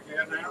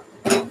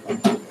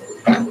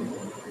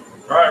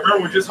 All right,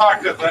 remember we just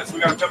hot cut that, so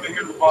we got to come in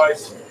here to the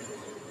vice.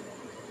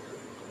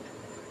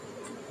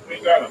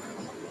 We gotta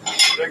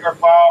take our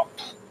file,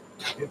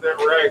 get that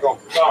rag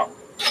off the top.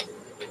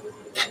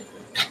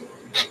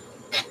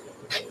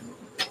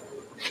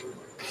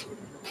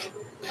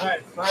 All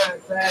right,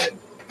 Science Addict.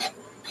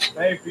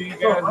 Hey, for you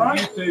guys on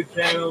YouTube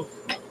channels,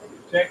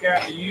 check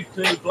out the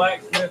YouTube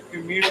Blacksmith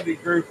Community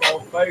Group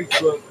on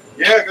Facebook.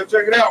 Yeah, go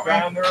check it out,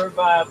 man. Trying to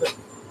revive it.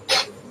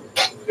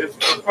 It's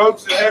for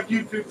folks that have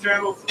YouTube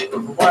channels,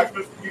 or for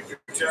Blacksmith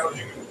YouTube channels.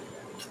 You can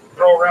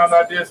throw around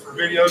ideas for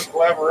videos,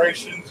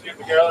 collaborations, get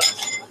together,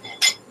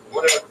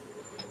 whatever.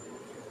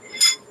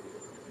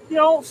 You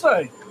don't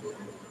say.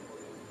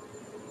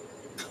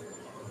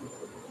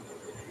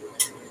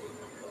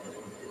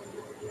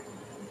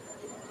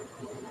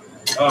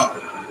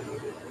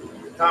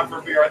 Time for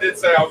a beer. I did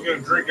say I was going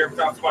to drink every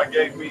time somebody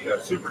gave me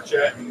a super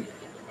chat, and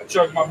I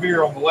chugged my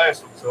beer on the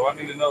last one, so I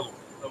need another one.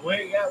 So we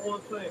ain't got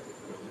one thing.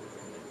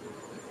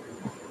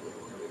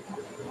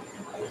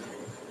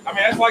 I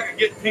mean, that's like a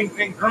get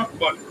Ting drunk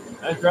button.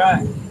 That's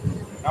right.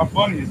 How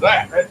funny is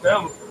that? That's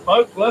them.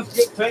 Folks, let's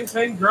get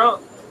Ting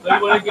drunk. See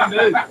what he can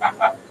do.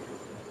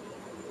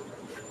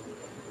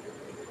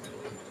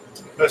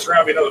 That's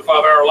around be another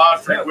 5-hour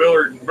live stream.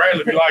 Willard and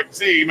Bradley be like,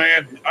 see,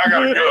 man, I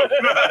gotta go.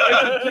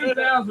 It's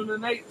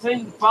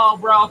 2018 Fall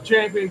Brawl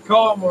champion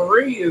Carl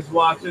Marie is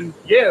watching.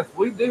 Yes,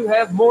 we do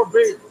have more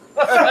beer.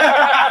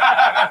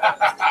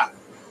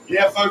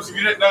 Yeah, folks, if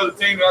you didn't know the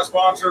team that I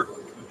sponsor,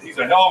 he's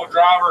a hell of a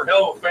driver,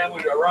 hell of a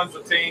family that runs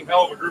the team,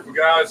 hell of a group of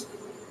guys.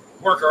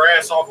 Work our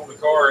ass off on the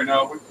car, and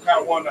we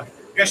kind of won, I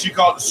guess you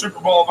call it the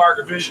Super Bowl of our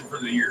division for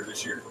the year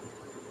this year.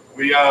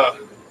 We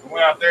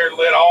went out there and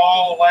led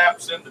all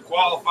laps into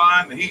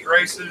qualifying, the heat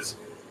races,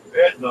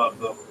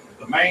 the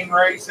main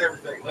race,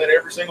 everything. Led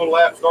every single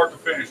lap, start to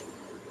finish,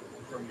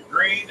 from the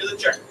green to the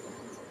checker.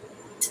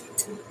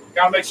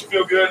 Kind of makes you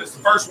feel good. It's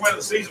the first win of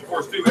the season for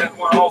us, too. We haven't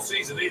won all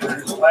season either.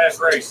 It's the last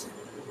race.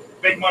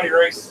 Big money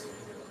race.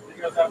 He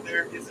goes out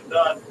there, gets it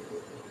done.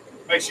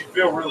 Makes you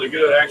feel really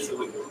good,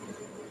 actually.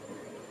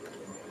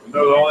 You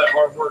know all that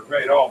hard work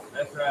paid off.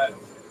 That's right.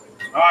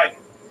 All right.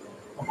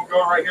 I'm going to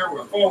go right here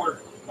with a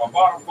fuller, my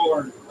bottom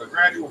fuller, a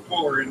gradual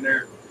fuller in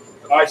there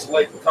to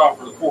isolate the top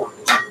of the quart.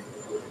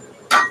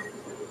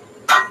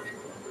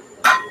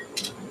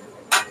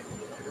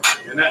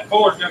 And that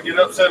fuller's going to get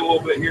upset a little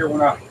bit here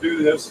when I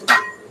do this.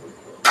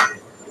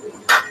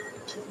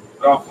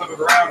 But I'll flip it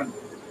around and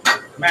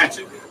match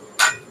it.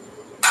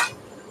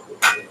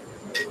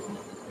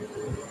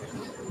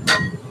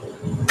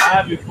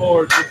 Ivy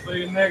Forge, we'll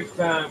see you next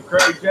time.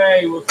 Craig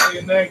J, we'll see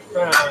you next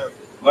time.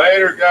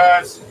 Later,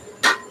 guys.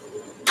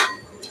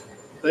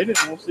 They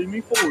didn't want to see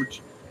me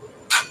forge.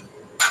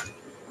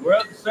 We're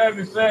up to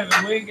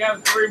 77. We ain't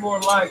got 3 more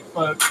likes,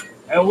 folks.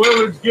 And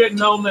Willard's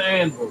getting on the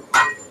anvil.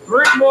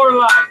 3 more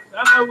likes.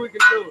 I know we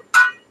can do it.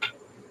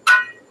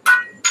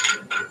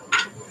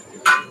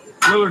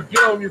 Willard,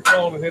 get on your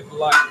phone and hit the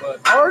like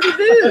button. I already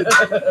did.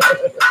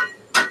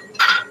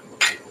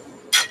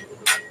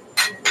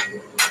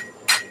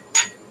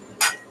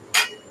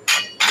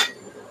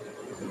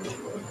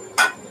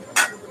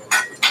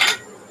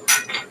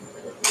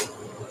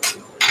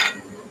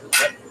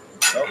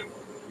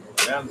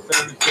 Down to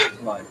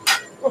 76 likes.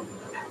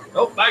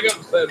 Nope, back up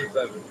to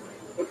 77.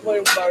 We're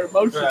playing with our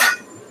emotions.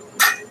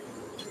 Right.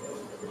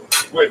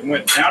 Wait,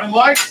 went down in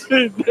likes?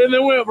 And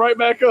then went right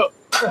back up.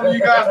 Oh, you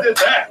guys did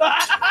that.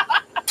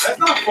 That's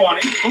not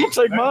funny. I'm going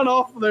to take mine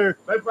off of there.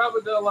 They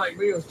probably done like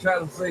me, was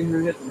trying to see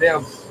who hit the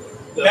down.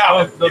 Now,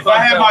 if I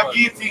had my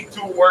guillotine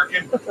tool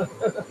working,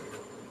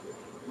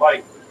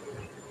 like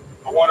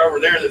the one over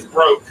there that's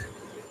broke,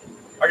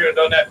 I could have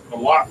done that a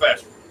lot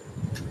faster.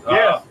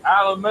 Yes,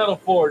 Island Metal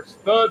Forge.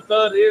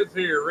 Thud is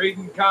here,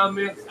 reading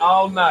comments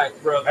all night,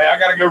 brother. Hey, I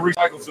got to go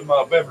recycle some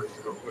beverages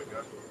real quick,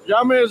 guys.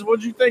 Yamis,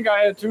 what'd you think?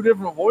 I had 2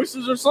 different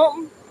voices or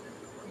something?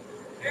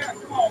 Yeah,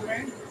 come on,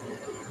 man.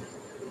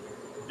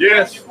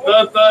 Yes,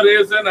 Thud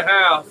is in the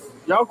house.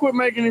 Y'all quit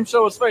making him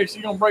show his face.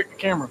 He's going to break the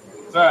camera.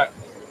 That's right.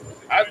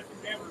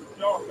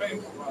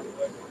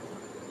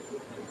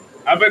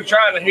 I've been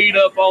trying to heat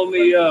up on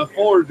the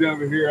forge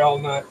over here all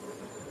night.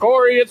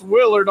 Corey, it's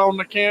Willard on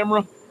the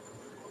camera.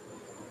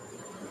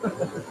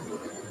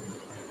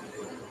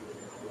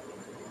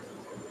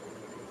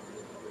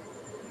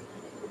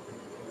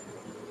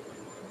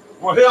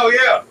 Well, hell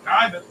yeah,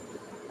 kind of.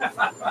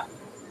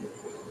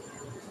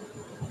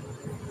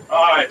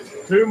 All right.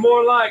 2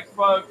 more likes,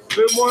 folks.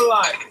 2 more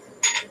likes.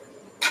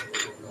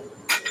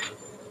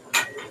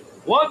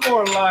 1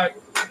 more like.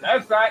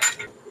 That's right.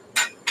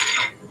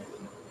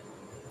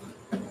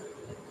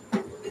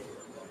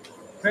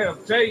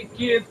 Tell your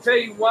kids, tell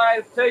your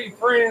wife, tell your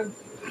friends.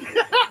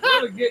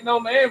 We're getting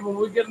on the anvil.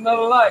 We get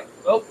another like.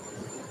 Oh,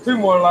 2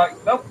 more likes.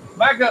 Nope.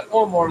 Back up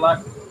 1 more like.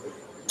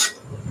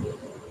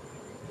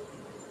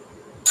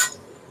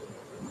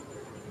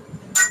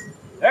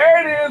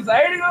 There it is.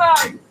 80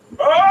 likes.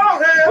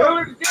 Oh, hell.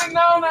 Willard's getting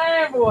on the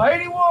anvil.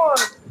 81.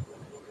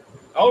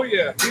 Oh,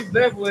 yeah. He's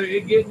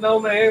definitely getting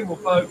on the anvil,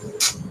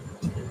 folks.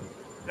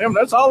 Damn,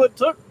 that's all it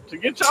took to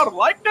get y'all to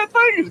like that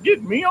thing is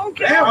getting me on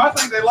camera. Damn, I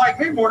think they like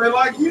me more than they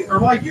like you, or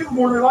like you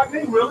more than they like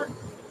me, Willard.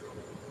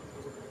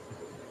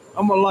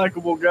 I'm a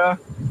likable guy.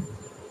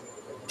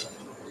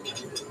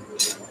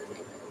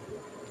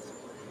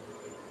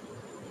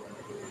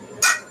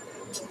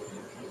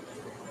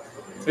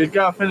 He's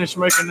got to finish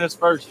making this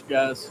first,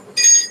 guys.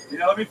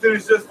 Yeah, let me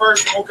finish this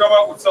first and we'll come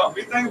up with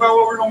something. Be thinking about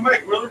what we're going to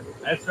make, Willard.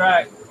 That's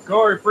right.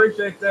 Corey,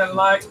 appreciate that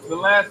like. The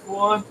last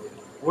one.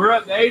 We're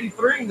up to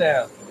 83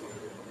 now.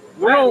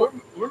 We're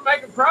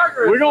making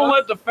progress. We're going to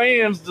let the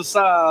fans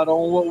decide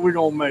on what we're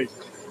going to make.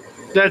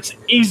 That's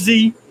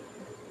easy.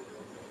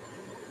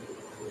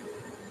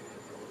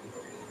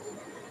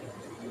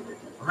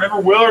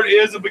 Remember, Willard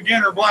is a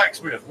beginner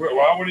blacksmith. Well,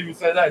 I wouldn't even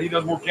say that. He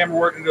does more camera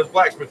work than he does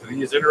blacksmithing.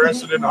 He is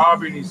interested in the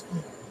hobby, and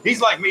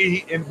he's like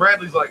me, and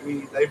Bradley's like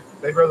me.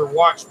 They'd rather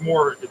watch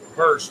more at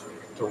first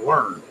to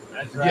learn.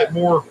 That's to right. get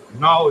more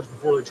knowledge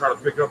before they try to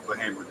pick up the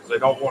hammer, because they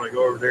don't want to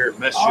go over there and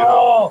mess shit up.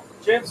 Oh,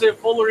 Jim said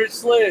Fuller his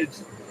sledge.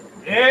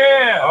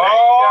 Yeah.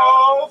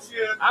 Oh,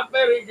 shit. I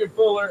bet he could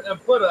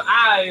put an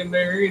eye in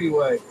there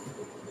anyway.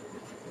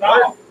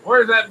 No.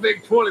 Where's that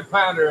big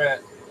 20-pounder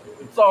at?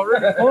 It's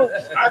already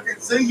punched. I can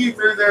see you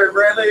through there,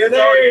 Bradley. It's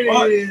There already it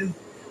punched. is.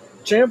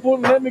 Champ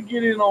wouldn't let me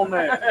get in on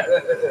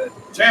that.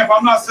 Champ,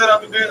 I'm not set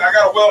up to do it. I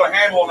got to weld a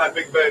handle on that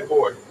big bad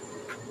boy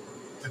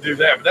to do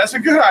that. But that's a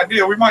good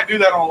idea. We might do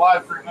that on a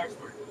live stream next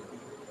week.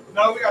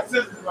 No, we got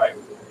scissors right.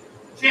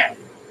 Champ,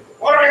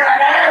 what are we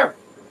going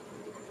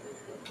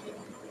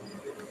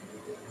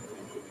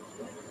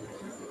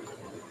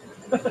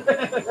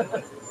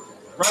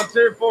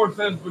Frontier Force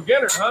says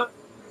beginner, huh?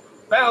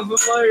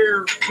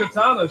 1,000-layer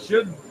katana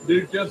should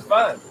do just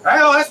fine. to do?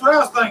 Hell, that's what I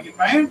was thinking,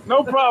 man.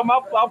 No problem.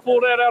 I'll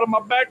pull that out of my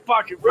back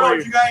pocket for Well,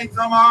 you. you got any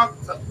tomahawk?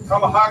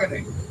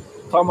 Tomahogany?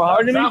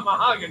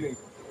 Tomahogany.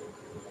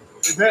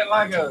 Is that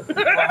like a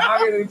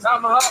mahogany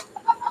tomahawk?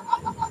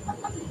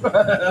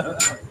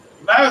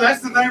 No,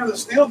 that's the name of the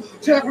steel that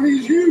the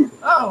Japanese use.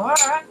 Oh, all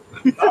right.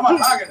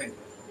 Tomahogany.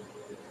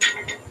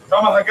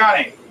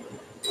 Tomahogany.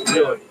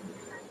 Really?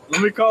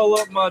 Let me call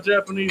up my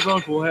Japanese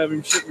uncle and have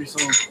him ship me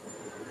some.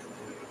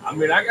 I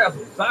mean, I got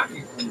some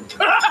sake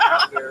from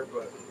out there,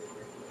 but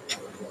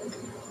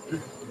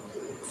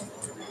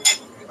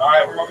All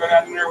right, we're going to go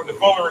down in there with the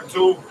fullering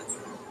tool.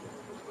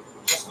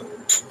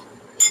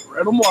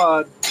 Spread them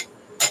wide.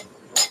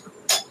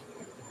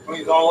 Clean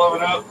these all of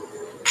it up.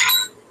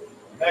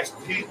 Next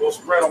heat, we'll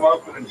spread them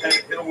open and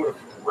hit them with a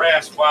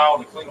rasp file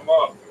to clean them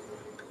up.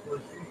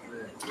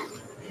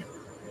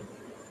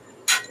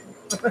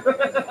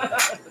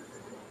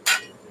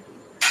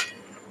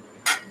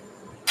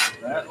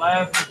 that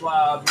laugh is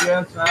loud.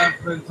 Yes,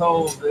 I've been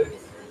told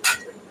it's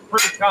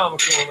pretty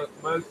comical at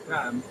most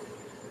times.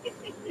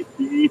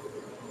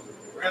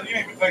 Well, you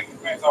ain't been taking your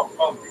pants off the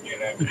phone again,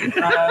 have you?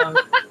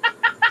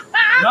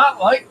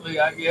 Not lately,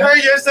 I guess.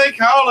 Hey, yes, they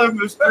call him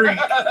the street.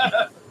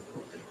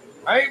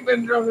 I ain't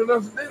been drunk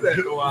enough to do that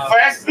in a while.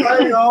 Fast thing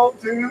on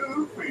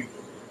 2 feet.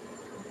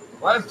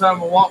 Last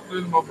time I walked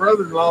into my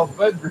brother-in-law's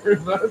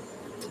bedroom,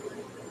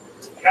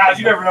 Guys,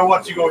 you never know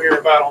what you're going to hear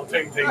about on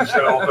Ting Ting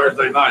Show on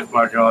Thursday nights,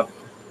 my God.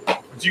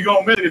 But you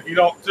going to miss it if you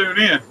don't tune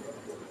in.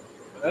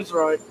 That's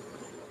right.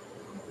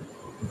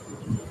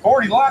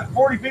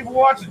 40 people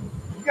watching.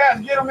 You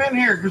guys get them in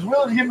here because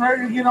Will's getting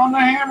ready to get on the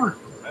hammer.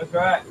 that's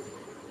right.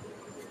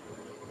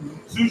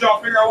 As soon as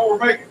y'all figure out what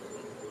we're making.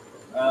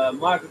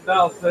 Michael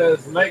Dow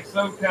says, make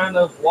some kind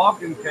of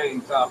walking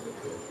cane topic.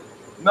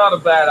 Not a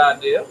bad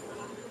idea.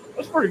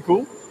 That's pretty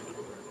cool.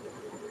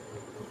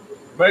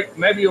 Make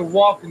maybe a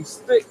walking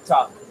stick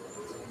topic.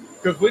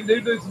 Because we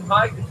do some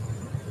hiking.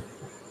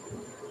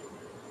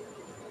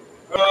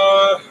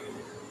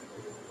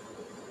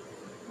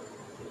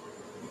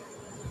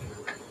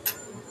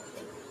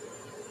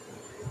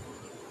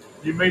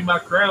 You mean my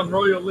Crown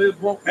Royal lid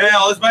won't?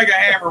 Hell, let's make a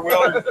hammer,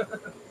 Willard.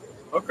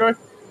 Okay.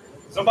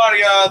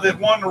 Somebody that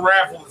won the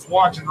raffle that's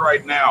watching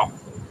right now,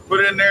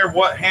 put in there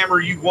what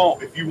hammer you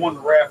want if you won the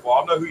raffle.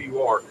 I'll know who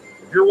you are.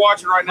 If you're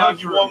watching right now,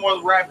 if you won one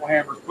of the raffle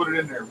hammers, put it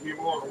in there. We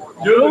want to work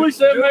on Julie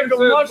said Julie make a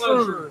said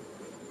mushroom.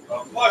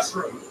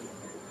 mushroom.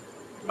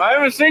 I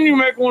haven't seen you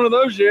make one of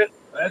those yet.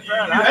 That's You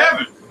right.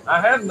 haven't. I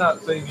have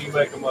not seen you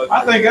make a mushroom.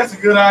 I think that's a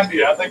good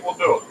idea. I think we'll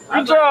do it.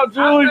 Good job,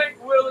 Julie. I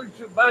think Willard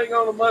should bang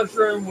on a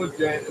mushroom with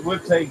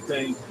Ting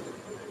Ting.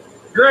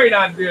 Great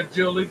idea,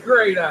 Julie.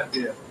 Great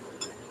idea.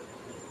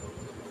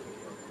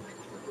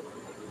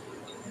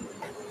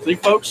 See,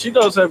 folks, she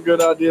does have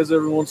good ideas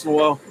every once in a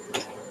while.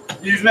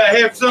 Using that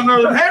head for something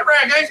other than hat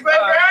rack, ain't you, baby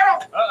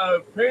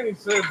girl? Penny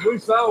says we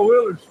saw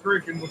Willard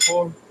streaking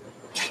before.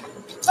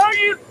 Are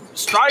you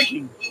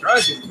striking?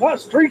 Striking. Not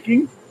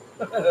streaking.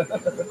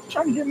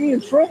 Trying to get me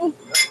in trouble.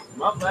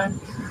 My bad.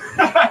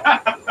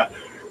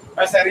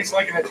 That's that East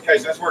Lincoln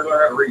education. That's where I learn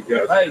how to read,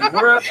 guys. Hey,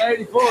 we're up to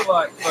 84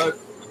 likes, folks.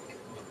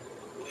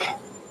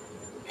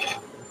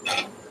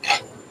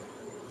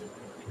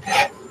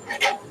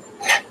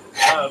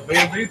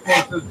 B&B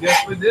Sports says,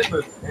 yes, we did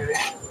miss Penny.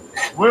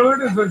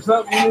 Willard, is there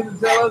something you need to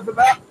tell us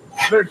about?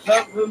 Is there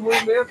something we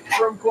missed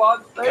from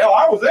Quad State? Hell,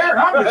 I was there.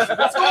 I missed it.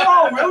 What's going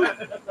on, Willie?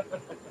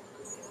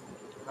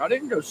 I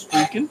didn't go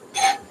streaking.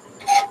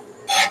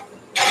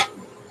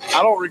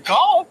 I don't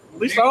recall. At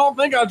least I don't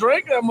think I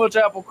drank that much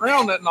Apple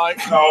Crown that night.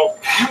 No,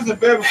 you was in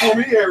bed before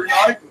me every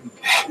night. And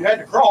you had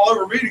to crawl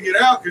over me to get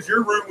out because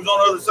your room was on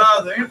the other side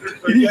of the entrance.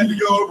 So you had to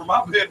go over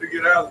my bed to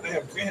get out of the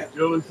damn tent.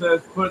 Julie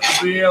says, put the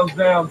BLs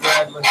down,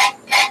 Bradley.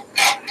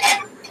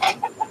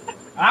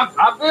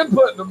 I've been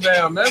putting them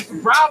down. That's the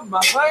problem,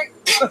 I think.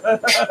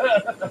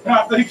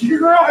 I think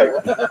you're right.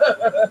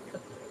 I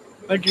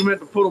think you meant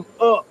to put them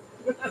up.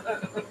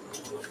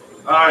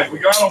 All right, we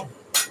got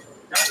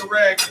the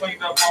rag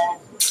cleaned up on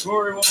them.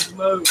 Corey wants to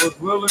know, was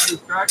Willard the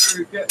striker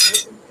who kept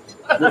missing?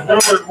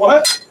 Willard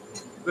what?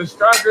 The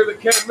striker that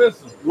kept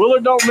missing.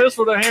 Willard don't miss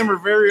with a hammer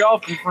very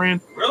often,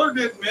 friend. Willard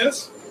didn't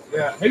miss.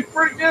 Yeah, he's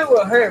pretty good with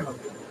a hammer.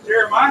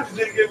 Jeremiah just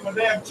didn't give him a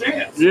damn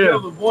chance. Yeah. Still,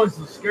 the voice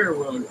is scare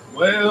Willard.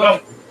 Well,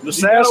 The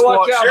you gotta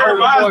watch Sasquatch. out.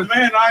 Jeremiah's the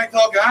man. I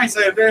ain't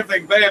saying a damn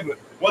thing bad, but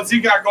once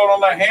he got going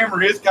on that hammer,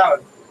 his kind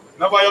of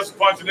nobody else is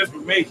punching this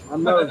but me. I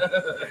know.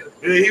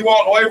 He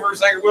walked away for a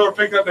second. Willard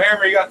picked up the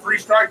hammer. He got 3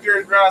 strikes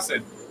there. I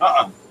said,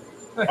 I'm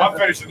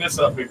finishing this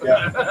up, big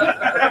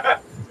guy.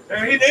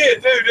 And he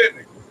did too, didn't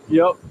he?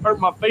 Yep. Hurt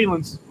my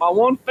feelings. My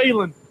one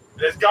feeling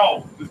It's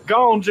gone. is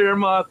gone,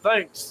 Jeremiah.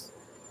 Thanks.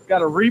 Got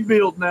to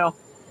rebuild now.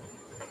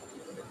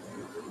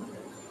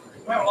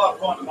 We're having a lot of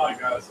fun tonight,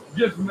 guys.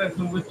 just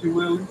messing with you,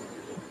 Willie.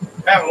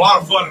 Having a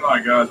lot of fun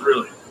tonight, guys,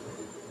 really.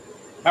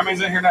 How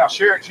many's in here now?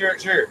 Share it, share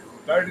it, share it.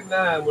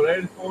 39 with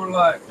 84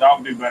 likes. Y'all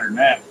can do better than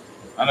that.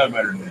 I know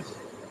better than this.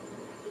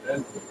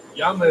 And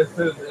y'all messed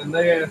it, and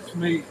they asked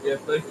me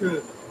if they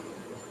could.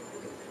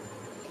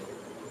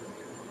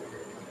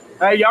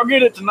 Hey, y'all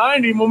get it to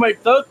 90 and we'll make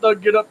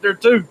Thug get up there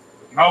too.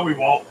 No, we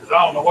won't, because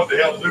I don't know what the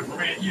hell to do for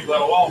me and you,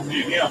 let alone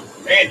me and him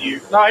and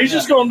you. No, he's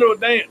just going to do a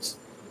dance.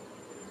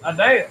 I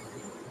dance.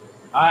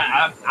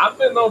 I've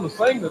been on the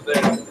singer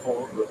dance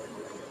before, but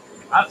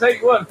I tell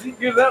you what, if you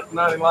get it up to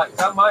 90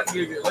 likes, I might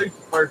give you at least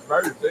the first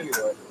verse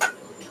anyway.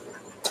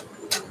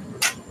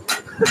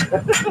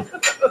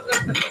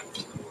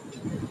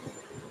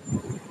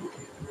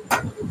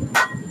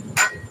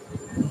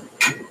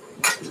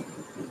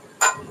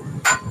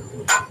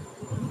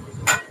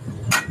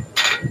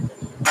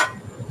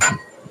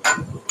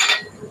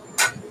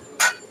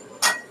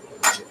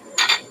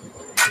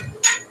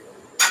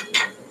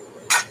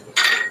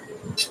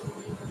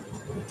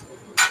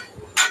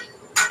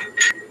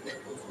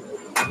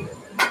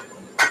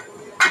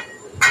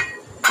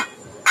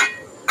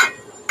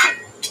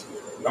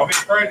 Don't be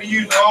afraid to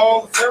use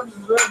all the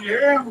services that you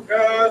have,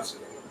 guys.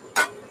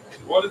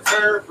 What it's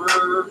there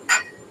for.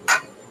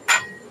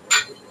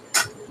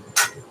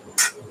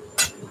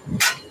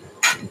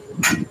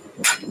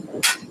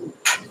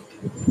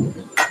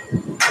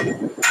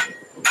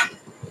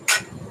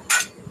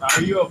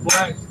 Are you a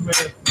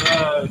blacksmith?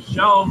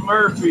 Sean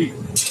Murphy.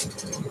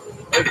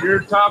 If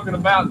you're talking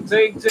about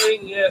Ting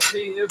Ting, yes, he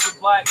is a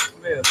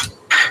blacksmith.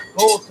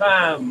 Full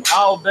time,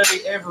 all day,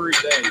 every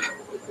day.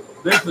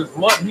 This is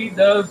what he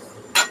does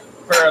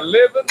for a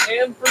living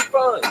and for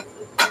fun.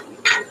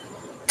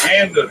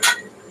 And to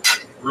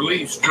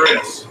relieve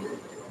stress.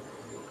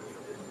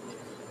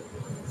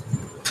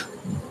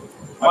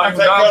 Michael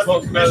This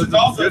Donaldson is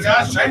also,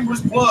 guys,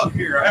 shameless plug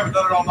here. I haven't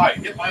done it all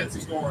night. Get my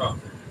Etsy store up.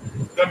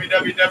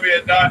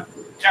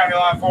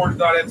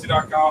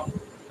 www.countylineforge.etsy.com.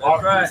 A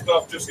lot of cool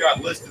stuff just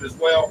got listed as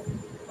well.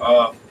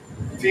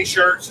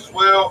 T-shirts as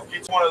well.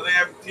 Get one of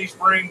them.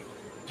 Teespring,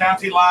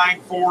 County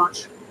Line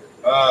Forge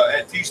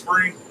at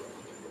Teespring.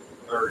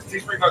 Or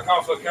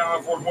teespring.com, so County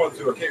Line Forge 1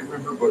 2. I can't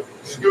remember, but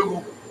just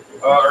Google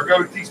or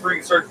go to Teespring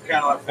and search for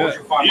County Line Forge.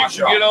 You'll find you my can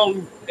shop. get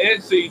on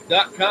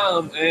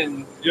Etsy.com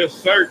and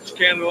just search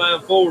County Line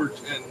Forge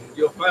and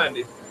you'll find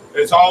it.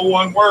 It's all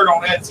one word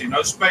on Etsy.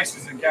 No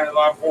spaces in County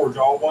Line Forge.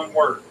 All one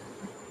word.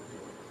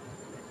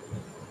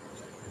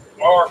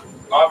 Or,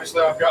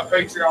 obviously, I've got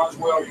Patreon as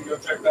well. You can go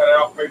check that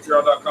out.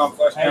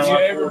 Patreon.com/CountyLineForge. Have you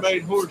ever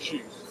made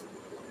horseshoes?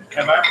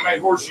 Have I ever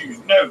made horseshoes?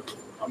 No.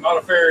 I'm not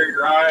a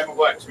farrier. I am a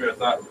blacksmith.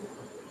 I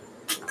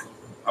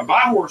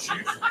buy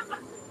horseshoes.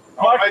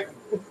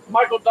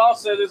 Michael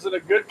Doss said, is it a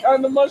good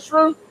kind of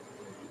mushroom?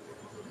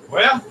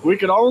 Well, We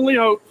can only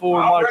hope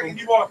for, I Michael. reckon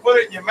you want to put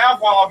it in your mouth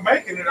while I'm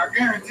making it. I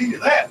guarantee you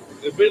that.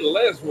 It'd be the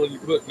last one you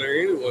put in there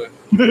anyway.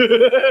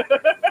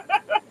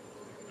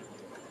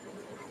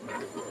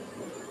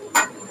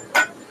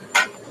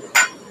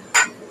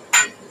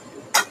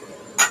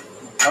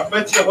 I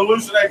bet you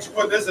hallucinate you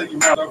put this in your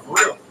mouth, though, for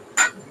real.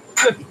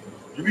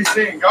 You be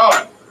seeing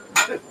God.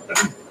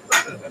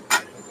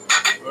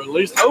 Or at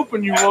least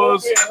hoping you That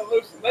was. won't be a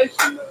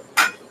hallucination.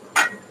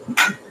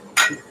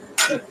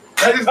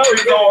 That is how you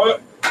call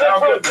it. How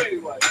That's good,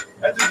 anyway.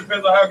 that just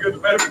depends on how good the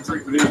medical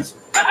treatment is.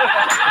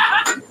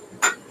 'Cause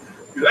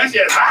that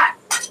shit's hot.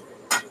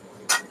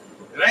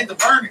 It ain't the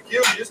burn that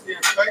kills you, it's the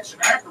infection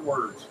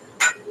afterwards.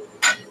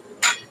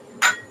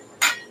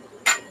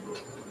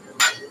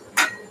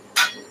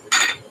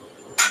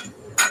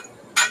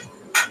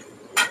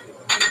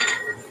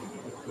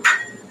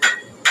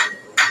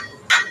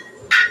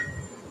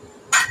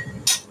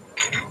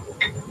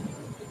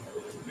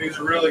 These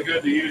are really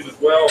good to use as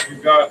well if you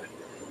don't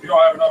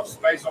have enough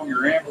space on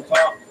your anvil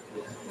top.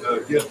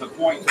 to get the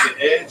point to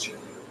the edge.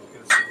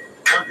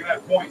 Working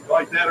that point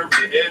like that over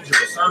the edge of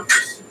the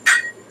surface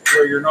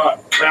where you're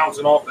not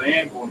bouncing off the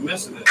angle and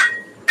missing it.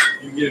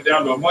 You can get it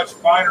down to a much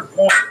finer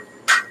point.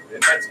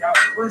 And that's kind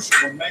of crucial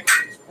when making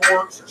these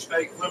forks or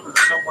steak flippers or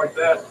something like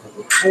that.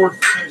 Forge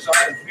to finish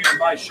items, you need a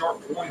nice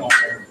sharp point on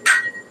there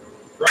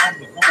from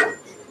the forge.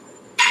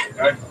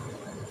 Okay?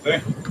 See?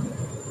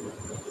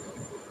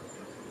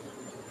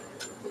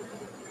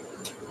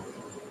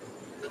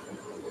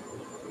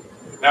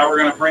 Now we're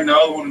going to bring the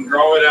other one and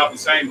draw it out the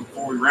same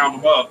before we round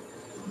them up.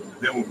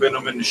 Then we'll bend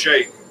them into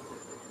shape.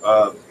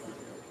 And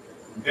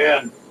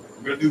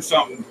I'm going to do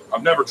something.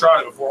 I've never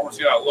tried it before. I want to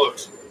see how it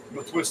looks. I'm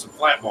going to twist some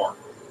flat bar.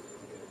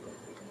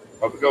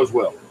 Hope it goes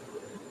well.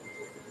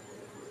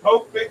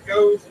 Hope it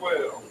goes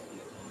well.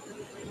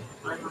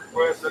 Friend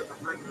request after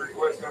friend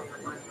request after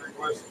friend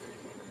request.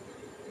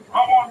 I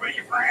want to be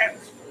your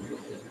friends.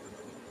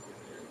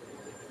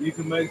 You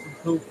can make some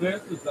cool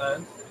fence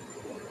designs.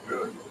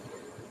 Good.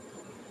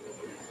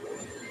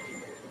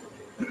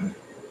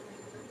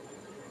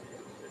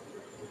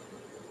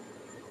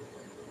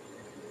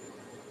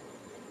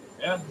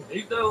 Yeah,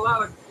 he's done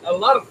a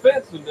lot of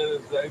fencing in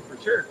his day for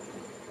sure.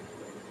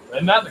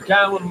 And not the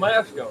kind with a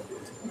mask on.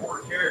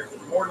 More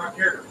than I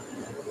care.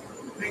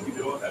 I think you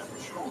do it, that's for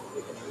sure.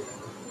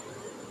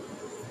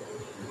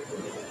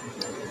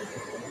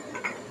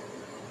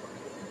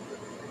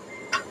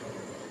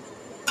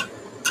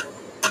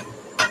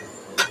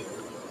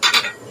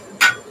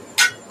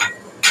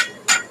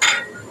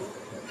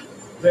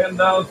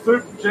 $10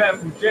 super chat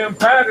from Jim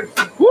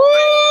Patterson. Woo,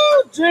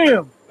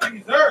 Jim! Thank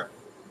you, sir.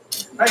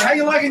 Hey, how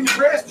you liking your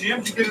dress, Jim?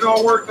 Did you get it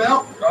all worked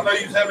out? I know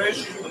you was having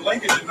issues with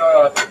linkage, and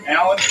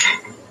Alan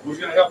was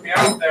going to help me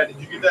out with that. Did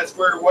you get that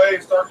squared away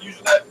and start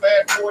using that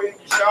bad boy in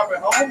your shop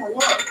at home, or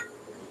what?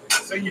 I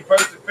seen you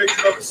posted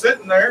pictures of it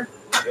sitting there.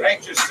 It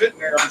ain't just sitting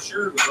there, I'm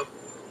sure. Though.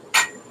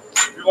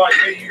 If you're like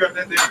me, you got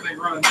that damn thing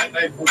running that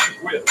day before you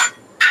quit.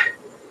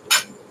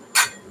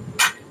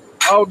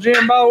 Oh,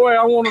 Jim, by the way,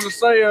 I wanted to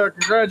say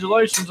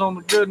congratulations on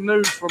the good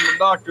news from the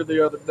doctor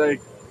the other day.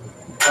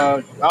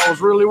 I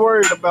was really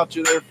worried about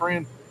you there,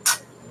 friend.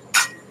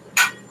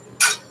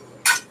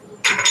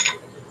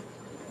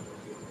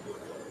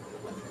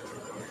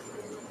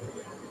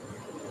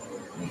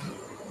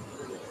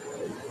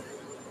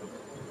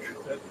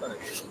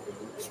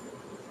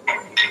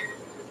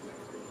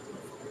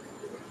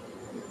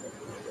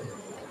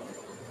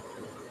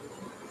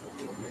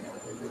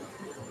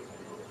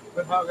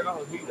 Quit hogging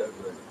all the heat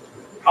over there.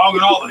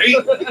 Hogging all the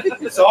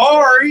heat.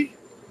 Sorry.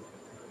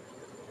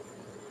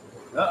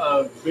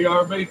 Uh-oh,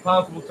 BRB,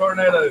 possible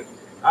tornado.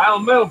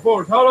 Island Metal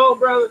Force. Hold on,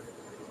 brother.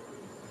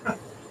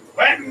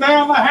 Batten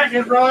down the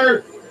hatches,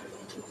 brother.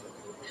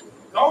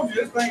 Told you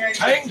this thing ain't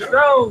Hang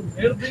strong.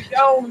 It'll be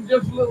gone in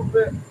just a little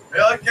bit.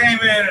 Well, it came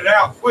in and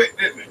out quick,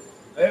 didn't it?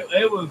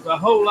 It was a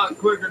whole lot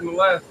quicker than the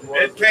last one.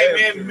 It came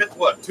in,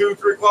 what, 2 or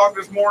 3 o'clock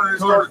this morning?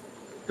 Of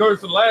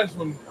course, the last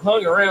one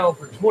hung around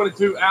for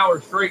 22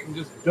 hours straight and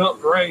just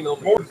dumped rain on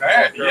me. More than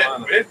that,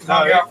 yeah. It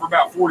hung out for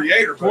about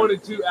 48 or so.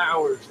 22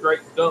 hours straight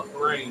dumped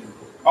rain.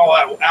 Oh,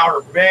 that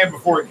outer band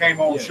before it came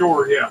on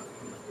shore, yeah.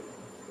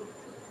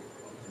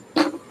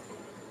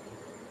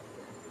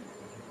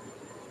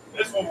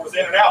 This one was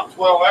in and out in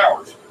 12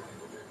 hours.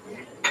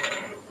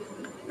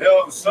 Hell,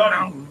 it was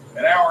sunny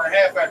an hour and a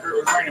half after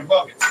it was raining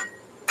buckets.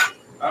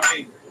 I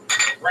mean,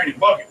 raining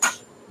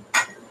buckets.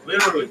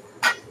 Literally.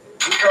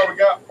 We probably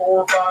got 4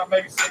 or 5,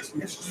 maybe 6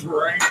 inches of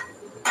rain.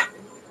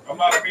 I'm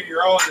not a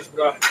meteorologist,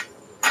 but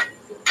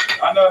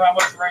I know how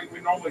much rain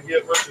we normally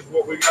get versus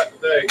what we got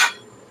today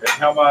and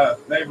how my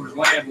neighbor's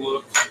land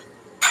looks.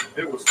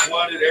 It was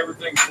flooded.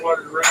 Everything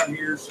flooded around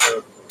here,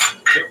 so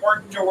it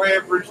weren't your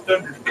average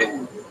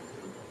thunderstorm.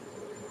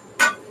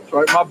 That's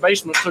right, my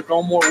basement took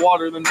on more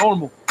water than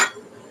normal.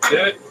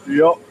 Did it?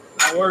 Yep.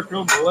 I work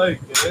on the lake,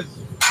 and it's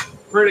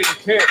pretty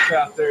intense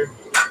out there.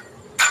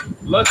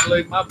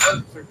 Luckily, my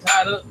boats are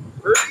tied up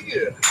pretty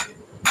good.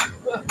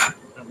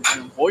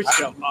 And Boy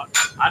Scout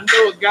knots. I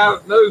know a guy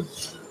that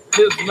knows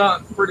his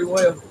knots pretty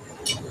well.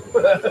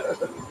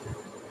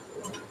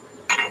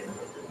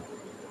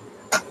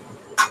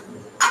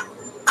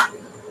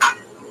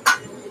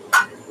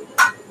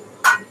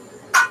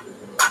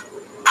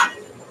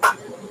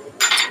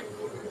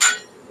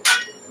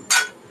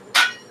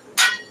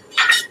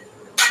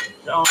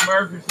 Sean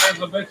Murphy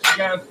says, I bet you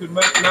guys could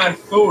make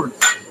nice swords.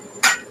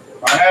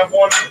 I have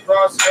one in the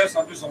process.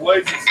 I'm just a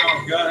lazy son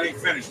of a gun. I ain't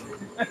finished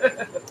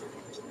it.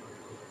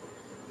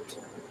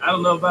 I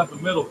don't know about the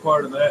middle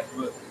part of that,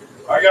 but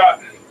I got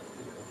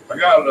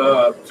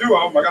 2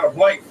 of them. I got a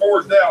blank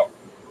forged out.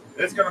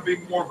 It's going to be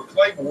more of a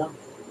claymore.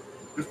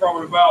 It's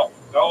probably about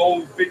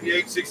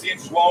 58, 60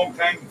 inches long,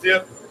 tang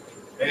tip.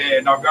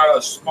 And I've got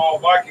a small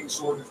Viking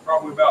sword that's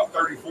probably about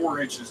 34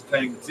 inches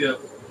tang tip.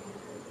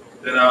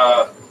 That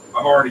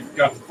I've already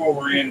got the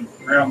fuller in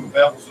around the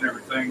bevels and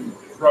everything.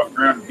 It's roughed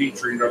around the heat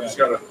treat. I've just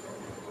got to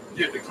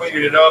get to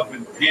cleaning it up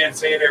and hand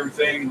sand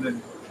everything. And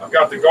then I've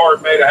got the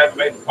guard made. I haven't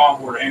made the palm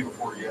board handle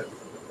for it yet.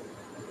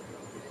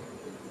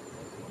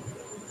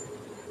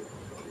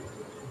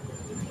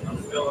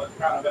 I'm still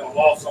kind of at a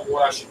loss on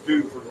what I should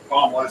do for the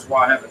pommel. That's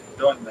why I haven't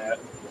done that.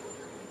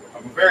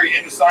 I'm a very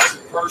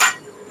indecisive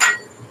person.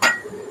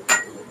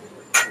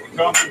 When it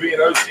comes to being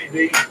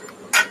OCD,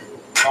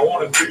 I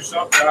want to do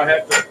something, I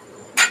have to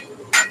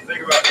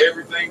think about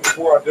everything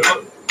before I do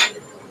it.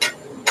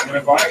 And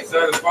if I ain't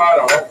satisfied,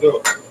 I don't do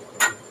it.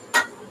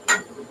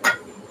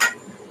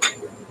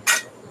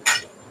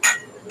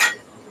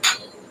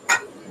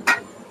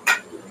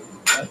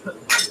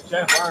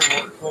 Champ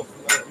Ironworks wants to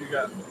know if you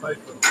got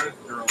Facebook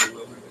Messenger on the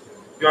building.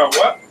 Got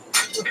what?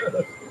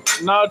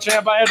 No,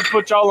 champ, I had to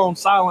put y'all on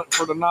silent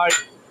for the night.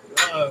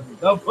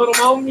 Don't put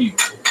them on mute.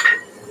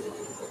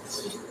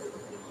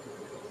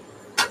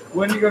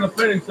 When are you going to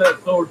finish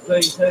that sword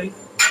thing, T?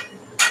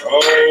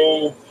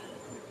 Oh,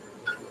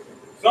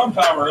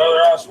 sometime or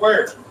another, I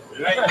swear. It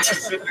ain't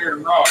just sit there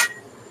and rock.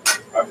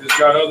 I've just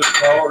got other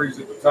priorities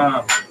at the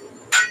time.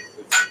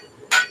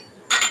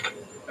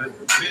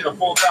 Being a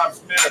full-time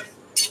smith,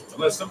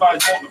 unless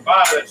somebody's wanting to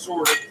buy that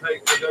sword,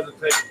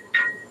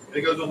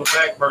 it goes on the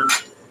back burner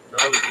to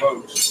other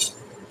folks.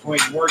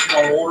 Between working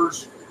on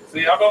orders,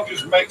 see, I don't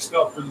just make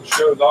stuff for the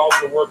shows. I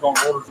also work on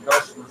orders for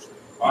customers.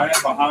 I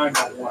am behind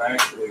on one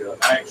actually, an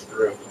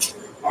extra.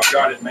 I've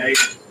got it made.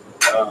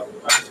 I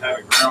just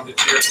haven't grounded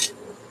yet.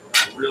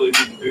 I really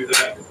need to do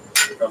that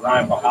because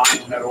I am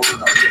behind on that order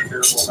and I feel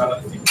terrible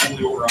about it. It's the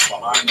only order I'm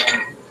behind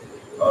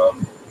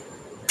on.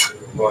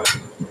 But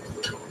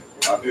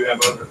I do have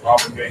other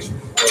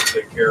obligations to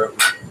take care of.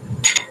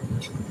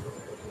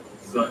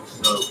 So.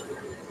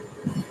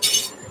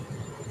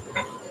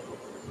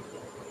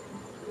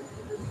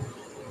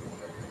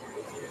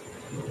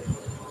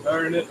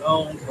 Turn it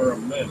on for a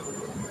minute.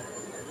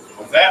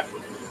 What's that?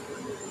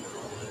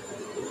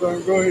 So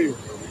go ahead.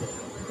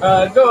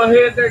 Go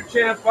ahead there,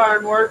 Champ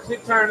Ironworks. He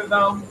turned it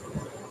on.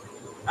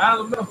 Out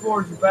of the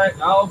Milford's back.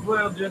 All's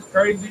well, just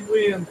crazy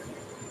winds.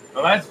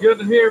 Well, that's good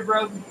to hear,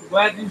 brother.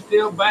 Glad you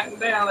still batting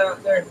down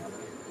out there.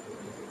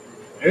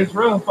 It's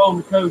rough on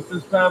the coast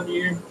this time of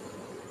year.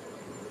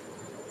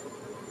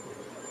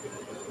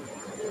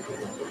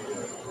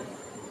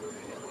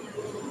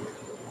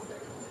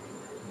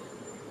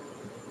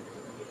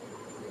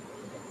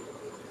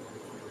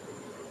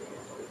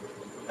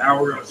 Now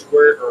we're going to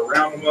square it or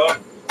round them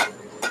up.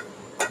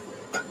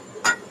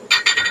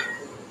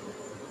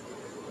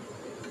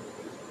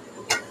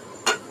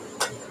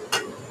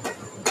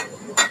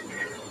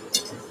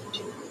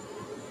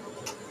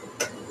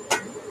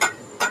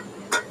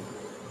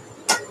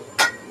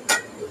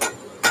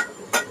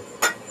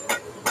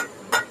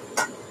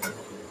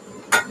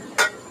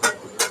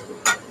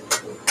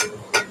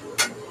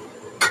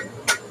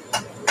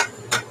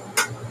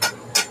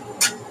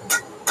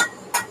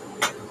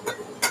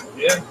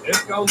 Yeah,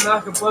 it's going to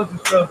knock a bunch of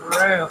stuff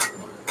around.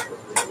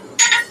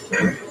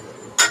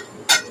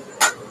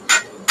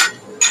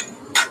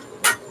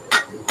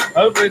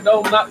 Hopefully it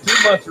don't knock too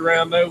much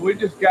around, though. We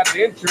just got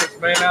the insurance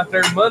man out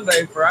there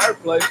Monday for our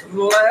place in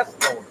the last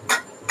one.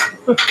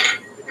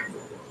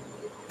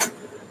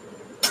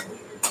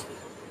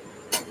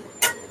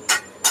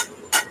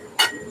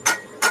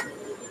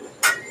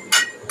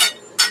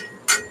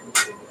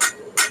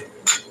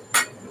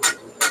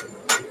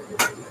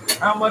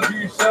 How much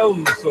are you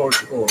selling the sword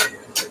for?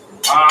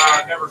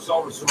 I never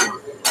sold a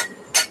sword.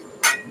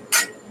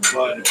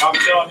 But if I'm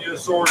selling you a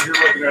sword, you're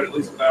looking at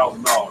least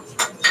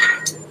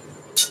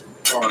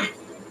 $1,000. Sorry.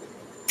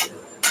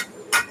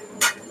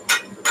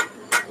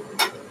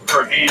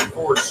 For a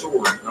hand-forged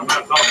sword. I'm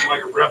not talking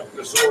like a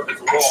replica sword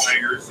that's a wall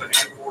hanger. It's a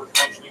hand-forged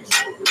functioning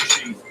sword with a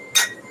sheath.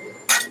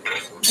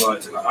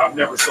 But I've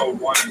never sold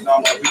one. There's not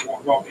a lot of people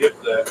want to hit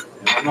that.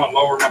 And I'm not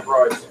lowering my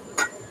price.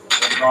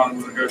 That's not in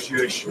the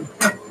negotiation.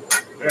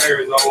 There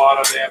is a lot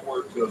of damn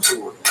work to a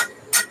sword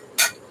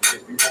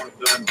if you want it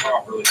done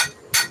properly.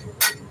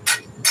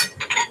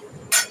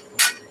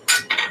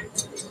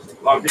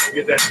 A lot of people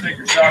get that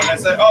sticker shot and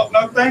they say, "Oh,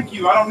 no, thank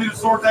you. I don't need a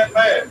sword that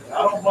bad."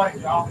 I don't blame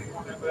you. I don't need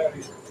one that bad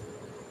either.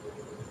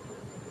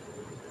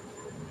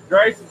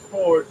 Grayson's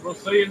Forge. We'll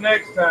see you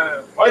next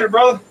time. Later,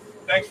 brother.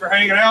 Thanks for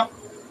hanging out.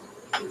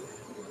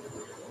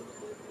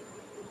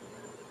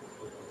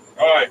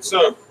 All right,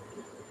 so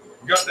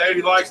we got the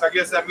 80 likes. I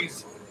guess that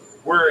means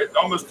we're at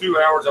almost 2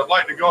 hours. I'd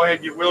like to go ahead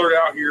and get Willard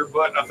out here,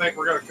 but I think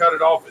we're going to cut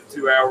it off at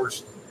 2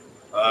 hours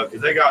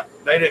because they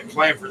didn't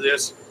plan for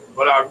this.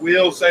 But I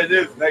will say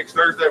this: next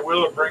Thursday,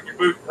 Willard, bring your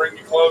boots, bring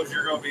your clothes.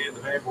 You're going to be in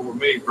the vehicle with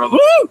me, brother.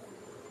 Woo!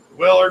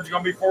 Willard's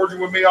going to be forging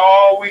with me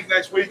all week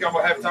next week. I'm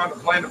going to have time to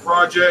plan the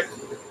project,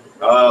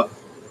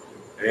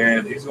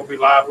 and he's going to be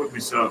live with me.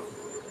 So,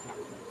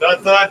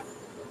 thud.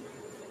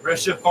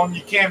 Brush up on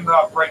your camera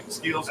operating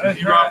skills because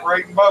you're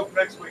operating both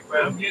next week,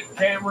 man. I'm getting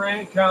camera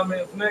and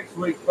comments next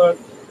week, folks.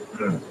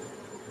 You're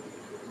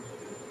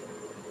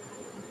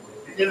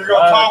either going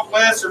to talk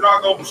less or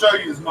not going to show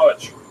you as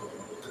much.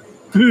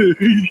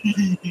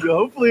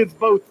 Hopefully it's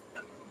both.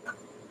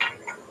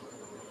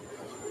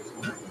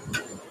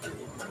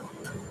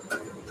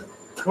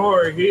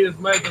 Corey, he is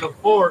making a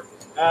fork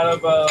out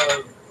of a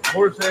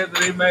horse head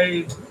that he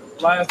made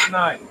last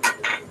night.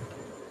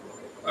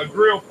 A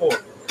grill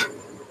fork.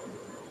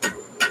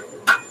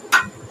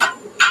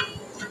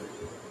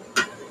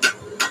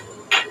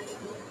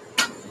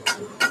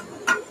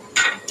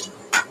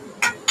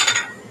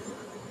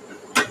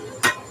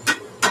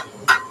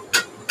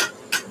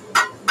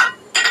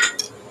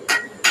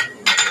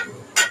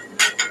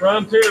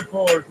 Frontier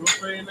Force. We'll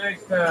see you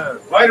next time.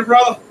 Later,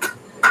 brother.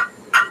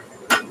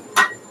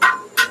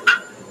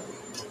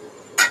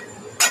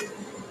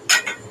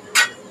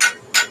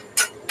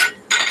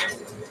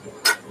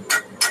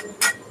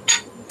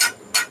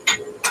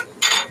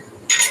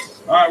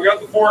 All right, we got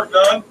the fork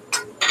done.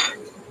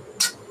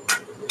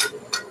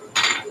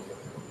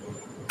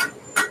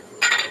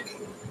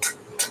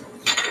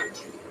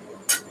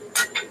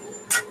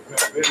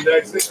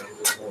 Index it.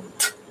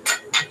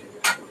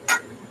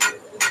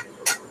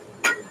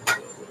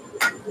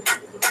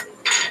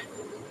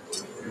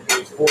 Get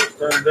those forks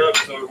turned up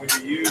so when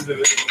you use it,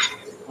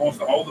 it wants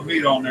to hold the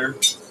meat on there.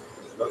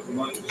 Doesn't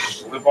let it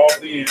slip off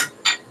the end.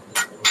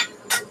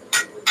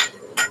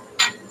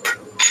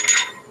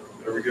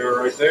 There we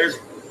go, right there.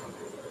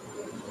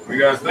 What do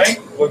you guys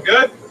think? Look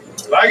good?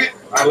 Like it?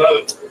 I love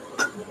it.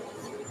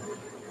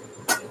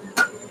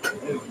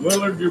 Is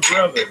Willard your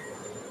brother?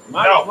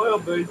 Might No. as well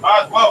be.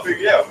 Might as well be,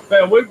 yeah.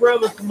 Man, we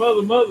brothers from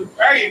other mothers.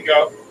 There you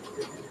go.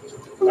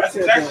 That's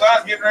exactly what I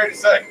was getting ready to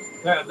say.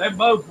 Yeah, they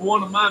both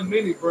one of my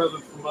many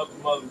brothers from other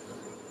mothers.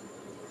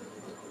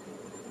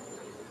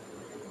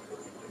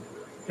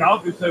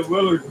 Coffee said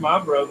Willard's my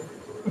brother.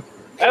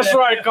 That's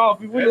right,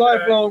 Coffee. We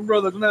lifelong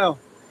brothers now.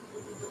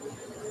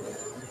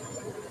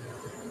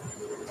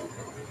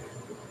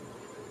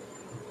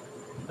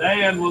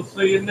 Dan, we'll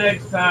see you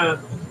next time.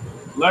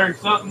 Learn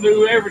something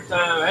new every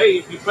time. Hey,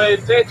 if you pay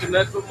attention,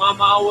 that's what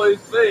Mama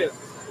always says.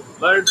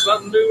 Learn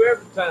something new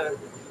every time.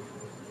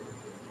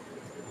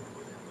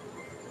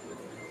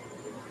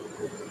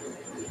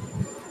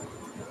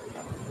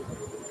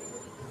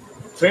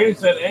 Trini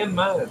said, and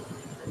mine.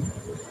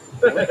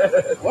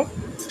 What?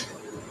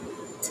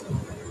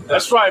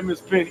 That's right,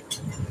 Miss Penny.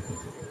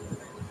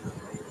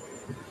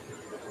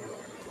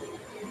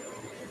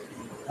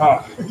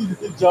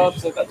 John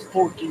said that's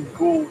forking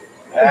cool.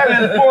 That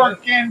is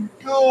forking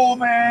cool,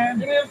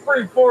 man. It is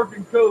pretty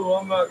forking cool,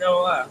 I'm not gonna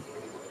lie.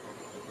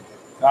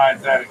 All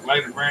right, that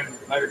later, Brandon.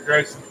 Later,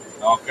 Grayson.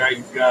 Okay,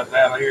 you got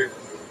that here.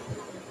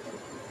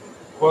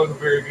 Was a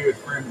very good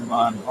friend of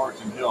mine, Hearts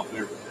and Health,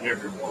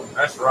 everyone.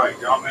 That's right.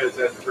 Y'all made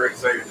that's a great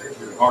saying.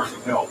 Hearts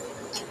and Health.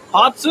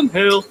 Hudson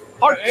Hill.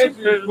 To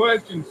answer your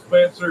question,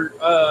 Spencer,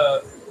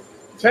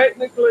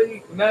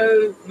 technically,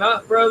 no,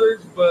 not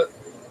brothers, but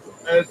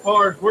as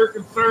far as we're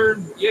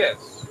concerned,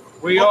 yes,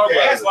 we are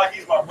brothers. It's like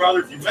he's my brother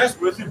if you mess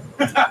with him.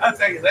 I'll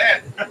tell you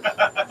that.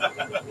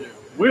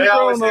 We've they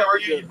always grown say, up are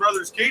you your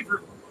brother's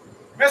keeper?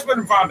 Mess with him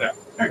and find out.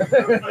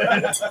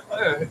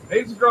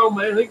 He's a grown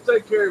man. He can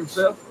take care of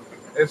himself.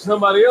 If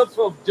somebody else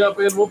wants to jump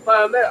in, we'll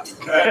find out.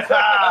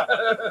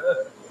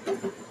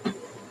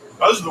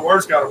 Those are the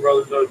worst kind of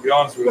brothers, though, to be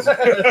honest with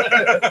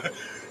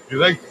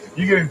you.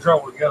 You get in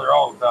trouble together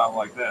all the time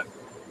like that.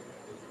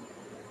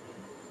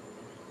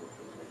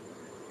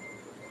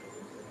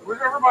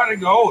 Where's everybody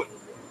going?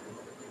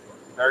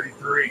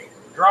 33.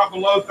 Drop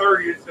below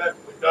 30, it's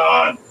definitely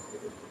done.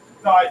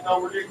 All right, no,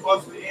 we're getting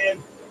close to the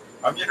end.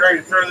 I'm getting ready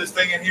to throw this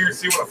thing in here and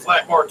see what a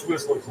flat bar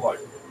twist looks like.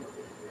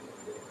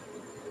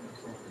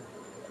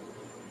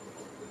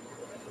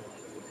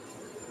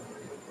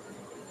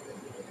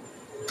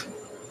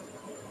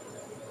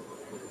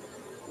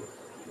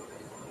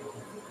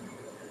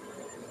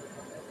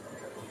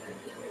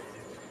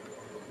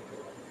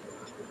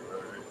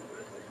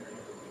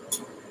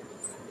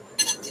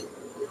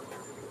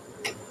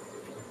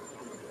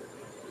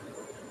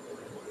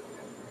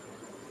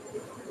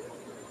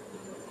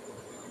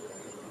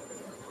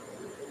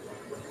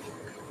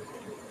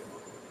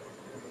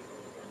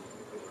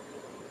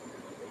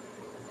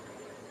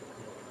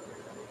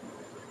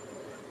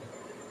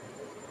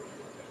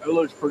 That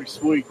looks pretty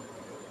sweet.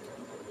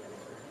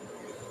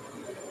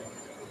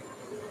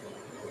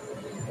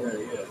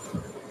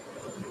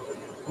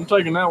 I'm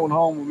taking that one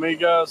home with me,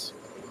 guys.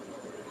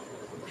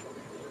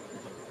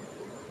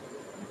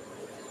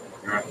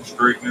 Got to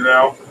straighten it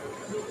out.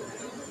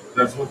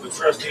 That's what the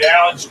trusty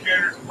Allen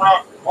Skinner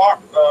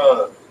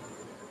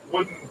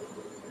wooden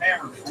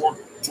hammers for,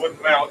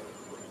 wooden mallet.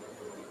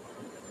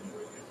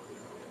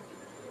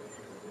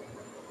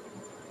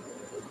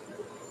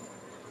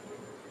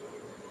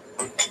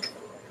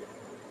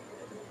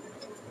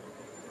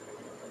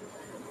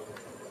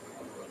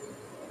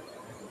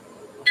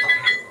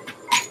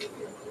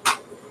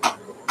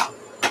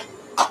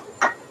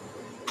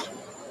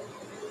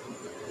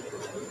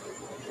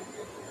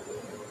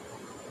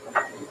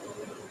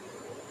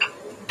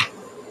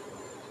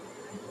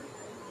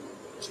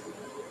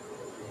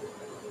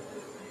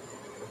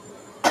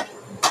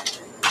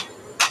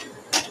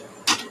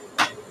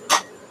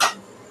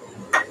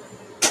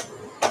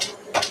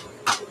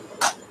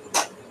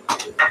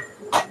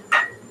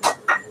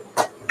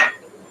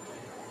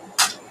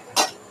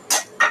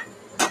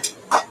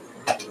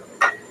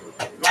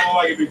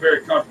 Like it'd be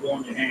very comfortable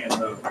on your hand,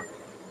 though.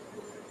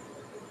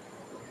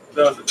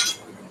 Does it?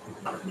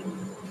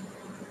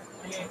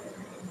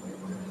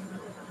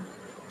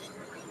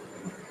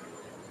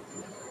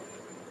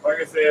 Like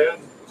I said,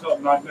 it's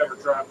something I've never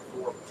tried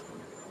before.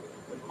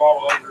 The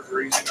bottle openers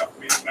are easy enough for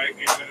me to make,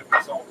 even if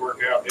this don't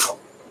work out,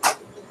 I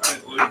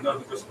just lose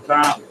nothing but some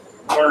time.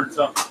 learn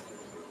something.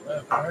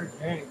 If I hurt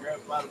your hand, grab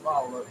by the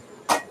bottle of it.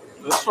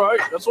 That's right.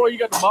 That's why you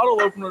got the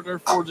bottle opener there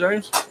for,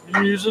 James. You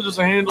can use it as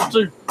a handle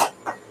too.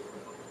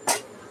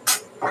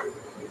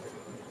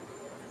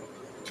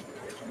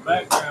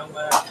 Background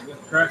laugh is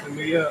just cracking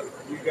me up.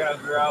 You guys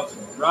are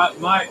awesome. Right,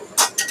 Mike?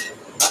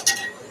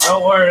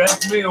 Don't worry,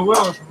 that's me and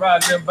Will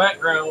providing them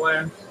background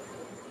laughs.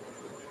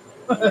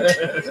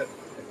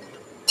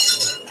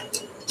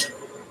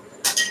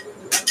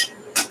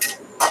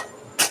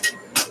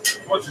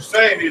 What you're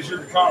saying is you're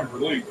the comic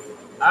relief.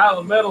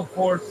 Island Metal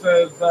Force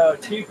says,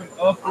 keep an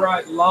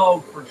upright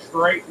log for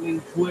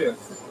straightening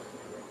twists.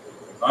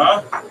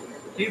 Huh?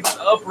 Keep an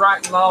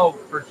upright log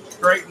for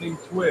straightening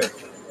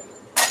twists.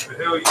 The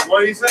hell,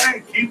 what are you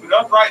saying? Keep it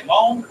upright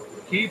long?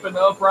 Keep an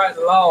upright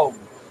log.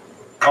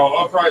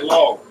 Oh, upright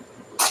log.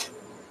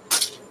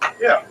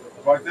 Yeah,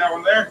 like that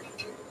one there.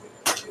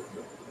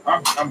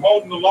 I'm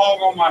holding the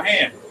log on my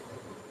hand.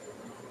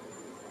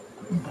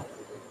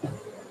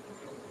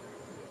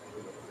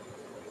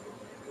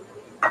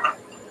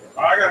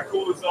 I gotta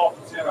cool this off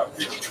and set up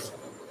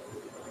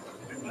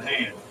in the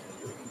hand.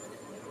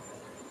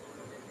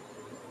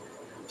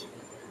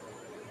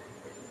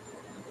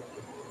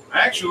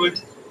 Actually,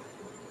 it's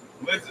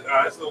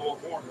a little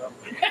warm up.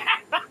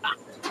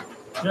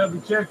 Chubby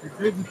Checker,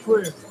 did the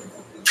twist.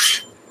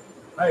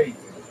 Hey,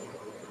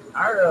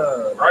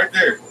 our Right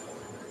there.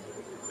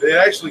 It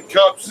actually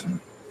cups. If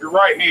you're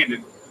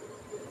right-handed.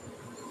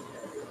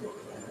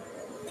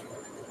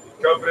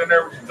 Cup it in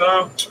there with your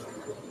thumb,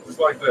 just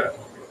like that.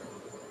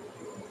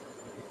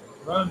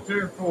 Run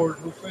Tier Force.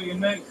 We'll see you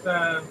next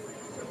time.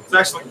 It's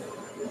actually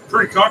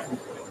pretty comfortable.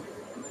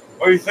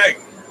 What do you think?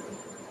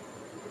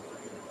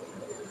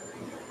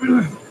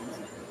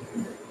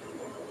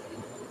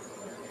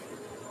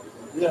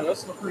 Yeah,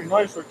 that's pretty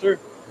nice right there.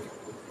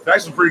 It's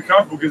actually pretty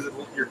comfortable because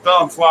your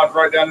thumb slides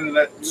right down into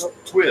that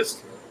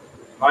twist.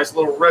 Nice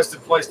little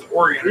rested place to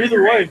orient it.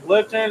 Either way,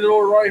 left-handed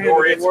or It right-handed, it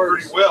orients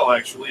works. pretty well,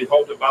 actually.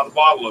 Hold it by the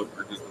bottle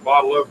opener. Just the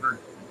bottle opener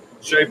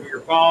shape of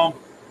your palm,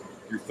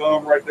 your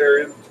thumb right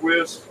there in the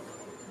twist.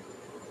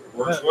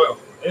 Works well.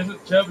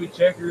 Isn't Chubby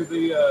Checker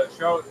the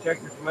Charlotte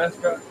Checkers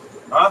mascot?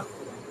 Huh?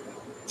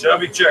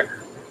 Chubby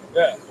Checker.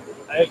 Yeah.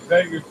 Hey,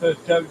 Xavier says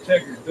Chubby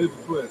Checker, do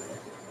the twist.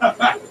 All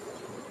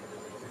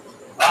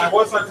right,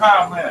 what's our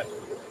time, man?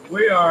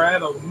 We are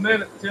at a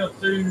minute till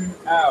 2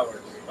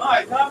 hours. All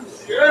right, time to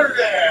shut her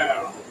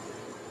down.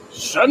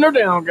 Shutting her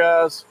down,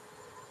 guys.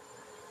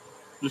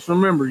 Just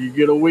remember, you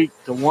get a week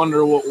to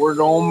wonder what we're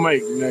going to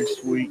make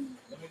next week.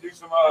 Let me do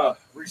some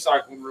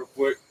recycling real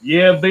quick.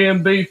 Yeah,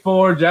 B&B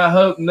Forge. I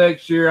hope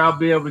next year I'll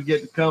be able to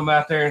get to come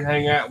out there and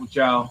hang out with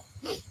y'all.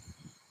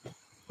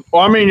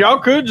 Well, I mean, y'all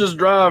could just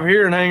drive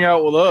here and hang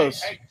out with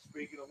us. Hey,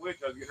 speaking of which,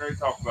 I was getting ready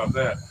to talk about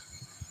that.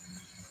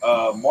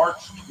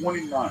 March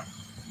 29th.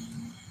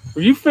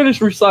 Well, you finish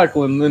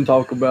recycling and then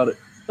talk about it.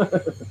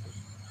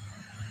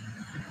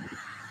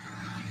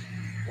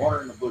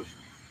 Water in the bushes.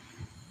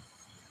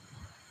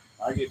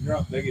 I get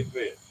drunk, they get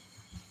fed.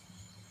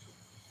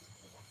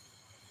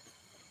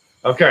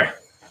 Okay.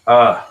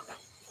 I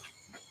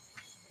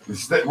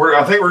think we're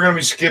going to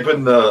be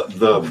skipping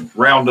the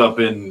roundup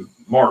in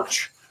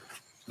March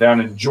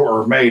down in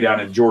May down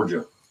in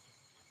Georgia.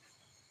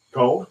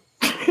 Cold.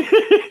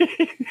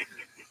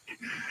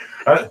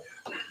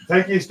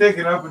 Take your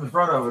sticking up in the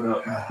front of it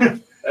up.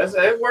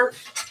 It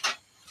works.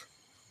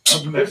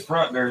 Up in this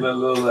front there, let a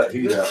little of that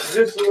heat out.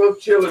 Just a little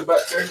chilly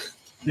back there.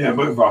 Yeah,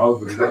 move my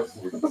husband up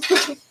for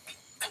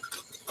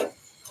you.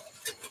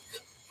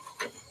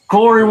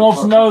 Corey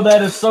wants to know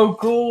that is so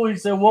cool. He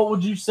said, "What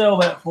would you sell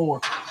that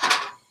for?"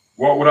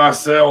 What would I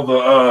sell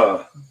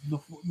The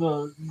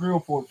grill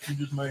fork you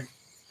just made.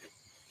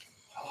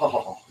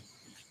 Oh.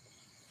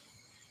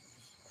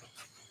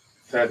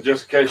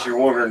 Just in case you're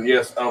wondering,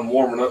 yes, I'm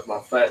warming up my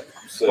fat.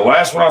 The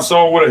last one I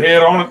sold with a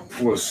head on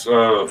it was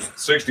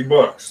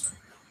 $60.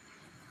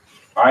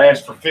 I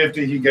asked for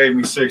 50, he gave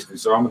me 60,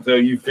 so I'm gonna tell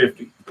you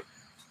 50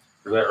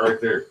 for that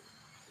right there.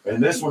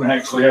 And this one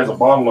actually has a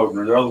bottle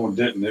opener. The other one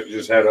didn't. It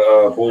just had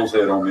a bull's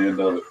head on the end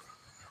of it,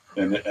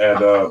 and it had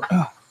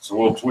some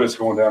little twist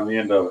going down the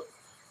end of it.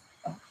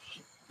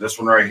 This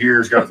one right here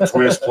has got the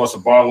twist plus a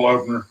bottle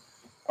opener.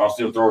 I'll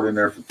still throw it in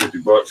there for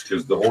 $50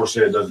 because the horse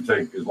head doesn't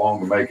take as long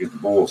to make as the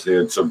bull's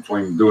head. So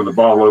between doing the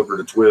bottle opener,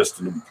 the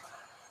twist, and the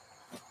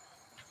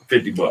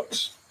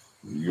 $50.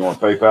 You want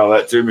to PayPal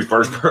that to me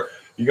first?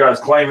 You guys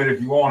claim it if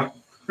you want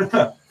it.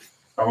 I'm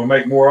gonna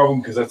make more of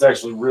them because that's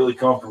actually really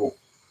comfortable.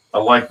 I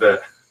like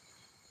that.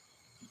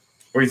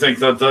 What do you think,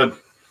 Thud?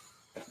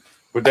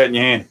 Put that in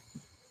your hand.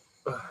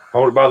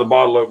 Hold it by the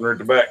bottle opener at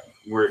the back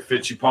where it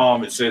fits your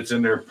palm. It sits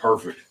in there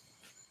perfect.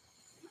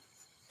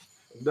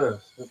 It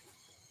does.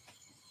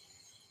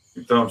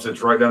 Your thumb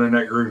sits right down in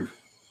that groove.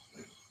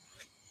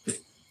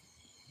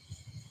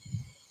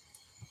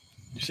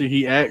 You see,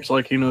 he acts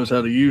like he knows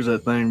how to use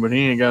that thing, but he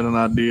ain't got an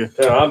idea.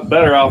 Yeah, I'm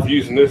better off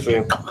using this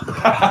thing.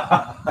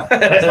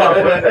 That's not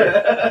right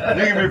there.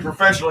 You can be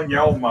professional in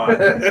your own mind.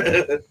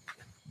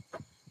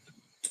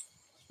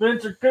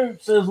 Spencer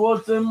Coote says,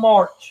 "What's in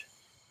March?"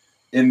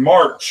 In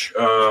March,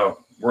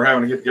 we're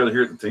having to get together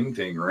here at the Ting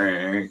Ting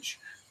Ranch.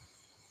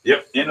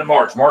 Yep, end of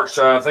March.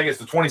 I think it's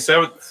the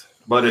 27th.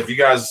 But if you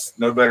guys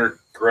know better,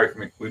 correct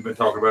me. We've been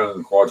talking about it in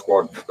the Quad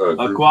Squad A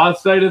group. Quad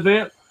State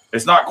event?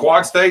 It's not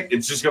Quad State.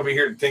 It's just going to be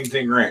here at the Ting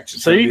Ting Ranch.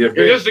 It's See, gonna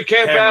be You're just a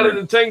camp out at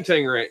hammer. the Ting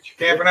Ting Ranch.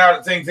 Camping out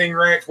at Ting Ting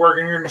Ranch,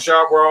 working here in the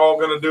shop. We're all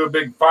going to do a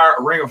big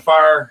ring of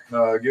fire,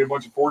 get a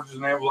bunch of porches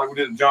and animals like we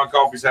did at John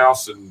Coffey's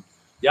house, and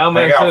Y'all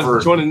man hang out says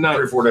for the 29th.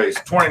 3 or 4 days.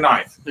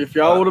 29th. If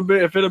y'all would have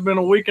been, if it had been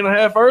a week and a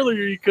half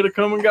earlier, you could have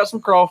come and got some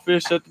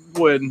crawfish at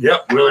the wedding.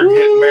 Yep, Willard's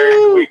getting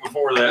married the week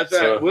before that.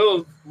 That's So. right.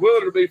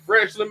 Willard will be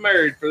freshly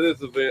married for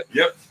this event.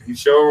 Yep, he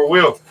sure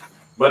will.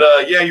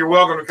 But yeah, you're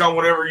welcome to come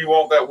whenever you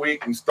want that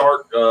week and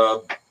start.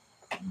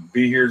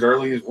 Be here as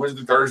early as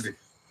Wednesday, Thursday,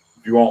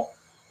 if you want.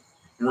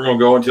 We're gonna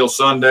go until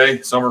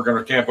Sunday. Some are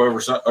gonna camp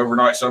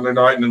overnight Sunday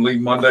night and then leave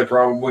Monday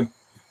probably.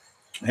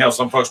 Hell,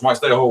 some folks might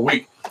stay a whole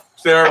week.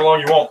 Stay however long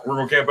you want. We're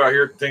gonna camp out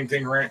here at the Ting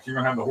Ting Ranch. You're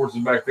gonna have the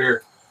horses back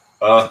there.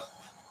 Have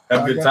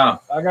a good time.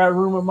 I got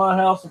room at my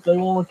house if they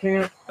want to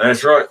camp.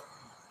 That's right.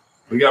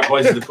 We got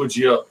places to put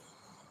you up.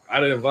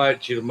 I'd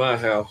invite you to my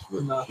house,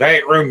 but No. There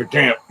ain't room to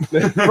camp.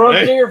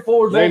 Frontier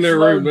Forge Ain't no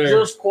room also there.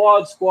 just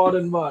Quad Squad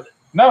invited.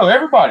 No,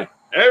 everybody.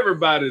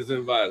 everybody's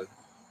invited.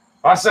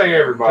 I say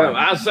everybody.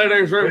 I say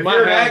there's room If at my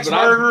you're an house, axe but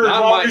I murderer, as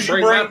long might as you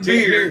bring bring my tent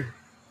beer. here.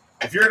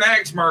 If you're an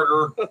axe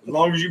murderer, as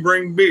long as you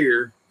bring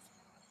beer,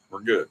 we're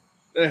good.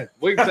 Yeah,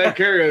 we can take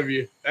care of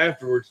you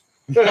afterwards.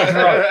 That's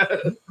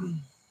right.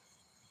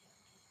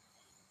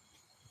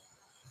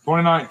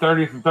 29th,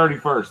 30th, and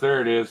 31st.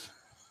 There it is.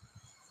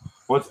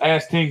 What's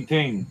Ask Ting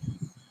Ting?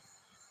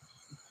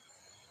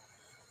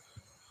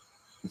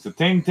 It's a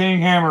Ting Ting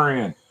Hammer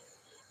In.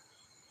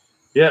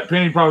 Yeah,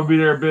 Penny probably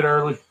be there a bit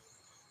early.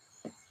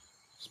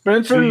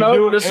 Spencer, Do you do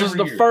no, it this is every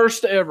the year?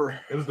 first ever.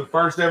 It was the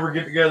first ever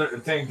get together at the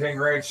Ting Ting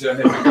Ranch,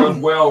 and if it goes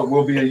well, it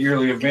will be a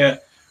yearly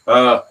event.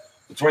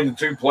 Between the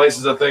two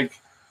places, I think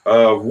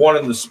one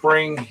in the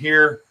spring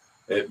here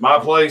at my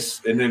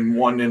place, and then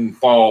one in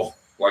fall,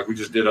 like we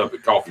just did up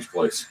at Coffee's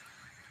place.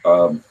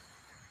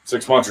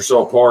 6 months or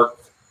so apart.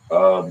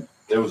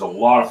 It was a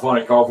lot of fun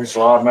at Coffee,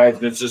 so I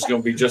imagine it's just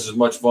going to be just as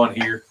much fun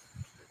here.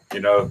 You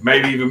know,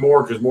 maybe even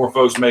more because more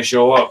folks may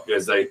show up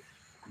as they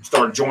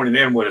start joining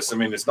in with us. I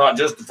mean, it's not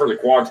just for the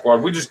Quad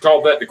Squad. We just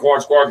called that the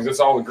Quad Squad because that's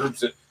all the groups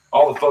that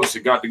all the folks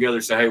that got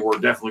together say, hey, we're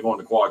definitely going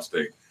to Quad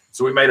State.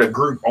 So we made a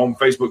group on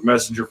Facebook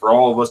Messenger for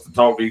all of us to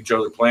talk to each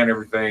other, plan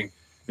everything,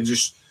 and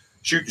just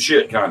shoot the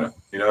shit, kind of,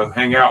 you know,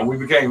 hang out. And we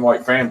became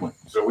like family.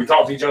 So we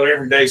talk to each other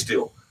every day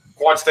still.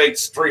 Quad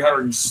State's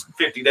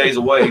 350 days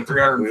away,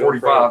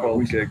 345. But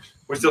we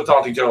still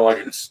talk to each other like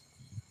it's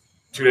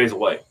 2 days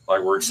away.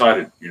 Like we're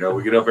excited. You know,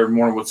 we get up every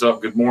morning. What's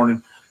up? Good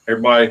morning.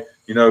 Everybody,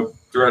 you know,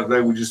 throughout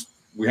the day,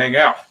 we hang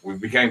out. We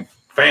became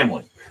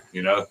family,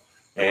 you know.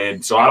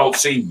 And so I don't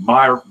see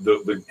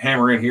the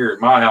Hammer In here at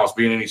my house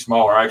being any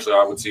smaller. Actually,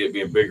 I would see it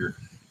being bigger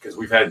because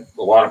we've had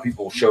a lot of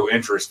people show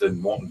interest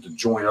in wanting to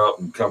join up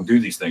and come do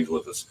these things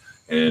with us.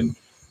 And,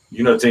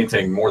 you know, Ting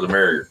Ting, more the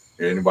merrier.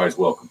 Anybody's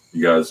welcome.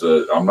 You guys,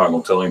 I'm not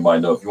going to tell anybody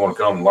no. If you want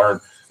to come and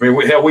learn. I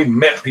mean, we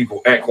met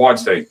people at Quad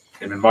State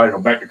and invited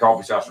them back to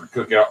Coffee's house for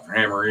cookout for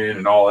Hammer In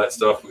and all that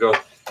stuff. Because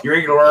you're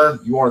eager to learn,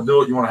 you want to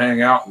do it, you want to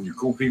hang out, and you're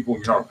cool people,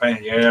 and you're not a pain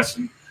in the ass,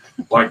 and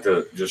like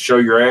to just show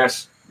your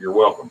ass, you're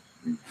welcome.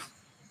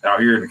 Out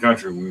here in the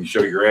country, when you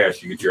show your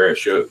ass, you get your ass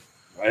showed.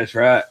 That's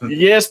right.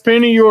 Yes,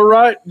 Penny, you were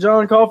right.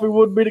 John Coffey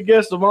would be the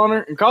guest of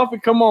honor. And Coffee,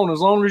 come on, as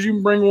long as you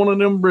can bring one of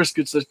them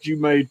briskets that you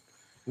made.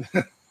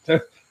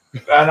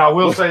 And I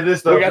will say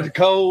this, though. We got the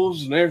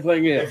coals and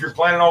everything else. If you're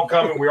planning on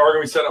coming, we are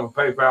going to be setting up a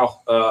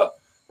PayPal.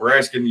 We're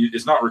asking you,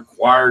 it's not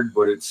required,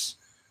 but it's,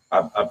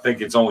 I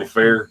think it's only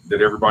fair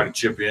that everybody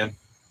chip in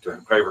to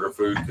pay for their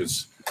food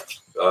because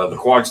the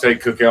Quad State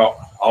cookout,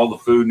 all the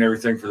food and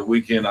everything for the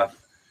weekend,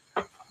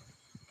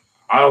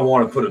 I don't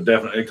want to put a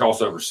definite, it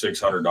costs over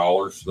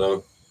 $600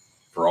 though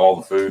for all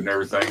the food and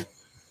everything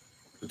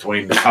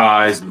between the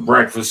pies and the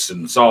breakfast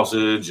and the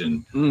sausage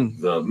and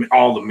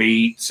all the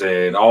meats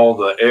and all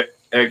the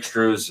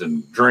extras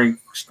and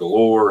drinks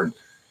galore. And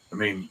I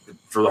mean,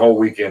 for the whole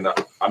weekend,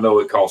 I know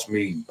it cost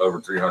me over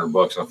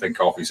 $300. And I think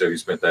Coffee said he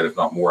spent that, if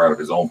not more, out of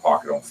his own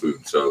pocket on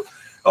food. So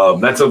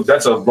that's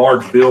a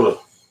large bill to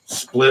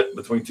split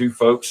between two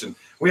folks. And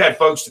we had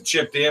folks that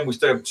chipped in. We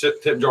still have a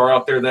tip jar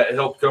out there that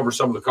helped cover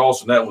some of the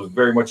costs, and that was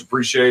very much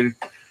appreciated.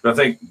 But I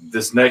think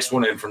this next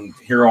one, and from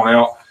here on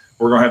out,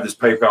 we're going to have this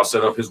PayPal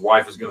set up. His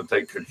wife is going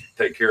to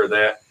take care of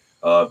that.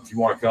 If you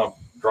want to come,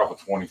 drop a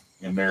 20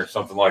 in there,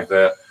 something like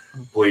that.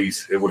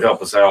 Please, it would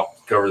help us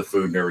out, cover the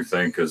food and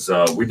everything, because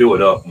we do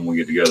it up when we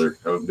get together.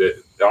 I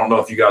don't know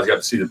if you guys got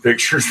to see the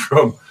pictures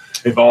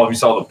if all of you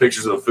saw the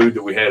pictures of the food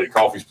that we had at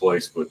Coffee's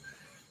place, but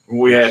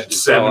we had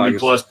 70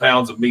 plus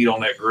pounds of meat on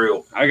that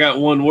grill. I got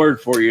one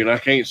word for you, and I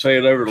can't say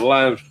it over the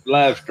live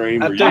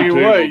stream. I tell you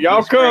YouTube. what,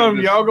 y'all come,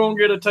 y'all gonna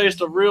get a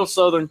taste of real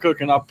Southern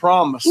cooking. I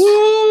promise.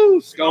 Woo,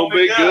 it's gonna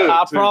be good.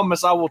 I too.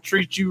 promise I will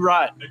treat you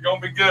right. It's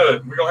going to be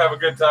good. We're going to have a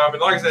good time.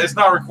 And like I said, it's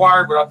not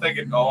required, but I think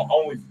it's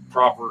only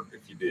proper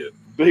if you did.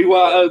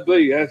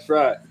 BYOB, that's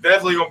right.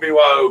 Definitely going to be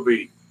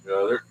YOB.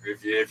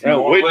 If you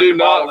No, want we to do lick the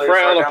not bottle, it's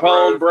frown right down the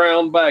upon road.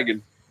 brown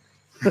bagging.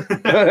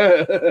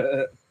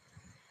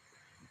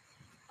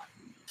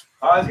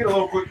 All right, let's get a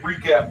little quick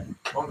recap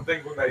on the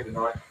things we made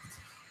tonight.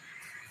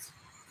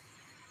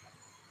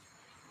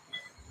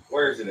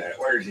 Where's it at?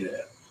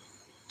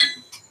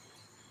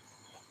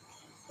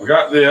 We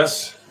got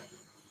this.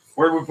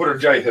 Where did we put our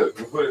J hook?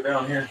 We put it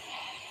down here.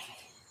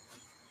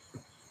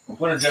 We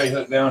put a J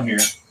hook down here.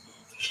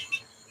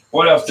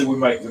 What else did we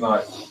make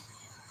tonight?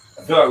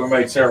 I feel like we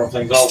made several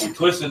things off. We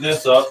twisted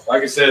this up.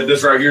 Like I said,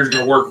 this right here is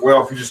going to work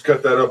well if you just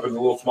cut that up into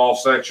little small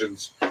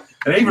sections.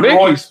 And even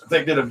Royce, I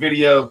think, did a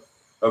video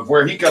of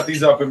where he cut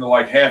these up into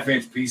like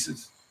 1/2-inch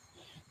pieces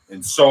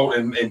and sold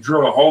and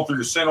drilled a hole through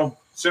the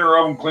center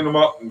of them, cleaned them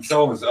up, and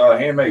sell them as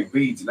handmade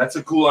beads. And that's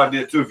a cool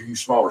idea too if you use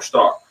smaller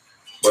stock.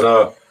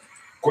 But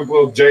quick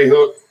little J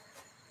hook.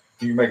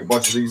 You can make a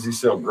bunch of these. These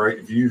sell great.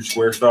 If you use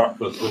square stock,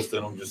 put a twist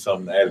in them, just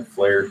something added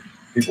flair.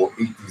 People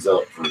eat these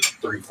up for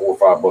 $3, $4,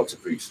 $5 a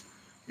piece.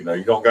 You know,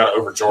 you don't got to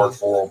overcharge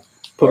for them.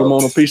 Put them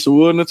on a piece of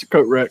wood and it's a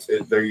coat rack.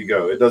 There you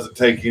go. It doesn't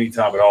take any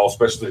time at all,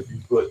 especially if you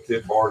put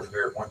tip bars in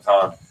there at one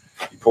time.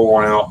 You pull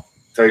one out,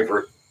 taper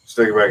it,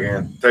 stick it back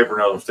in, taper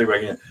another one, stick it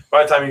back in.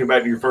 By the time you get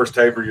back to your first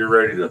taper, you're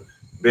ready to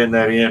bend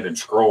that end and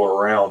scroll it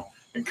around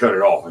and cut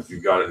it off if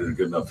you've got it at a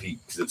good enough heat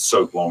because it's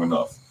soaked long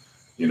enough.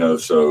 You know,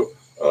 so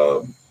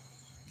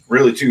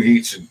really 2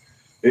 heats. And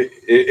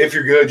if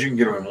you're good, you can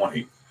get them in 1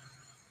 heat.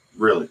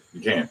 Really,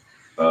 you can.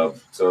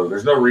 So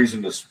there's no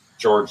reason to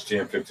charge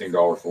 $10,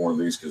 $15 for one of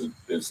these because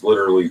it's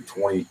literally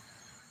 20,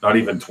 not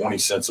even 20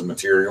 cents of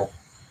material,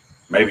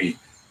 maybe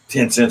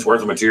 10 cents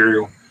worth of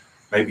material,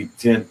 maybe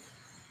 10,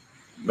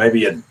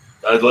 maybe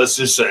let's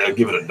just say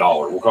give it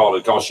 $1. We'll call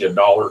it costs you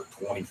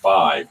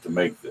 $1.25 to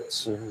make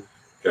this.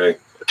 Okay.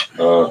 In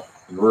the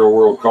real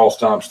world, cost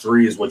times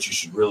 3 is what you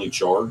should really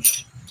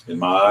charge in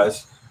my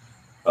eyes.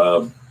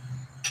 But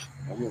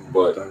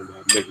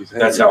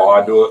that's how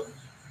I do it.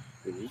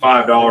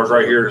 $5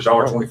 right here,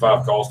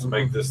 $1.25 cost to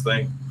make this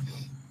thing.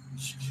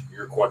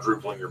 You're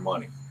quadrupling your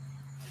money.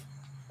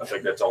 I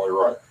think that's only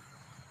right.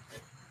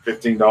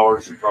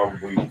 $15, you're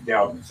probably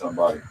gouging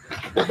somebody.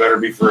 It better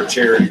be for a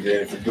charity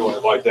then if you're doing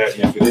it like that.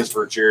 And if it is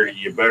for a charity,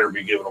 you better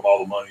be giving them all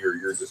the money or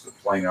you're just a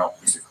plain out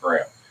piece of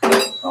crap. I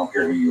don't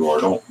care who you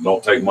are.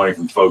 Don't take money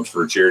from folks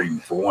for a charity.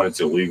 For one, it's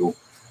illegal.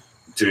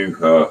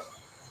 2,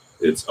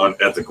 it's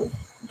unethical.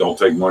 Don't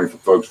take money from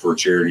folks for a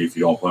charity if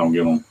you don't plan on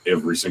giving them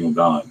every single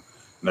dime.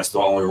 And that's the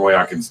only way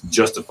I can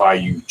justify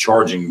you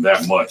charging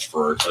that much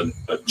for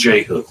a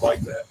J hook like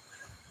that.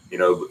 You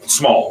know,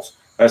 smalls.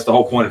 That's the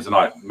whole point of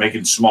tonight,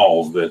 making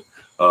smalls that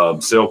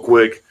sell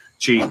quick,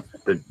 cheap.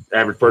 The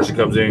average person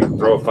comes in,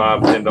 throw a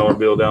 $5, $10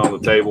 bill down on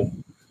the table,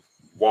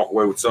 walk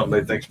away with something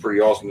they think is pretty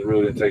awesome that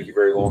really didn't take you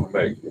very long to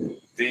make.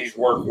 These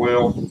work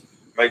well.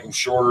 Make them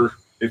shorter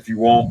if you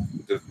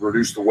want to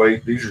reduce the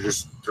weight. These are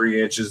just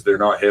 3 inches. They're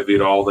not heavy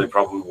at all. They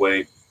probably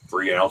weigh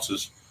 3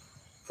 ounces,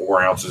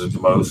 4 ounces at the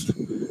most.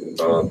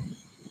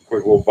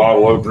 Quick little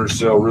bottle openers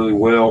sell really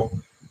well.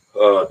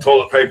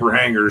 Toilet paper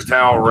hangers,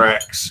 towel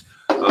racks,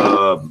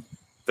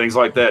 things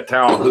like that,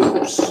 towel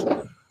hoops,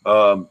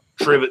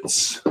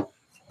 trivets,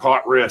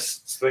 pot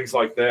rests, things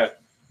like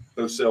that.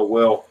 Those sell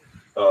well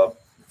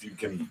if you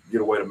can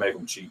get a way to make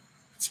them cheap.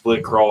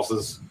 Split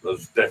crosses,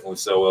 those definitely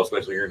sell well,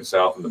 especially here in the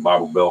South in the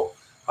Bible Belt.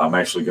 I'm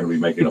actually going to be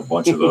making a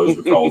bunch of those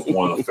because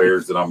one of the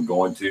fairs that I'm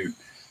going to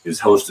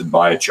is hosted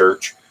by a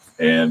church,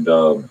 and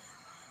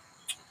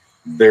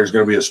there's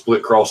going to be a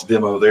split cross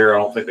demo there. I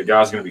don't think the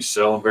guy's going to be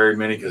selling very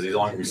many because he's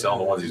only going to be selling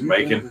the ones he's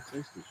making.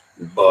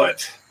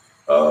 But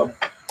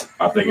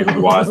I think it'd be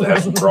wise to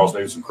have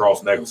maybe some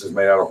cross necklaces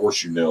made out of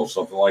horseshoe nails,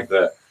 something like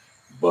that.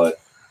 But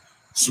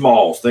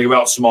smalls, think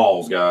about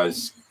smalls,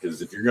 guys,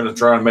 because if you're going to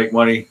try and make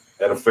money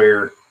at a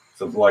fair,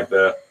 something like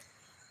that,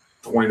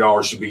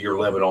 $20 should be your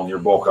limit on your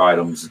bulk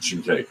items that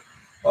you take.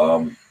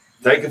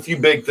 Take a few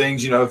big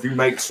things. You know, if you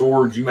make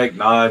swords, you make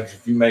knives,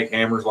 if you make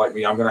hammers like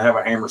me, I'm going to have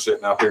a hammer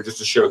sitting out there just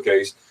to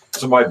showcase. If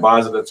somebody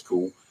buys it, that's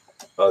cool.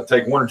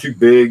 Take 1 or 2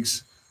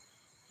 bigs,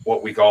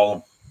 what we call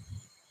them,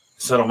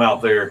 set them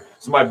out there.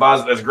 Somebody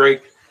buys it, that's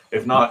great.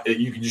 If not,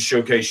 you can just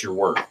showcase your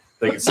work.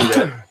 They can see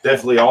that.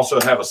 Definitely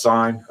also have a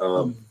sign.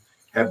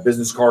 Have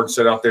business cards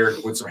set out there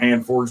with some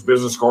hand-forged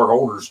business card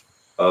holders.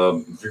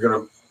 If you're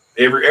going to,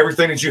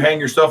 everything that you hang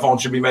your stuff on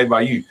should be made by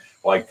you.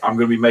 Like I'm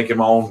going to be making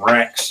my own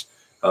racks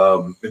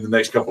in the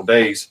next couple of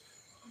days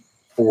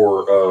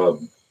for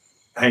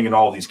hanging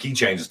all these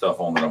keychains and stuff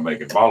on that I'm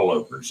making, bottle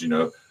openers, you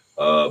know,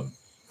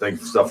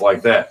 things, stuff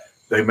like that.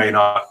 They may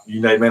not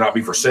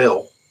be for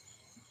sale,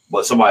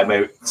 but somebody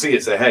may see it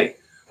and say, hey,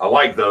 I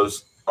like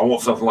those. I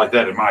want something like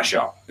that in my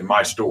shop, in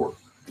my store.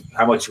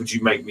 How much would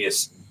you make me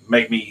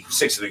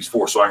 6 of these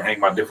for so I can hang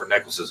my different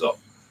necklaces up?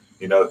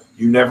 You know,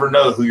 you never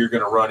know who you're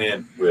going to run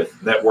in with.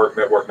 Network.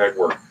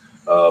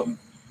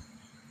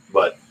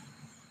 But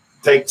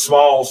take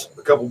smalls,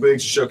 a couple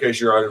bigs to showcase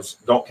your items.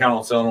 Don't count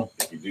on selling them.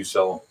 If you do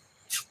sell them,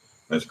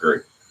 that's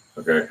great.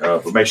 Okay.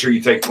 But make sure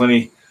you take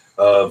plenty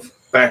of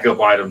backup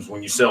items.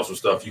 When you sell some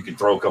stuff, you can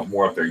throw a couple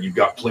more up there. You've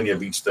got plenty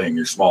of each thing.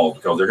 You're small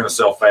because they're going to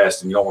sell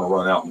fast, and you don't want to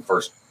run out in the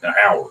first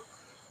hour.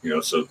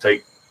 So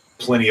take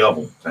plenty of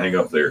them to hang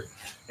up there,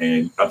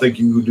 and I think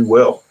you would do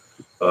well.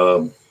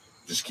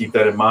 Just keep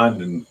that in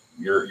mind, and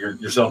you're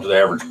selling to the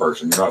average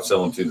person. You're not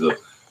selling to the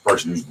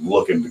person who's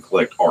looking to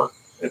collect art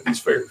at these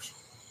fairs.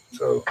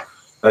 So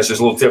that's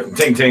just a little tip from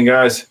Ting Ting,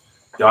 guys.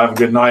 Y'all have a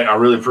good night. I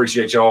really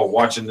appreciate y'all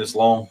watching this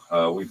long.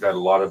 We've had a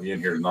lot of you in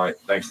here tonight.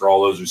 Thanks for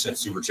all those who sent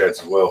super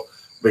chats as well.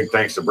 Big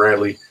thanks to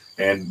Bradley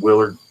and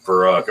Willard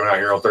for coming out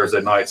here on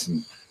Thursday nights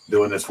and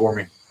doing this for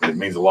me. It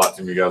means a lot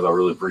to me, guys. I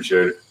really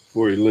appreciate it.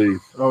 Before you leave.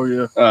 Oh,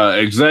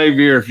 yeah.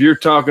 Xavier, if you're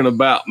talking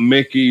about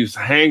Mickey's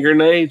hand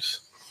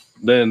grenades,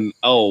 then,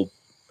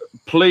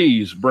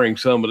 please bring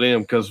some of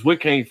them because we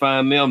can't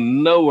find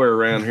them nowhere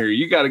around here.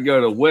 You got to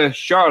go to West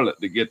Charlotte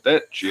to get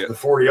that shit. The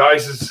 40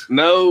 ices?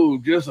 No,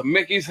 just a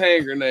Mickey's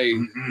hand grenade.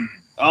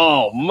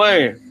 Oh,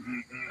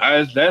 man.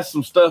 That's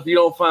some stuff you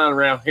don't find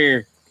around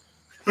here.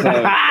 So,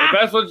 if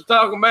that's what you're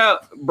talking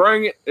about,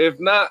 bring it. If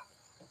not,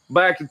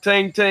 back to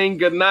Ting Ting.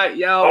 Good night,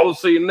 y'all. We'll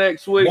see you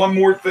next week. One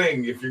more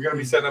thing. If you're going to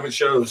be setting up at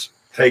shows,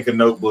 take a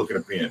notebook and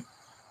a pen.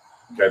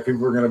 Okay,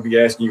 people are going to be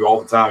asking you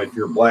all the time if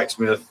you're a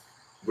blacksmith.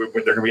 They're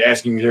going to be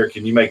asking you there,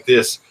 can you make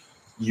this?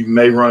 You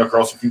may run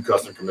across a few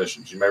custom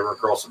commissions. You may run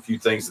across a few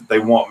things that they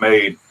want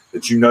made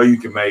that you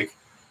can make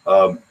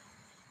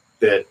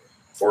that,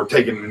 or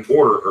taking an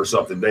order or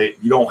something.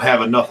 You don't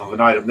have enough of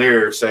an item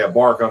there. Say a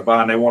bar comes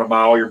by and they want to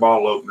buy all your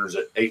bottle openers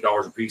at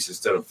 $8 a piece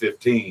instead of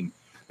 $15.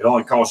 It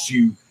only costs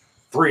you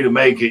 $3 to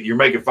make it. You're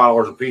making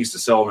 $5 a piece to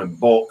sell them in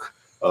bulk.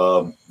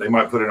 They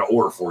might put in an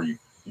order for you.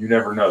 You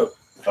never know.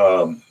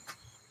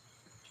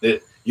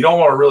 You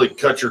don't want to really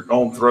cut your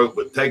own throat,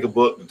 but take a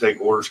book and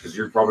take orders because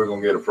you're probably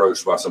going to get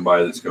approached by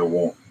somebody that's going to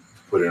want to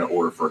put in an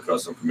order for a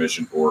custom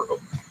commission or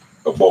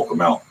a bulk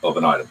amount of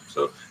an item.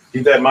 So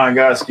keep that in mind,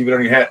 guys. Keep it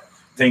on your hat.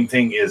 Ting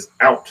Ting is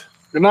out.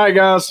 Good night,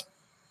 guys.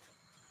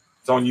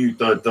 It's on you,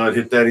 Thud Thud.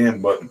 Hit that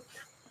end button.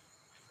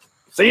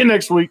 See you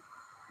next week.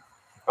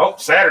 Oh,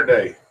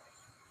 Saturday.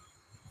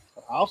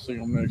 I'll see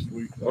them next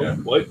week. Yeah.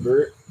 Wait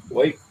for it.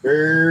 Wait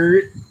for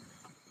it.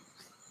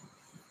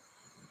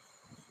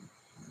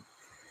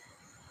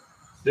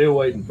 Still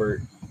waiting for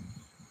it.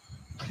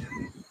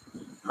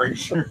 Pretty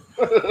sure.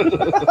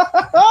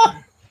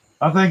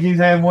 I think he's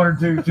had one or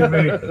two too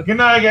many. Good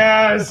night,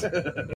 guys.